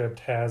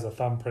transcript has a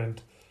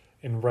thumbprint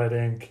in red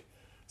ink.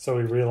 So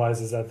he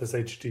realizes that this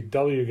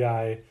HGW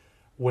guy,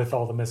 with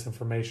all the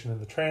misinformation in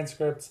the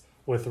transcripts,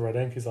 with the red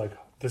ink, he's like,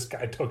 this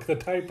guy took the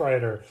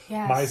typewriter.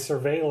 Yes. My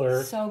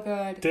surveiller so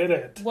good. Did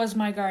it. Was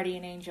my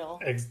guardian angel.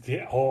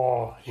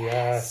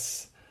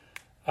 Yes.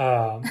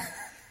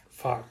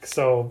 Fuck.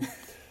 So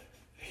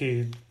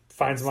he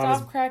finds him on his...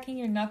 Stop cracking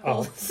your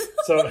knuckles.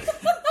 So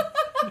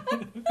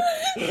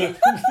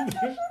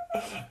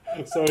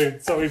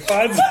he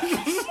finds...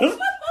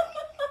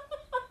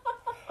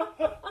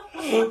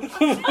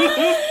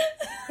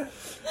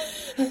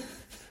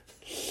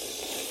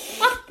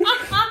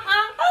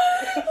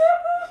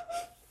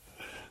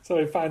 So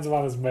he finds him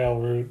on his mail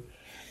route,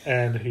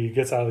 and he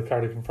gets out of the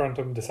car to confront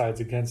him, decides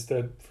against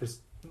it for,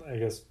 I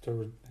guess,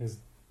 his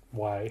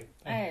why.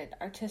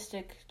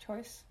 Artistic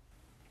choice?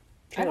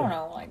 Sure. I don't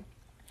know,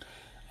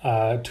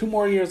 like... 2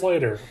 more years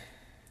later,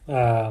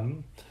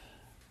 the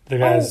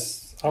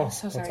guy's... so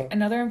sorry.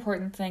 Another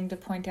important thing to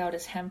point out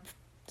is Hemp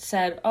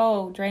said,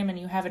 Draymond,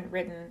 you haven't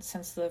written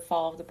since the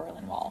fall of the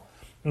Berlin Wall.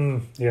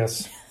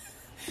 Yes.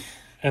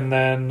 And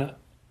then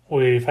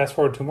we fast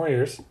forward 2 more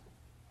years.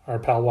 Our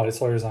pal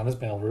Weisler is on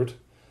his mail route.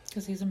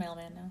 Because he's a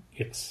mailman now.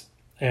 Yes.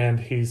 And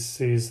he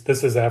sees...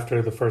 This is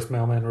after the first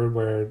mailman route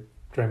where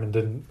Draymond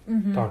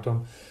didn't talk to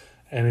him.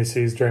 And he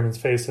sees Draymond's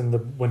face in the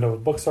window of a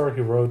bookstore. He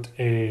wrote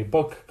a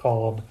book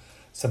called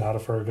Sonata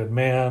for a Good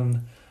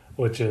Man,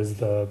 which is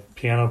the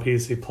piano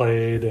piece he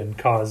played and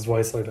caused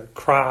Weisler to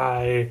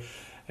cry.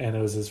 And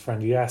it was his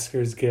friend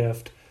Yasker's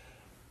gift.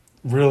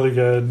 Really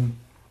good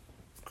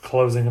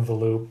closing of the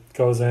loop.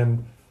 Goes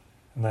in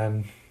and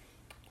then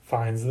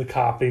finds the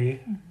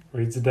copy,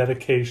 reads the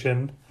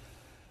dedication,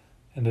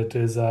 and it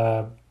is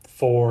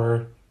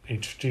for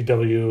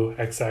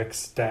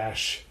HGWXX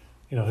dash,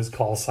 his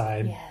call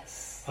sign.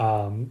 Yes.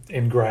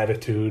 In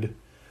gratitude.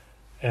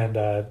 And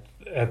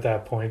at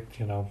that point,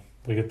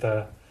 we get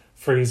the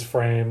freeze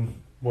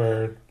frame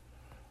where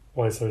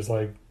Weisler's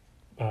like,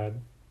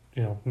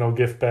 no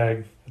gift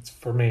bag. It's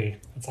for me.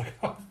 It's like,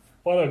 oh,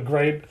 what a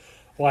great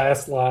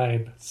last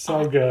line.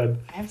 So good.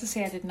 I have to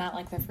say I did not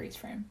like the freeze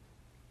frame.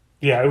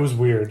 Yeah, it was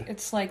weird.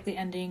 It's like the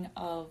ending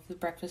of The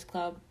Breakfast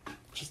Club.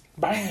 Just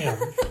bam.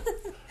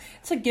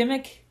 It's a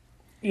gimmick.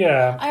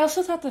 Yeah. I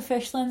also thought the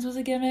fish lens was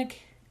a gimmick.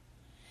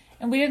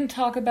 And we didn't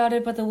talk about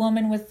it, but the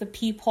woman with the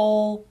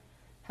peephole,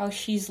 how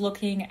she's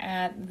looking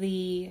at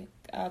the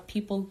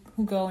people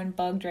who go and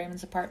bug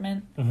Draymond's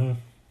apartment.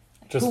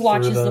 Mm-hmm. Who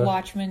watches the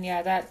Watchmen.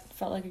 Yeah, that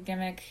felt like a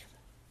gimmick.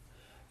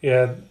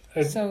 Yeah.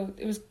 So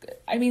it was...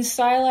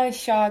 stylized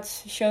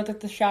shots show that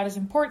the shot is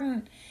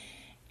important,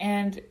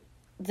 and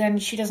then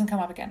she doesn't come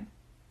up again.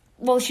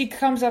 Well, she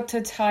comes up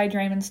to tie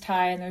Draymond's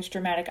tie, and there's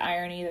dramatic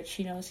irony that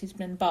she knows he's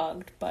been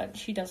bugged, but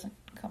she doesn't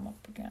come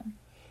up again.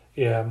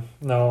 Yeah,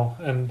 no,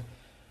 and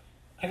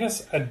I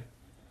guess I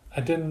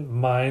didn't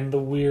mind the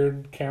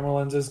weird camera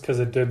lenses because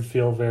it did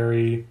feel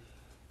very,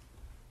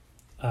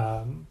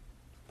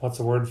 what's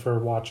the word for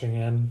watching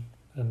in,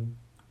 and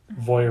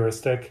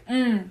voyeuristic.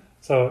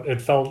 So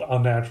it felt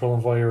unnatural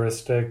and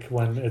voyeuristic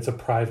when it's a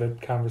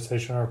private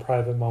conversation or a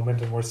private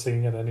moment and we're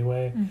seeing it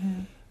anyway.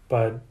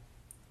 But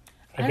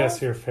I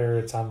guess you're fair,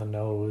 it's on the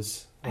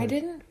nose. I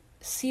didn't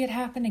see it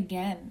happen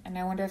again, and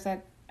I wonder if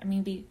that I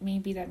mean,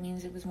 maybe that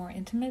means it was more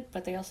intimate,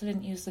 but they also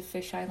didn't use the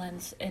fisheye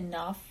lens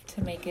enough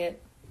to make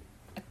it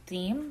a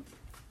theme.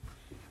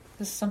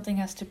 Because something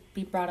has to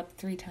be brought up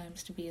 3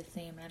 times to be a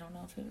theme. I don't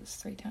know if it was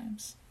 3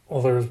 times.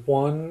 Well, there's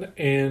one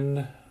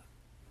in...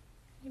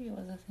 Maybe it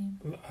was a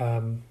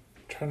theme.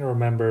 Trying to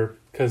remember,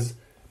 because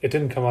it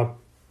didn't come up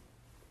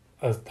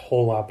a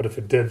whole lot, but if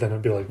it did, then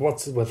it'd be like,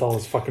 what's with all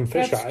this fucking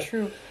fisheye? That's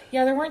true.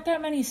 Yeah, there weren't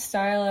that many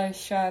stylized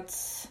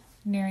shots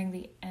nearing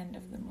the end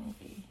of the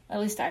movie. At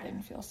least I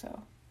didn't feel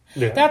so.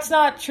 Yeah. That's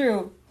not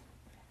true.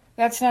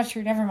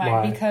 Never mind.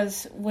 Why?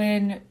 Because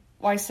when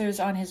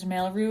Weissler's on his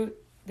mail route,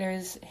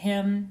 there's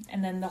him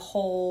and then the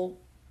whole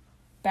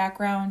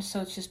background, so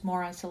it's just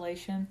more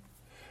isolation.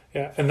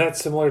 Yeah, and that's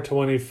similar to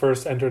when he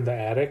first entered the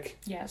attic.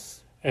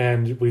 Yes.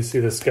 And we see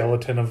the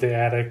skeleton of the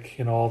attic,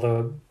 all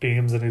the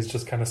beams, and he's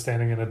just kind of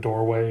standing in a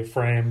doorway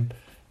frame.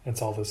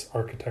 It's all this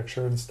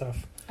architecture and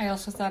stuff. I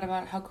also thought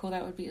about how cool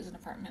that would be as an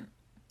apartment.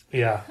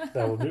 Yeah,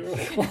 that would be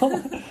really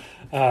cool.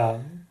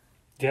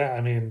 Yeah,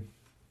 I mean,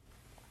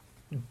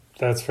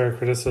 that's fair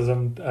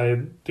criticism.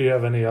 Do you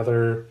have any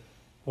other,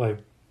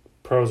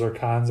 pros or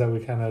cons that we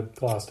kind of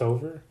glossed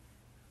over?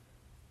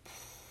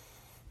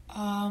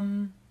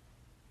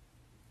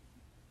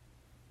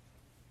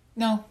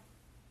 No,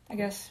 I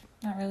guess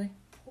not really.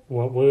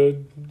 What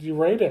would you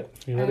rate it?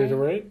 You ready to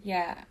rate?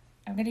 Yeah,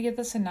 I'm going to give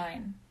this a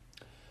 9.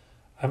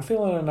 I'm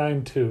feeling a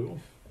 9 too.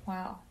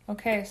 Wow.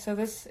 Okay, so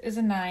this is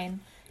a 9,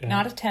 Yeah.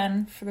 not a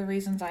 10 for the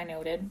reasons I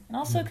noted. And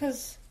also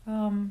because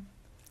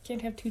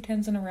can't have 2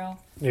 10s in a row.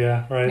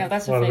 Yeah, right. No,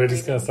 that's a well, fake we're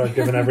just going to start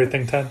giving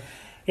everything 10.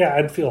 Yeah,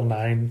 I'd feel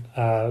 9.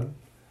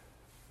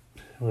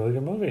 Really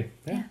good movie.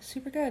 Yeah,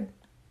 super good.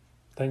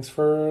 Thanks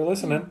for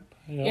listening.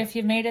 If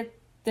you made it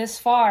this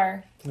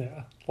far.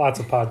 Yeah, lots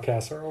of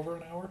podcasts are over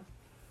an hour.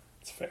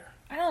 It's fair.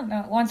 I don't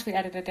know. Once we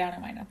edit it down, it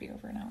might not be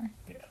over an hour.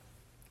 Yeah.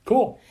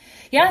 Cool.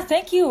 Yeah,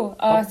 thank you.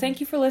 Thank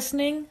you for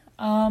listening.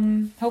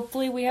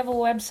 Hopefully we have a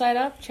website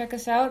up. Check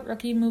us out,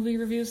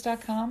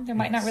 rookiemoviereviews.com. There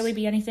might not really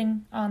be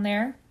anything on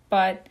there,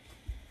 but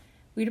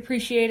we'd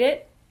appreciate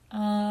it.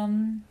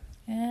 And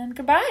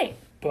goodbye.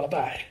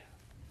 Bye-bye.